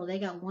 you know, they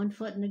got 1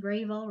 foot in the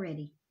grave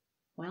already.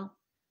 Well,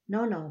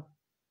 no.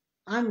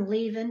 I'm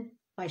leaving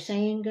by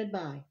saying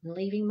goodbye and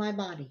leaving my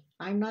body.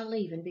 I'm not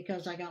leaving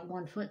because I got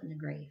 1 foot in the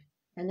grave.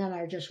 And then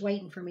they're just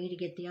waiting for me to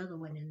get the other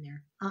one in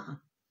there.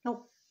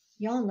 Nope.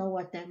 Y'all know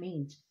what that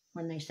means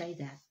when they say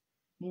that.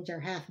 It means they're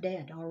half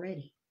dead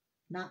already.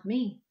 Not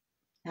me.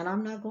 And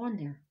I'm not going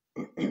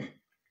there.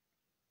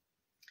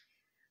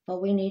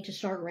 But we need to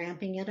start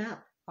ramping it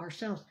up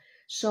ourselves.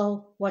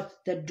 So what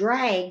the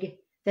drag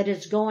that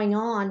is going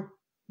on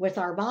with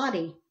our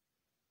body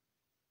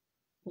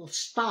will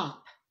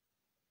stop.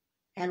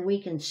 And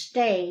we can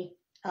stay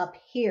up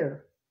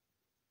here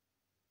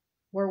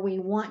where we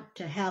want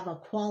to have a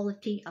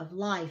quality of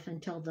life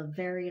until the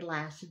very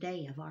last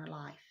day of our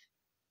life.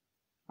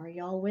 Are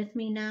y'all with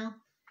me now?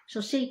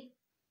 So see,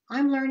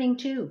 I'm learning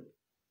too.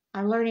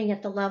 I'm learning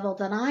at the level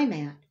that I'm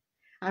at.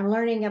 I'm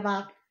learning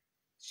about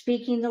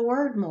speaking the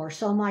word more,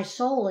 so my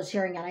soul is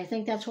hearing it. I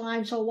think that's why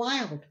I'm so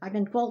wild. I've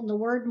been quoting the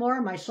word more,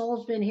 my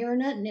soul's been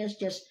hearing it, and it's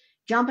just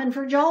jumping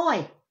for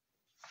joy.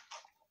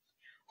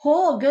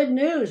 Oh, good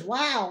news.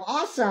 Wow,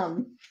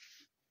 awesome.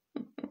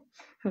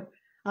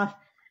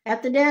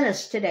 At the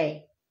dentist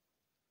today.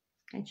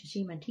 Can't you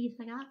see my teeth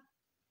I got?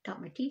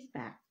 Got my teeth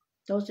back.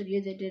 Those of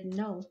you that didn't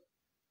know,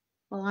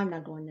 well, I'm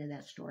not going into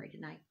that story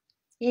tonight.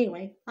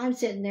 Anyway, I'm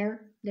sitting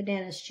there, the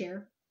dentist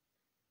chair,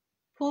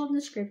 quoting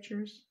the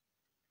scriptures.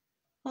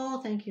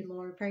 Oh, thank you,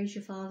 Lord. Praise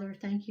you, Father.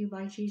 Thank you.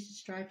 By Jesus'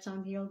 stripes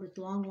I'm healed. With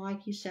long life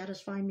you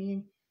satisfy me.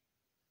 And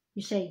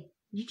you say,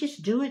 you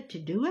just do it to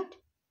do it?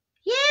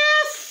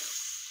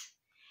 Yes!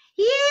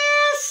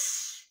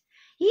 Yes!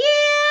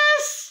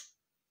 Yes!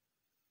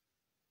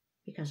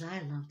 Because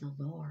I love the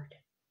Lord.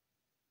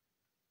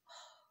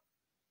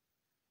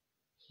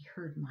 He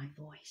heard my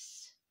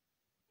voice.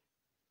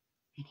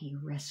 And he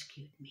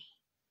rescued me.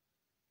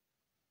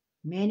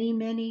 Many,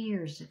 many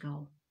years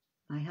ago,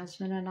 my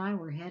husband and I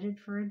were headed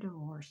for a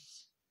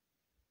divorce.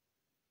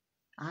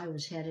 I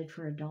was headed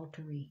for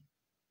adultery.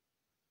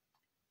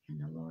 And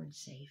the Lord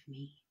saved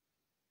me.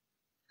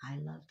 I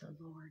love the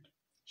Lord.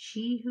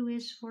 She who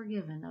is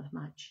forgiven of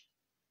much,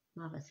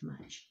 loveth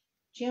much.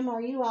 Jim,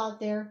 are you out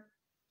there?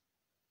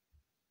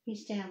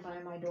 He's standing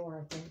by my door,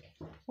 I think.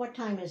 What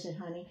time is it,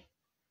 honey?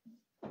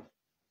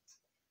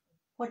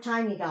 What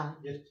time you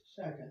got? Just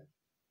a second.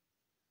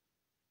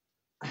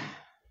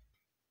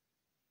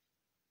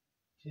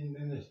 10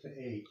 minutes to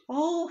 8.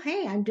 Oh,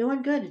 hey, I'm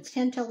doing good. It's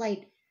 10 till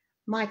 8.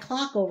 My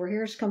clock over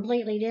here is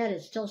completely dead.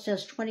 It still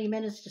says 20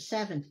 minutes to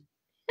 7.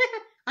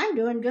 I'm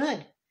doing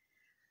good.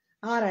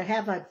 I ought to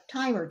have a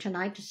timer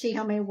tonight to see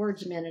how many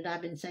words a minute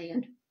I've been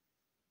saying.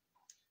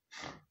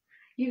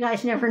 You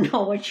guys never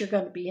know what you're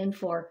going to be in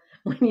for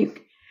when you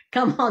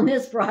come on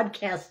this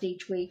broadcast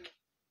each week.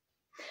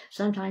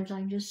 Sometimes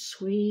I'm just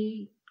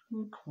sweet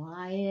and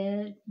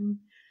quiet and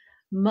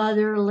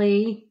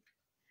motherly.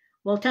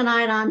 Well,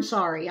 tonight I'm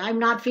sorry. I'm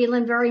not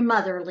feeling very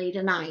motherly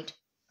tonight.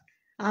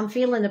 I'm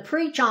feeling the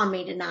preach on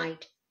me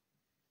tonight.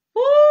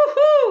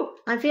 Woo-hoo!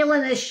 I'm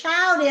feeling the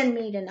shout in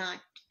me tonight.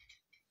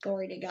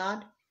 Glory to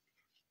God.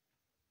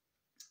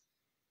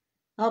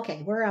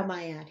 Okay, where am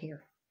I at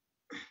here?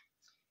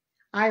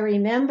 I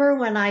remember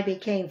when I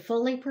became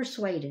fully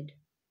persuaded.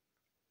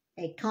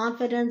 A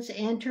confidence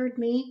entered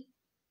me,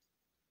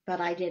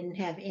 but I didn't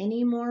have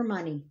any more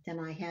money than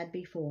I had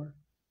before.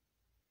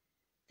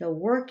 The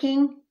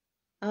working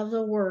of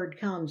the word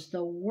comes.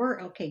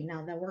 Okay,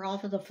 now that we're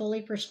off of the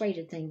fully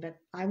persuaded thing, but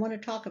I want to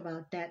talk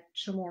about that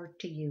some more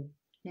to you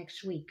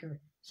next week or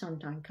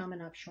sometime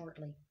coming up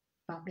shortly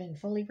about being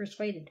fully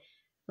persuaded.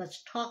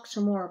 Let's talk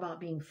some more about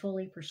being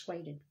fully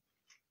persuaded.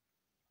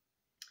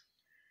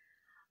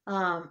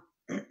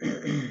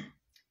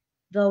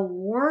 The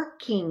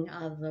working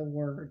of the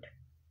word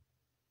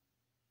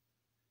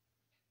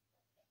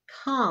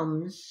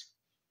comes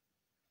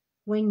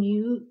when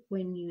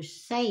you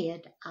say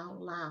it out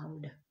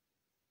loud.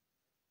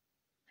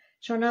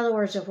 So in other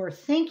words, if we're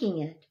thinking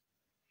it,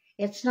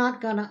 it's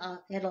not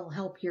gonna, it'll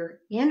help your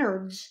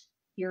innards,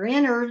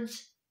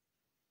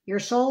 your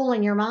soul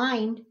and your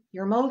mind,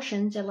 your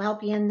emotions. It'll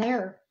help you in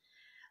there.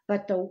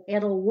 But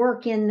it'll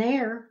work in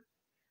there.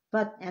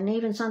 And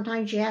even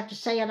sometimes you have to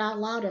say it out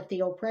loud if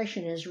the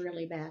oppression is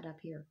really bad up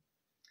here.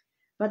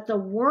 But the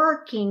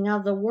working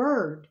of the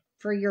word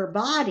for your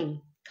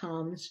body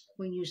comes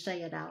when you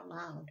say it out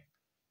loud.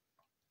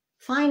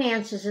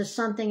 Finances is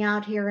something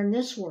out here in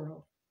this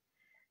world.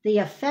 The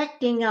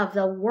affecting of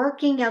the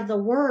working of the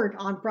word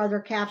on Brother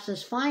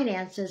Caps's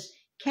finances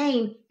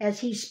came as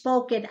he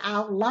spoke it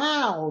out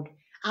loud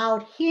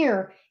out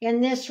here in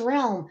this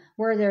realm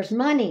where there's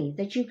money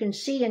that you can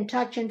see and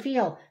touch and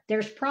feel.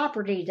 There's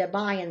property to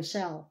buy and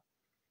sell.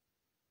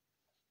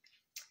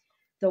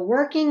 The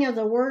working of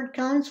the word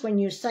comes when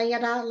you say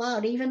it out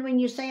loud. Even when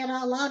you say it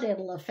out loud,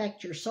 it'll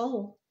affect your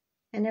soul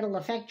and it'll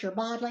affect your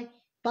body.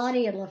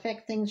 It'll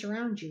affect things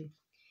around you.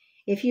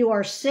 If you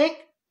are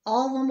sick,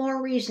 all the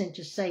more reason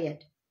to say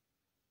it,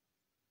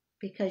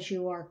 because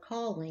you are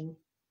calling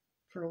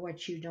for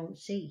what you don't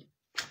see.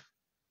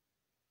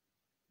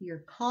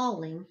 You're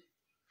calling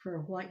for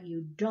what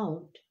you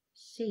don't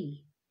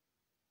see.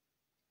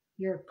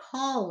 You're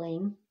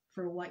calling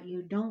for what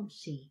you don't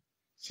see.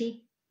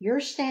 See, you're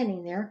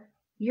standing there.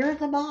 You're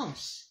the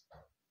boss.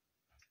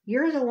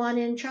 You're the one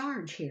in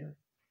charge here.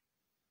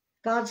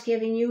 God's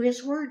giving you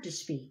his word to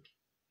speak.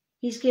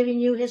 He's giving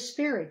you his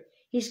spirit.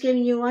 He's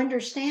giving you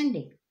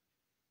understanding.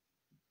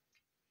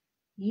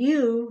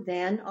 You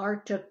then are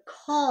to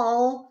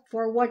call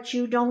for what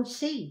you don't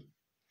see.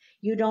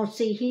 You don't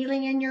see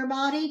healing in your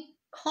body?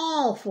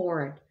 Call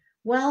for it.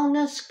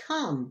 Wellness,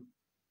 come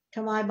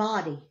to my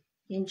body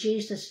in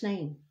Jesus'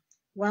 name.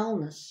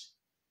 Wellness.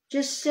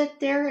 Just sit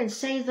there and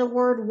say the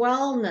word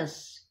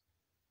wellness.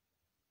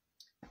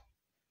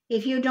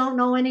 If you don't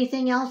know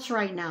anything else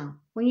right now,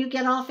 when you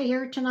get off of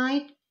here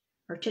tonight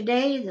or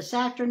today, this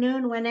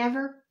afternoon,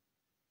 whenever,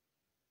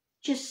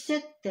 just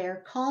sit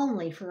there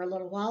calmly for a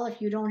little while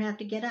if you don't have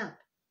to get up.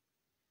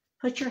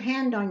 Put your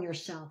hand on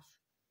yourself.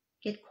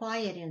 Get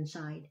quiet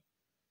inside.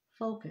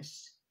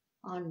 Focus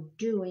on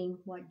doing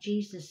what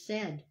Jesus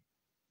said,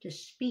 to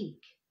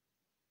speak.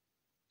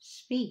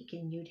 Speak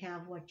and you'd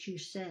have what you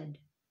said.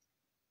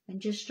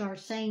 And just start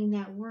saying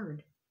that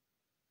word.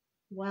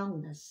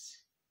 Wellness.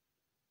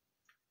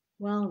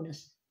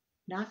 Wellness.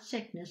 Not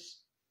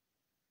sickness.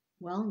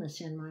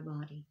 Wellness in my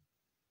body.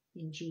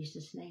 In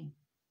Jesus' name.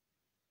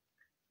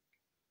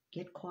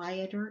 Get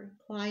quieter and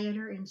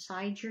quieter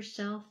inside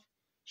yourself,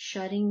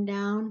 shutting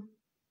down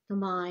the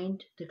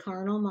mind, the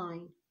carnal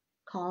mind,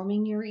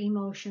 calming your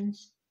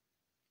emotions,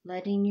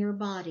 letting your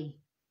body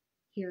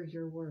hear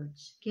your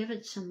words. Give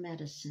it some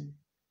medicine.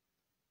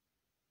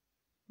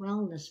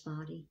 Wellness,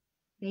 body.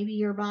 Maybe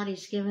your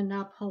body's given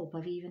up hope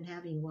of even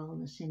having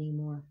wellness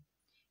anymore.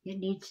 It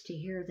needs to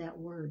hear that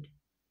word.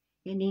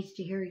 It needs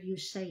to hear you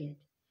say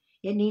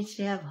it. It needs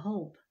to have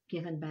hope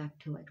given back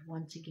to it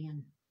once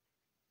again.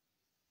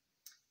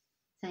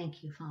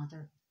 Thank you,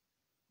 Father.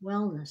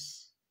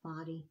 Wellness,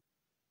 body,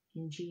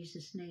 in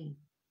Jesus' name.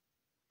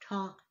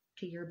 Talk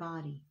to your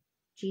body.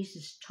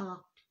 Jesus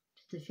talked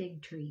to the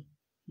fig tree.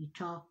 He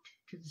talked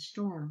to the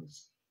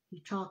storms.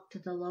 He talked to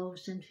the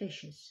loaves and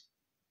fishes.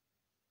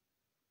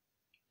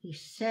 He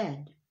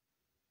said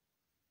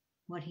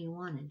what he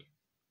wanted.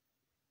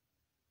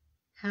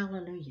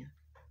 Hallelujah.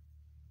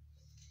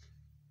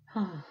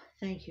 Oh,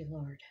 thank you,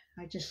 Lord.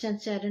 I just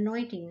sense that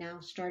anointing now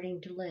starting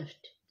to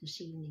lift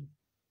this evening.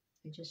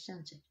 I just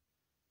sense it.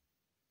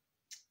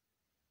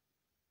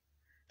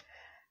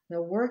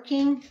 The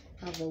working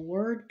of the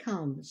word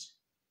comes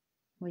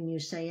when you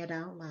say it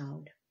out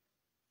loud.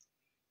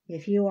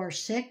 If you are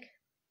sick,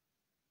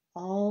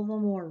 all the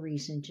more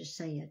reason to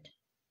say it,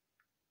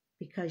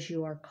 because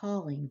you are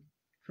calling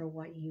for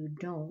what you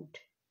don't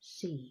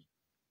see.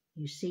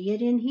 You see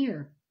it in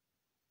here,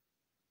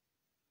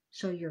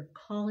 so you're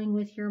calling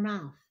with your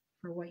mouth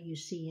for what you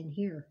see in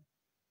here,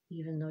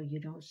 even though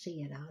you don't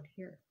see it out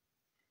here.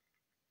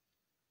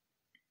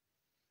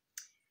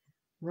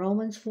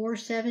 Romans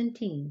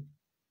 4:17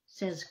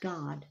 says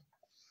God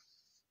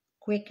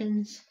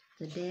quickens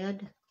the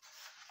dead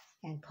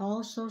and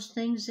calls those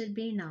things that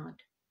be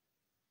not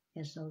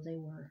as though they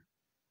were.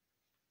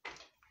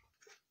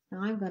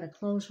 Now I'm going to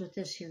close with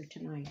this here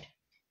tonight.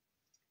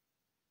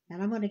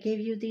 And I'm going to give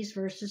you these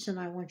verses and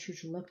I want you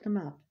to look them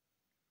up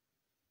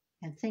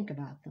and think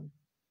about them.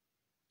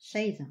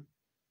 Say them.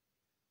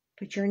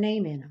 Put your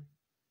name in them.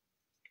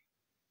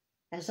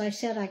 As I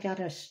said, I got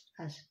a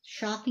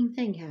shocking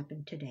thing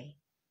happen today.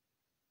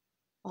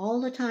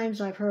 All the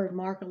times I've heard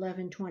Mark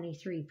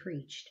 11:23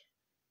 preached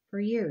for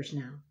years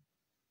now.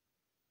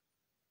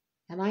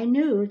 And I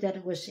knew that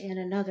it was in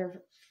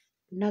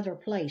another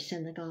place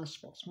in the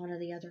Gospels, one of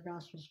the other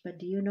Gospels. But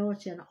do you know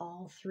it's in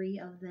all three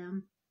of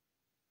them?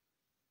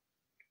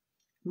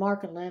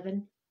 Mark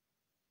 11,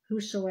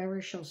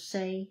 whosoever shall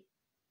say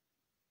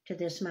to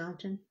this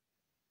mountain,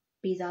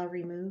 be thou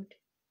removed,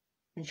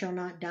 and shall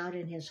not doubt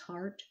in his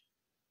heart.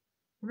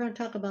 We're going to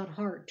talk about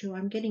heart too.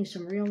 I'm getting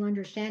some real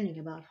understanding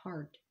about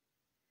heart.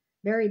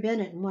 Barry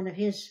Bennett, in one of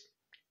his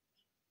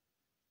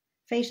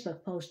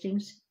Facebook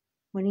postings,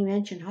 when he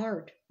mentioned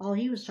heart, all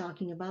he was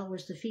talking about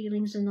was the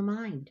feelings in the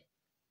mind.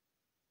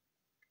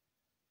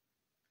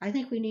 I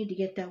think we need to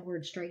get that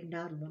word straightened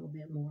out a little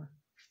bit more.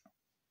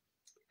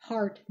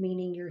 Heart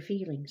meaning your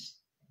feelings.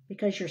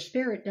 Because your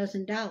spirit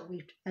doesn't doubt.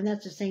 And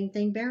that's the same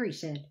thing Barry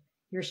said.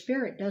 Your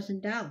spirit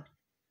doesn't doubt.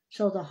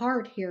 So the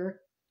heart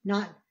here,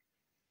 if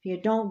you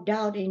don't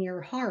doubt in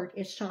your heart,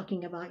 it's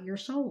talking about your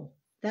soul.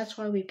 That's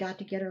why we've got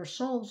to get our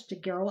souls to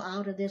grow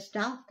out of this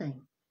doubt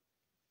thing.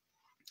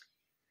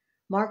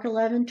 Mark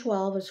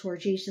 11:12 is where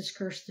Jesus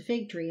cursed the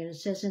fig tree, and it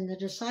says, and the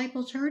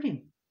disciples heard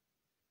him.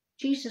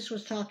 Jesus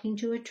was talking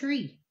to a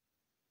tree,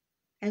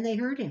 and they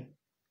heard him.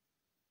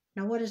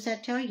 Now what does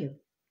that tell you?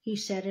 He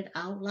said it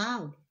out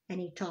loud, and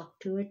he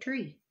talked to a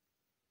tree.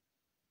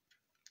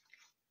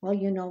 Well,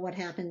 you know what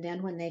happened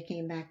then when they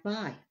came back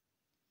by.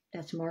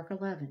 That's Mark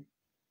 11.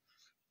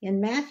 In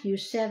Matthew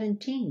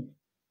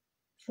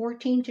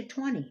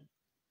 17:14-20,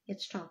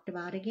 it's talked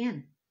about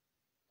again.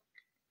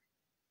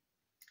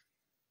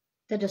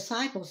 The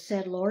disciples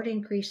said, Lord,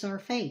 increase our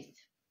faith.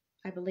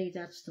 I believe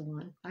that's the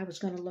one. I was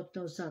going to look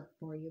those up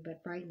for you,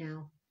 but right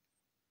now,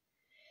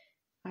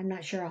 I'm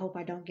not sure. I hope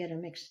I don't get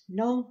them mixed.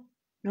 No,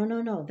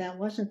 that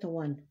wasn't the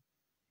one.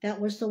 That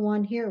was the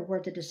one here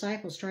where the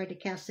disciples tried to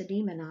cast the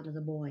demon out of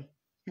the boy,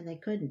 and they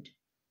couldn't.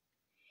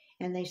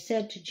 And they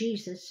said to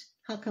Jesus,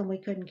 how come we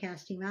couldn't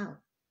cast him out?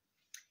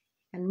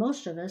 And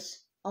most of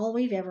us, all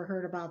we've ever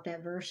heard about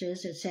that verse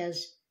is it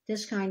says,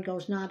 this kind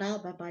goes not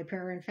out but by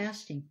prayer and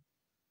fasting.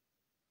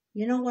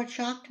 You know what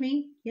shocked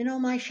me? You know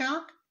my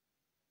shock?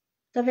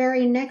 The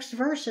very next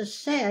verses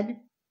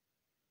said,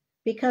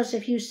 because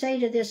if you say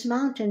to this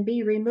mountain,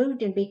 be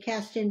removed and be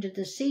cast into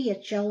the sea,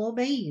 it shall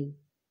obey you.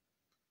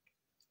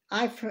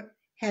 I've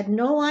had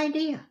no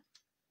idea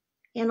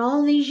in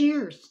all these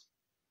years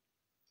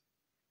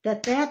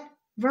that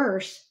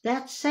verse,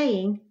 that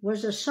saying,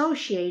 was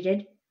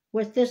associated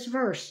with this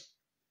verse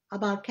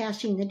about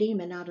casting the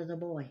demon out of the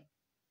boy.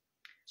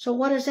 So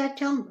what does that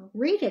tell me?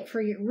 Read it.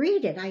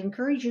 Read it. I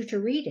encourage you to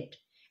read it.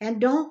 And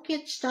don't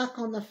get stuck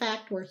on the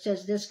fact where it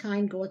says this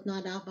kind goeth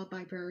not out but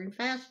by prayer and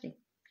fasting.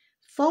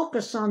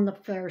 Focus on the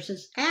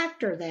verses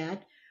after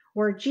that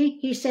where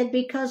he said,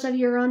 because of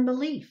your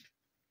unbelief.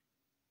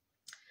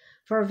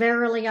 For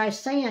verily I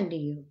say unto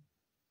you,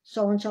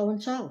 so and so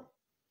and so.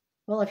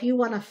 Well, if you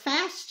want to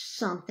fast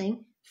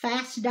something,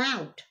 fast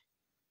doubt.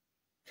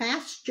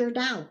 Fast your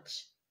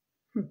doubts.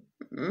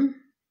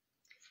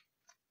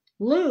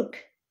 Luke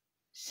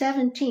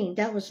 17,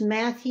 that was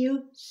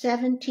Matthew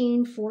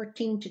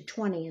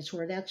 17:14-20 is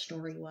where that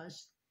story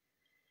was.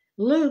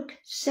 Luke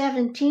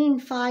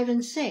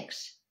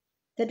 17:5-6,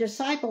 the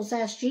disciples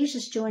asked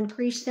Jesus to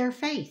increase their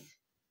faith.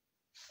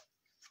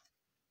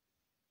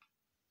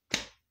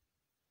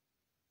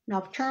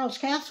 Now, Charles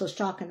Capps was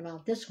talking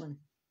about this one.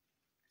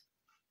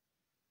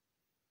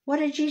 What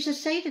did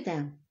Jesus say to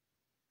them?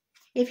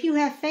 If you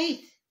have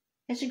faith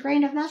as a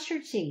grain of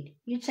mustard seed,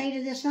 you'd say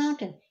to this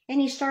mountain,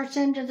 and he starts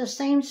into the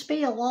same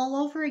spiel all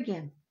over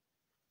again.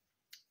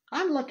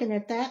 I'm looking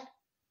at that.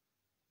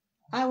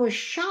 I was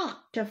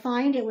shocked to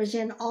find it was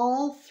in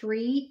all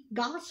three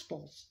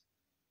Gospels.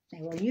 Say,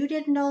 well, you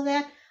didn't know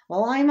that?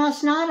 Well, I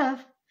must not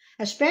have.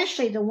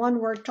 Especially the one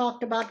where it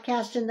talked about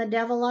casting the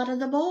devil out of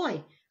the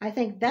boy. I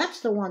think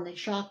that's the one that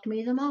shocked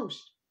me the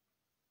most.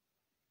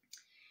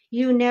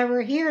 You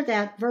never hear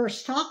that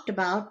verse talked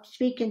about,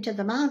 speaking to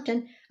the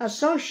mountain,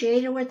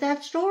 associated with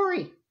that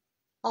story.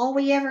 All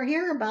we ever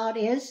hear about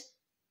is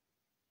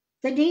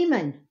the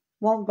demon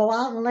won't go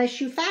out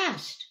unless you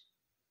fast.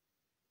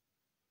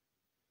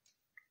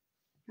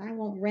 I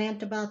won't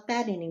rant about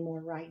that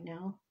anymore right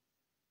now.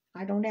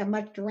 I don't have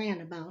much to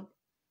rant about,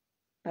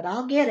 but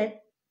I'll get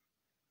it.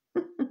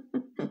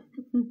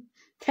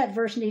 That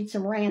verse needs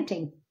some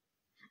ranting.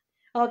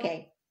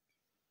 Okay.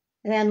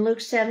 And then Luke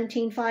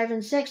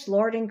 17:5-6,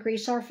 Lord,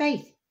 increase our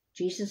faith.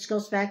 Jesus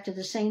goes back to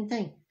the same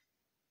thing.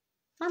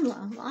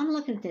 I'm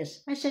looking at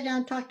this. I sat down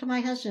and talked to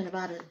my husband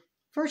about it.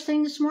 First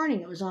thing this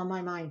morning, it was on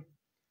my mind.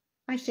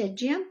 I said,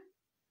 Jim,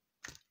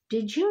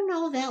 did you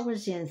know that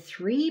was in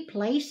 3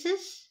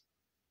 places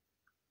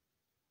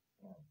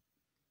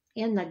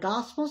in the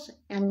Gospels?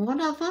 And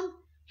one of them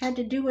had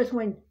to do with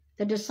when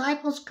the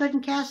disciples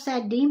couldn't cast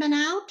that demon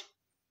out.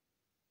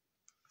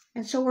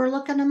 And so we're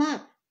looking them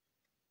up.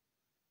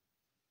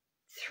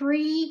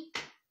 3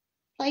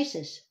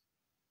 places.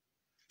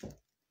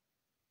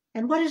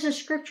 And what does the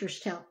scriptures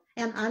tell?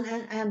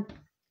 And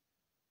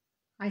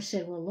I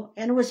said, well, look,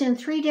 and it was in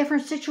 3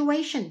 different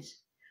situations.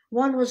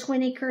 One was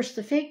when he cursed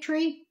the fig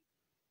tree.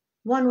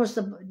 One was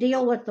the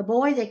deal with the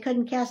boy they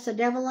couldn't cast the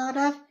devil out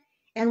of.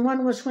 And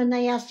one was when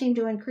they asked him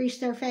to increase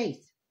their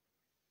faith.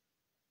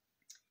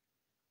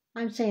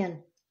 I'm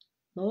saying,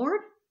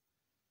 Lord,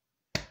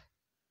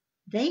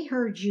 they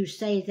heard you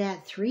say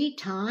that 3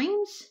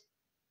 times?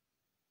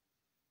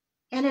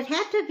 And it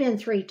had to have been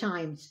 3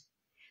 times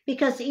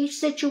because each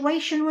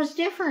situation was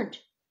different.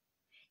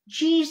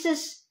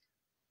 Jesus,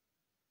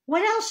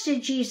 what else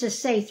did Jesus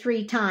say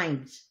 3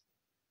 times?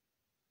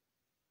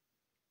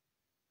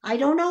 I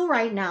don't know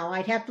right now.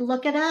 I'd have to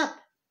look it up.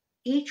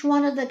 Each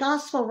one of the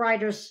gospel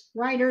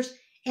writers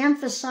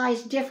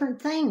emphasized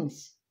different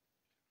things.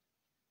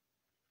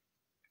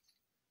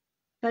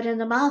 But in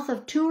the mouth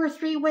of 2 or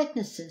 3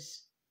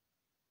 witnesses,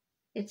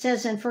 it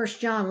says in 1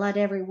 John, let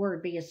every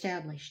word be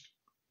established.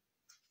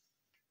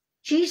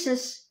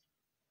 Jesus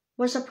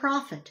was a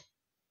prophet.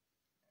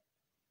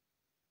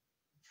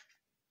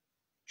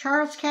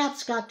 Charles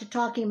Capps got to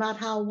talking about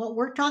how what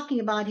we're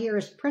talking about here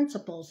is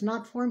principles,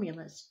 not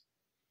formulas.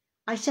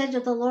 I said to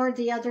the Lord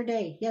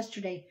yesterday,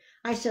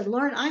 I said,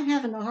 Lord, I'm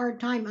having a hard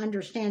time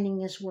understanding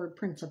this word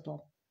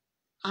principle.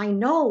 I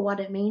know what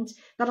it means,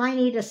 but I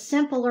need a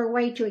simpler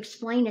way to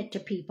explain it to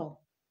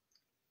people.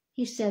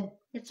 He said,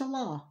 it's a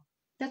law.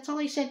 That's all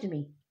he said to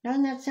me.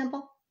 Isn't that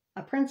simple?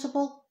 A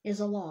principle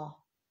is a law.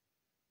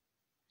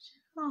 I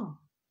said, oh,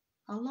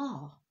 a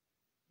law.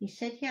 He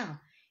said, yeah.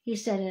 He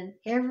said, and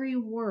every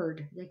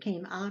word that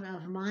came out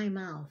of my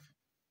mouth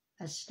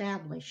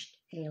established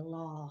a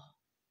law.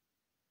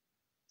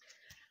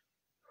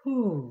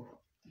 Whew.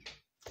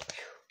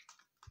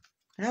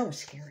 That was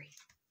scary.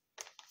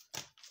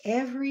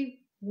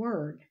 Every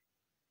word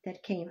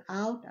that came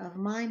out of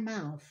my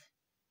mouth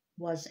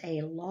was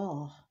a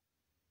law.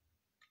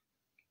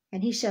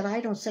 And he said, I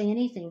don't say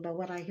anything but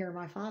what I hear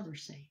my Father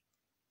say.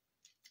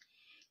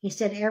 He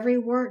said, every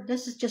word,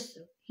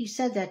 he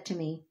said that to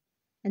me.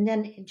 And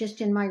then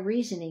just in my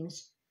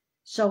reasonings.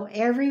 So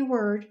every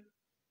word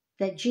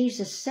that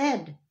Jesus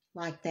said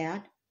like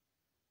that,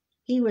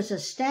 he was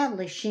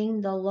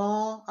establishing the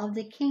law of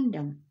the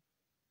kingdom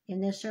in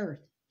this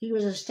earth. He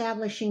was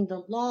establishing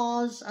the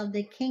laws of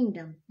the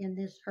kingdom in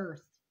this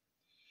earth.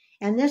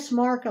 And this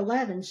Mark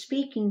 11,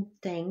 speaking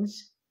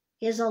things,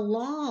 is a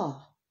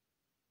law.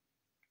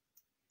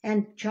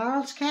 And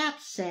Charles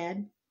Capps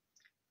said,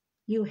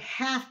 you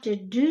have to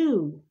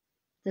do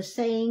the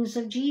sayings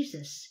of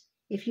Jesus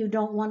if you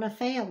don't want to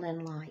fail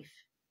in life.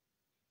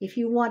 If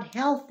you want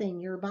health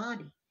in your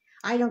body.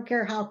 I don't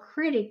care how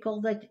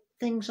critical that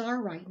things are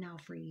right now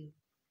for you.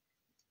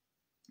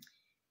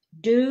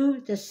 Do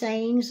the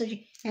sayings of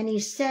Jesus. And he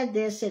said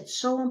this, it's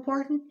so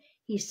important.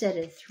 He said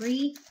it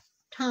 3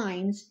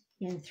 times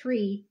in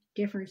 3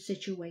 different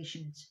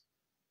situations.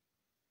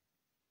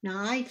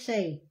 Now, I'd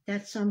say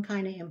that's some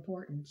kind of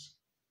importance.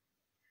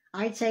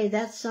 I'd say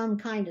that's some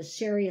kind of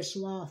serious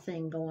law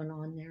thing going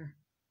on there.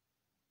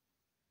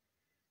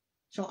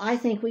 So I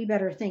think we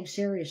better think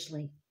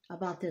seriously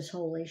about this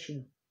whole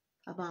issue,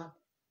 about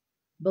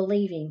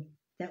believing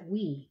that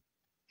we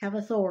have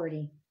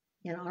authority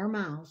in our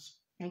mouths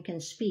and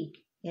can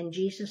speak in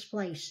Jesus'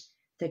 place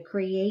the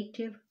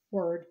creative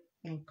word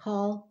and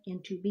call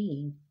into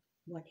being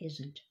what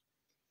isn't.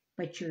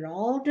 But you're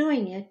all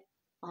doing it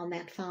on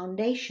that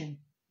foundation.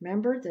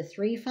 Remember the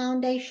 3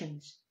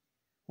 foundations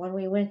when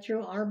we went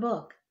through our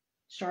book,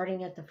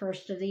 starting at the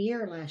first of the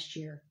year last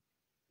year.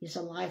 Is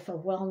a life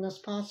of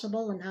wellness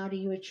possible, and how do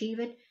you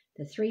achieve it?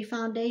 The 3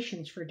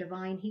 foundations for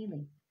divine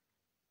healing.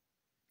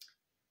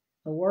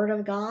 The Word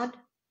of God,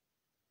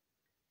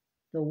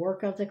 the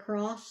work of the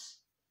cross,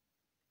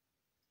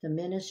 the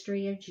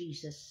ministry of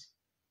Jesus.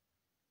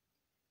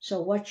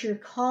 So what you're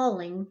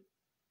calling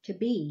to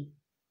be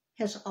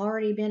has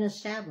already been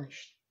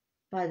established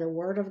by the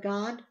Word of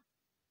God,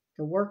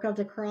 the work of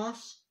the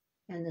cross,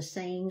 and the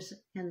sayings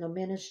and the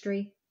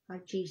ministry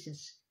of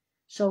Jesus.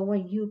 So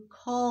when you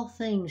call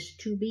things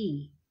to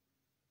be,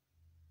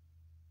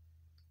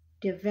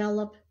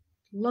 develop,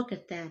 look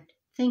at that,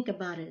 think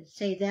about it,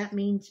 say that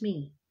means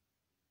me.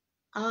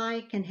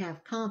 I can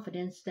have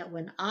confidence that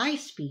when I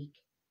speak,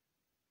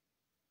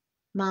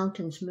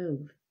 mountains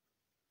move.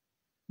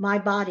 My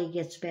body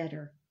gets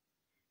better.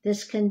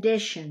 This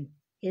condition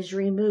is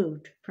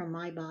removed from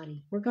my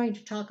body. We're going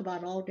to talk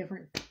about all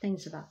different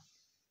things about.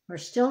 We're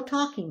still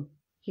talking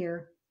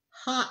here,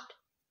 hot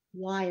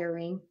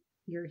wiring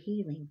your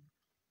healing.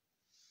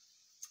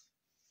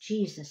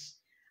 Jesus,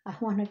 I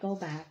want to go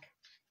back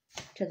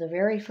to the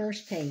very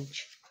first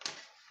page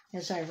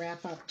as I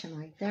wrap up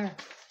tonight.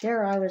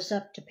 There I was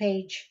up to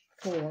page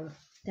 4.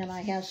 Then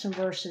I have some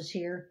verses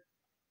here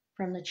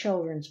from the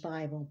Children's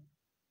Bible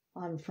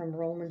from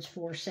Romans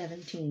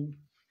 4:17.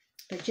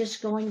 But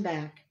just going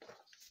back,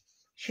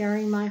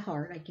 sharing my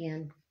heart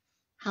again,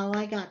 how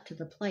I got to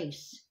the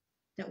place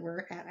that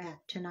we're at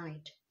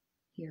tonight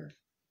here.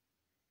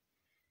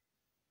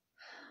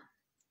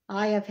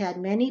 I have had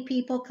many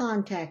people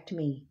contact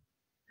me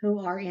who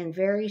are in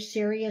very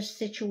serious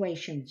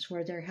situations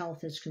where their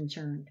health is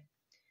concerned.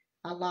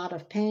 A lot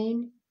of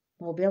pain,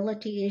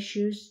 mobility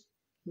issues,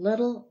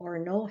 little or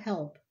no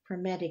help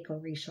from medical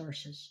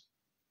resources.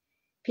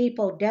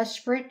 People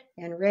desperate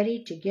and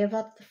ready to give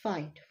up the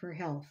fight for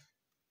health.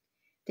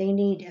 They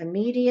need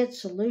immediate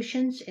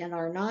solutions and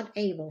are not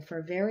able,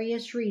 for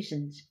various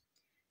reasons,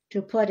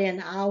 to put in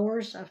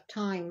hours of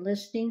time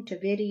listening to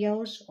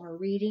videos or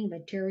reading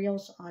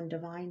materials on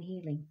divine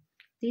healing.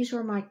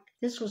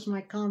 This was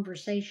my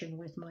conversation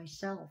with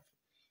myself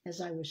as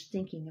I was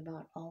thinking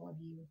about all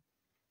of you.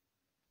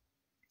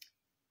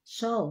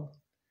 So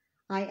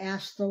I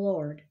asked the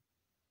Lord,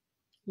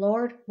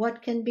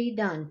 what can be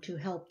done to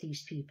help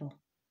these people?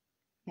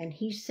 And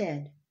he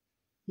said,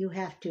 you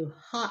have to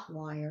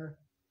hotwire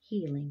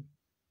healing.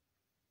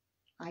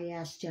 I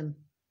asked him,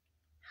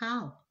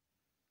 how?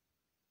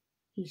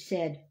 He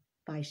said,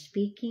 by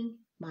speaking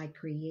my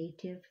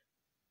creative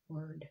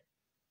word.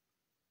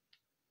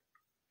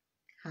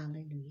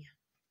 Hallelujah.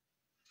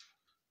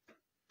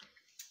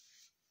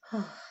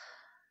 Oh,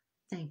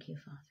 thank you,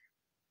 Father.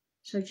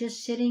 So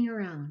just sitting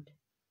around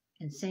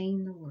and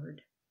saying the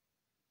word.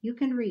 You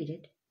can read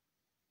it,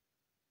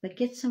 but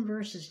get some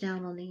verses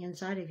down on the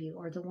inside of you,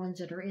 or the ones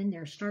that are in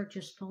there. Start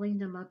just pulling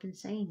them up and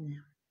saying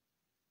them.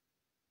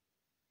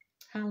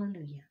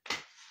 Hallelujah.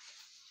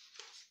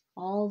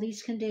 All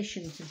these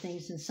conditions and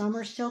things, and some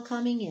are still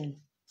coming in.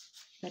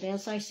 But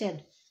as I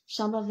said,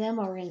 some of them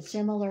are in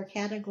similar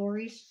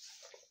categories,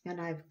 and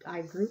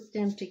I've grouped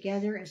them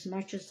together as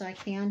much as I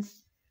can.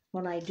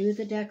 When I do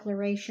the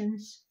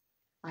declarations,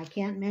 I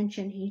can't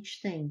mention each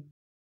thing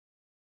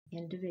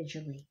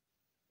individually,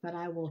 but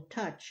I will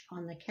touch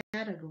on the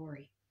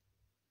category.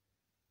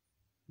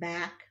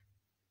 Back,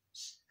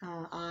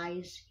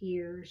 eyes,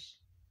 ears,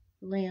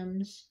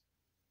 limbs,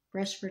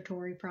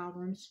 respiratory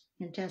problems,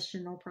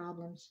 intestinal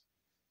problems,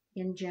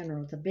 in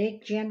general. The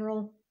big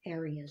general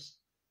areas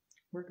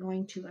we're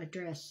going to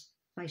address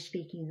by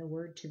speaking the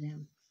word to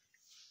them.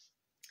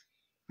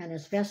 And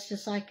as best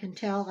as I can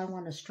tell, I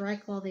want to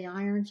strike while the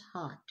iron's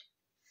hot.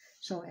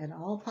 So at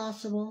all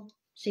possible,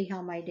 see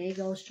how my day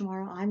goes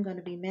tomorrow. I'm going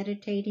to be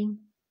meditating,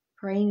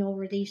 praying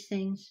over these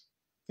things,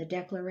 the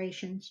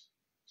declarations,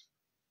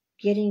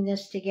 getting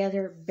this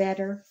together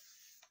better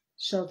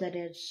so that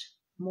it's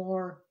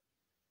more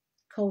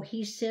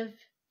cohesive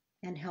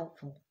and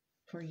helpful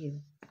for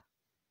you.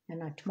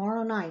 And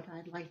tomorrow night,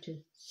 I'd like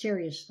to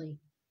seriously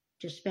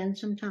just spend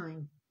some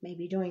time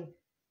maybe doing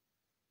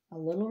a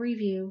little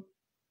review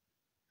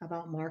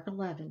about Mark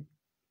 11.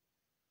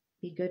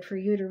 Be good for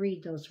you to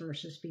read those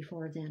verses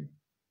before then.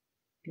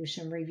 Do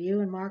some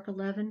review in Mark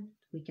 11.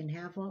 We can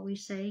have what we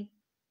say,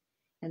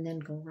 and then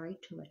go right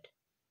to it,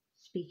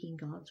 speaking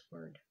God's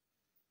word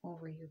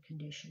over your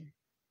condition.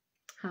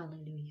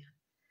 Hallelujah.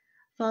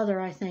 Father,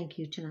 I thank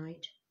you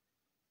tonight.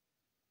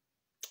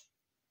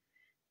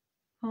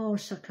 Oh,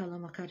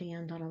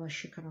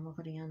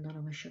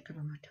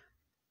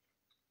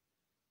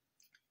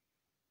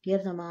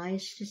 give them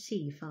eyes to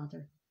see,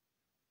 Father,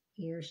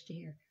 ears to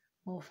hear.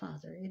 Oh,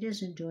 Father, it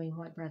isn't doing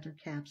what Brother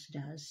Capps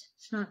does.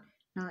 It's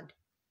not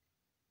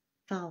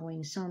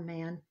following some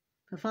man.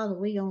 But, Father,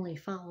 we only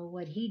follow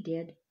what he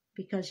did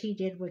because he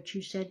did what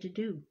you said to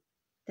do.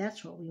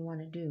 That's what we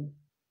want to do.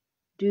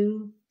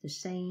 Do the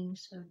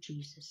sayings of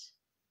Jesus.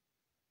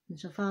 And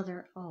so,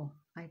 Father,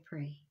 I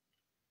pray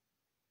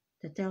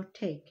that they'll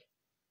take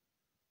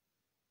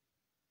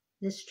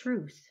this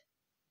truth,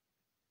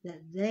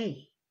 that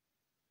they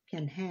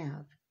can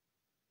have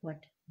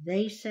what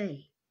they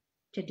say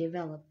to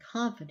develop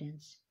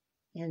confidence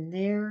in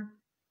their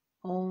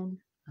own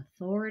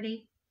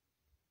authority.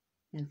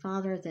 And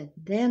Father, that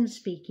them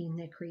speaking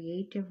the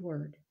creative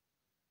word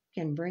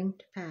can bring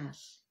to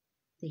pass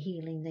the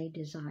healing they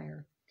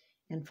desire.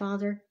 And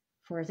Father,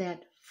 for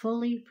that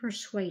fully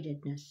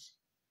persuadedness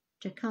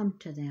to come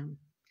to them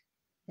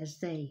as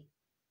they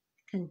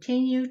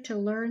continue to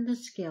learn the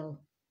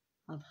skill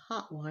of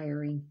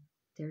hotwiring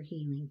their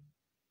healing.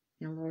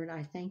 And Lord,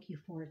 I thank you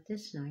for it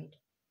this night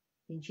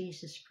in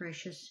Jesus'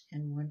 precious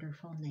and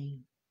wonderful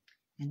name.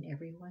 And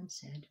everyone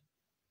said,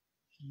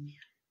 Amen.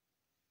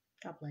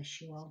 God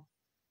bless you all.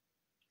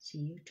 See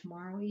you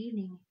tomorrow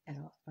evening at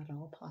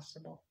all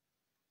possible.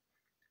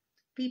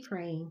 Be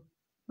praying,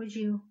 would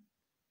you?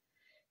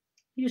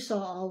 You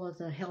saw all of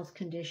the health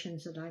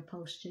conditions that I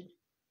posted.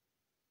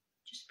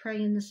 Just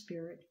pray in the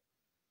Spirit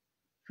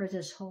for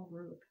this whole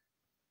group.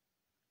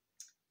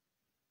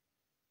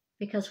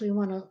 Because we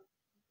want to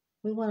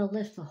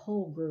lift the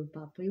whole group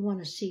up. We want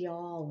to see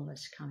all of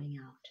us coming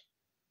out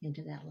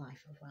into that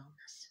life of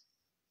wellness.